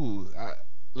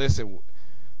 listen,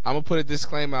 I'm going to put a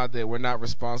disclaimer out there. We're not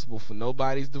responsible for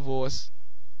nobody's divorce.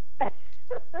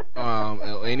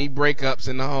 Any breakups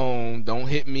in the home. Don't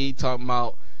hit me talking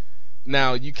about.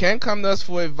 Now, you can come to us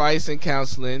for advice and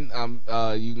counseling.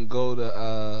 You can go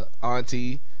to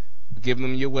Auntie, give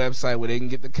them your website where they can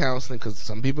get the counseling, because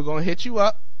some people are going to hit you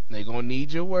up. They're going to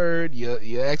need your word,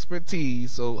 your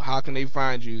expertise. So how can they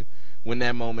find you when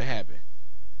that moment happens?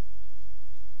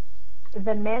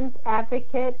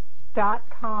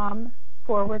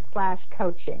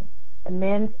 themensadvocate.com/coaching.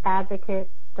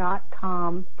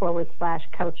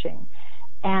 themensadvocate.com/coaching.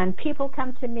 And people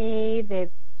come to me,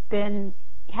 they've been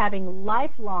having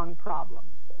lifelong problems,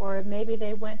 or maybe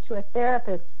they went to a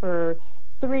therapist for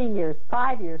 3 years,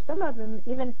 5 years, some of them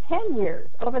even 10 years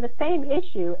over the same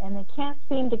issue, and they can't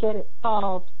seem to get it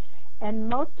solved. And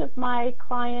most of my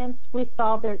clients, we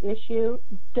solve their issue,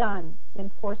 done, in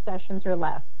 4 sessions or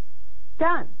less.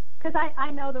 Done. Because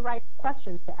I know the right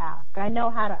questions to ask. I know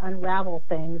how to unravel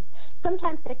things.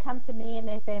 Sometimes they come to me and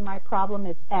they say, my problem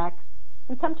is X,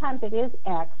 and sometimes it is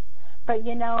X, But,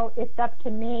 it's up to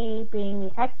me being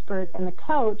the expert and the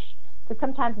coach, that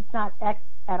sometimes it's not X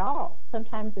at all.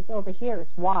 Sometimes it's over here.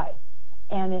 It's Y.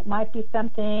 And it might be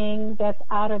something that's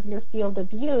out of your field of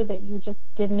view that you just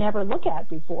didn't ever look at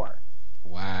before.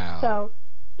 Wow. So,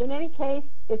 in any case,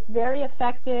 it's very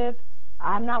effective.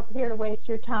 I'm not here to waste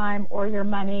your time or your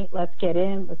money. Let's get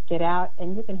in, let's get out,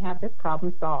 and you can have this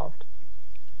problem solved.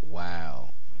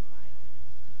 Wow.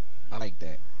 I like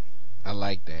that.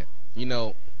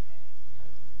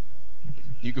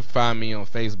 You can find me on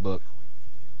Facebook,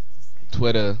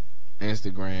 Twitter,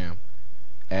 Instagram,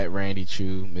 at Randy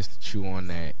Choo, Mr. Choo on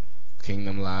that,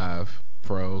 Kingdom Live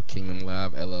Pro, Kingdom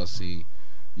Live LLC.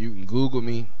 You can Google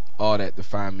me, all that to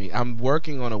find me. I'm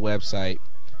working on a website,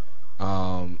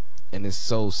 and it's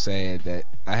so sad that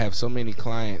I have so many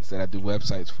clients that I do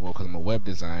websites for because I'm a web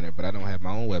designer, but I don't have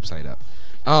my own website up.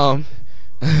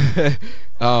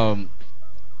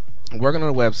 Working on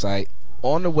a website.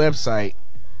 On the website,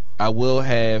 I will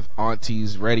have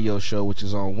Auntie's radio show, which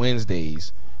is on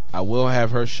Wednesdays. I will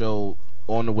have her show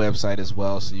on the website as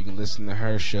well, so you can listen to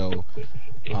her show.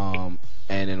 And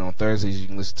then on Thursdays, you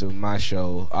can listen to my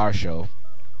show, our show.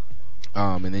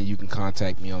 And then you can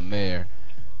contact me on there.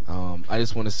 I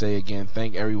just want to say again,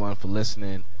 thank everyone for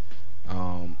listening.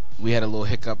 We had a little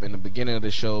hiccup in the beginning of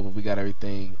the show, but we got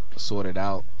everything sorted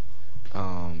out.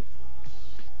 I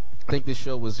think this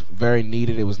show was very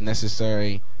needed. It was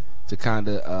necessary to kind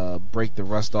of break the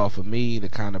rust off of me, to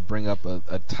kind of bring up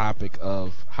a topic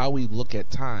of how we look at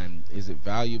time. Is it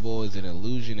valuable? Is it an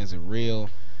illusion? Is it real?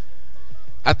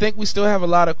 I think we still have a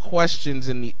lot of questions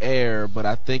in the air, but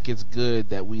I think it's good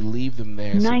that we leave them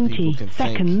there so people can 90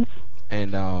 seconds. Think.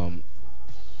 And,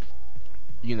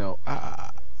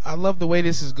 I love the way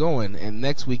this is going, and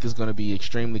next week is going to be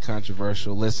extremely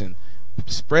controversial. Listen,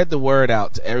 spread the word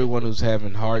out to everyone who's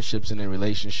having hardships in their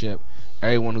relationship,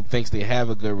 everyone who thinks they have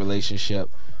a good relationship.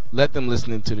 Let them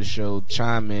listen to the show,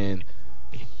 chime in.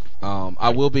 I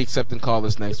will be accepting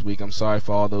callers next week. I'm sorry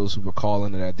for all those who were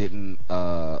calling that I didn't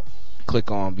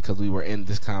click on because we were in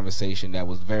this conversation that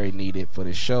was very needed for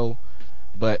this show.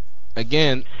 But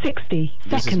again, 60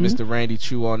 this seconds. Is Mr. Randy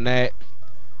Choo on that.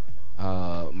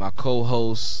 My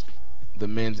co-host, the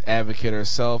men's advocate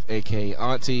herself, aka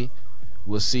Auntie.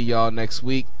 We'll see y'all next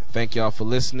week. Thank y'all for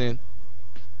listening.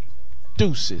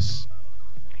 Deuces.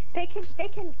 They can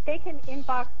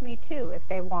inbox me too if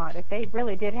they want. If they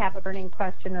really did have a burning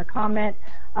question or comment,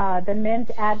 the Men's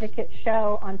Advocate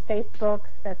Show on Facebook.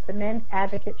 That's the Men's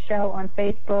Advocate Show on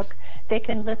Facebook. They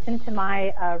can listen to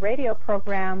my radio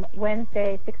program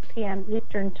Wednesday, 6 p.m.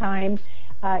 Eastern Time,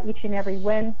 each and every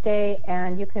Wednesday,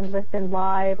 and you can listen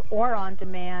live or on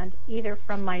demand, either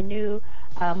from my new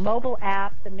mobile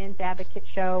app, the Men's Advocate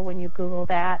Show. When you Google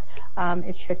that,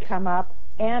 it should come up.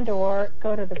 And or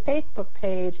go to the Facebook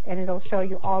page, and it'll show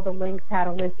you all the links how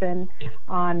to listen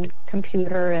on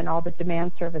computer and all the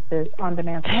demand services,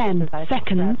 on-demand services. 10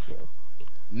 seconds.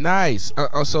 Nice.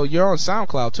 So you're on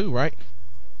SoundCloud too, right?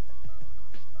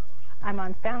 I'm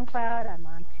on SoundCloud. I'm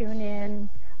on TuneIn.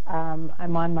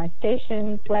 I'm on my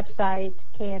station's website,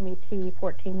 KMET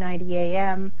 1490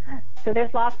 AM. So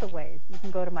there's lots of ways. You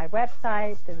can go to my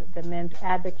website,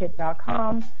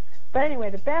 themensadvocate.com. But anyway,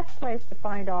 the best place to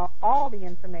find all the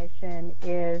information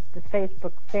is the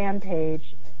Facebook fan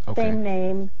page. Okay. Same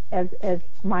name as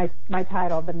my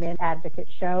title, The Men's Advocate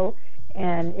Show,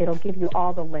 and it'll give you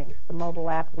all the links, the mobile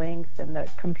app links and the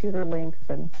computer links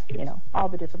and, all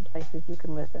the different places you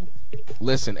can listen.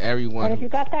 Listen, everyone. And if you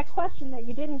got that question that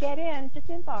you didn't get in, just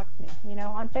inbox me,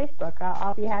 on Facebook.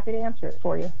 I'll be happy to answer it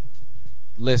for you.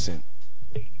 Listen,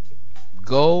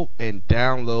 go and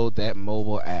download that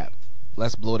mobile app.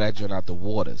 Let's blow that joint out the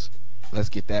waters. Let's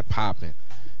get that popping.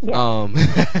 Yeah.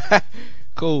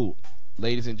 Cool.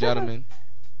 Ladies and gentlemen,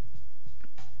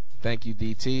 thank you,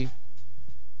 DT.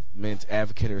 Men's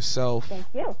Advocate herself. Thank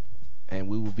you. And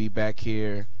we will be back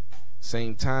here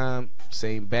same time,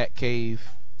 same Bat Cave.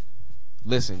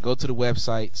 Listen, go to the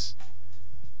websites,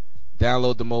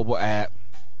 download the mobile app,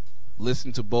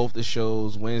 listen to both the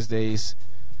shows, Wednesdays,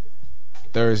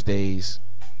 Thursdays.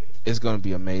 It's going to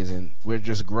be amazing. We're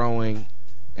just growing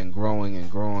and growing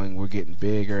and growing. We're getting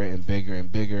bigger and bigger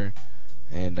and bigger.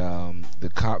 And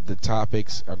the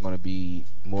topics are going to be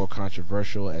more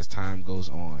controversial as time goes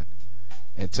on.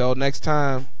 Until next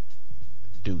time,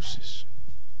 deuces.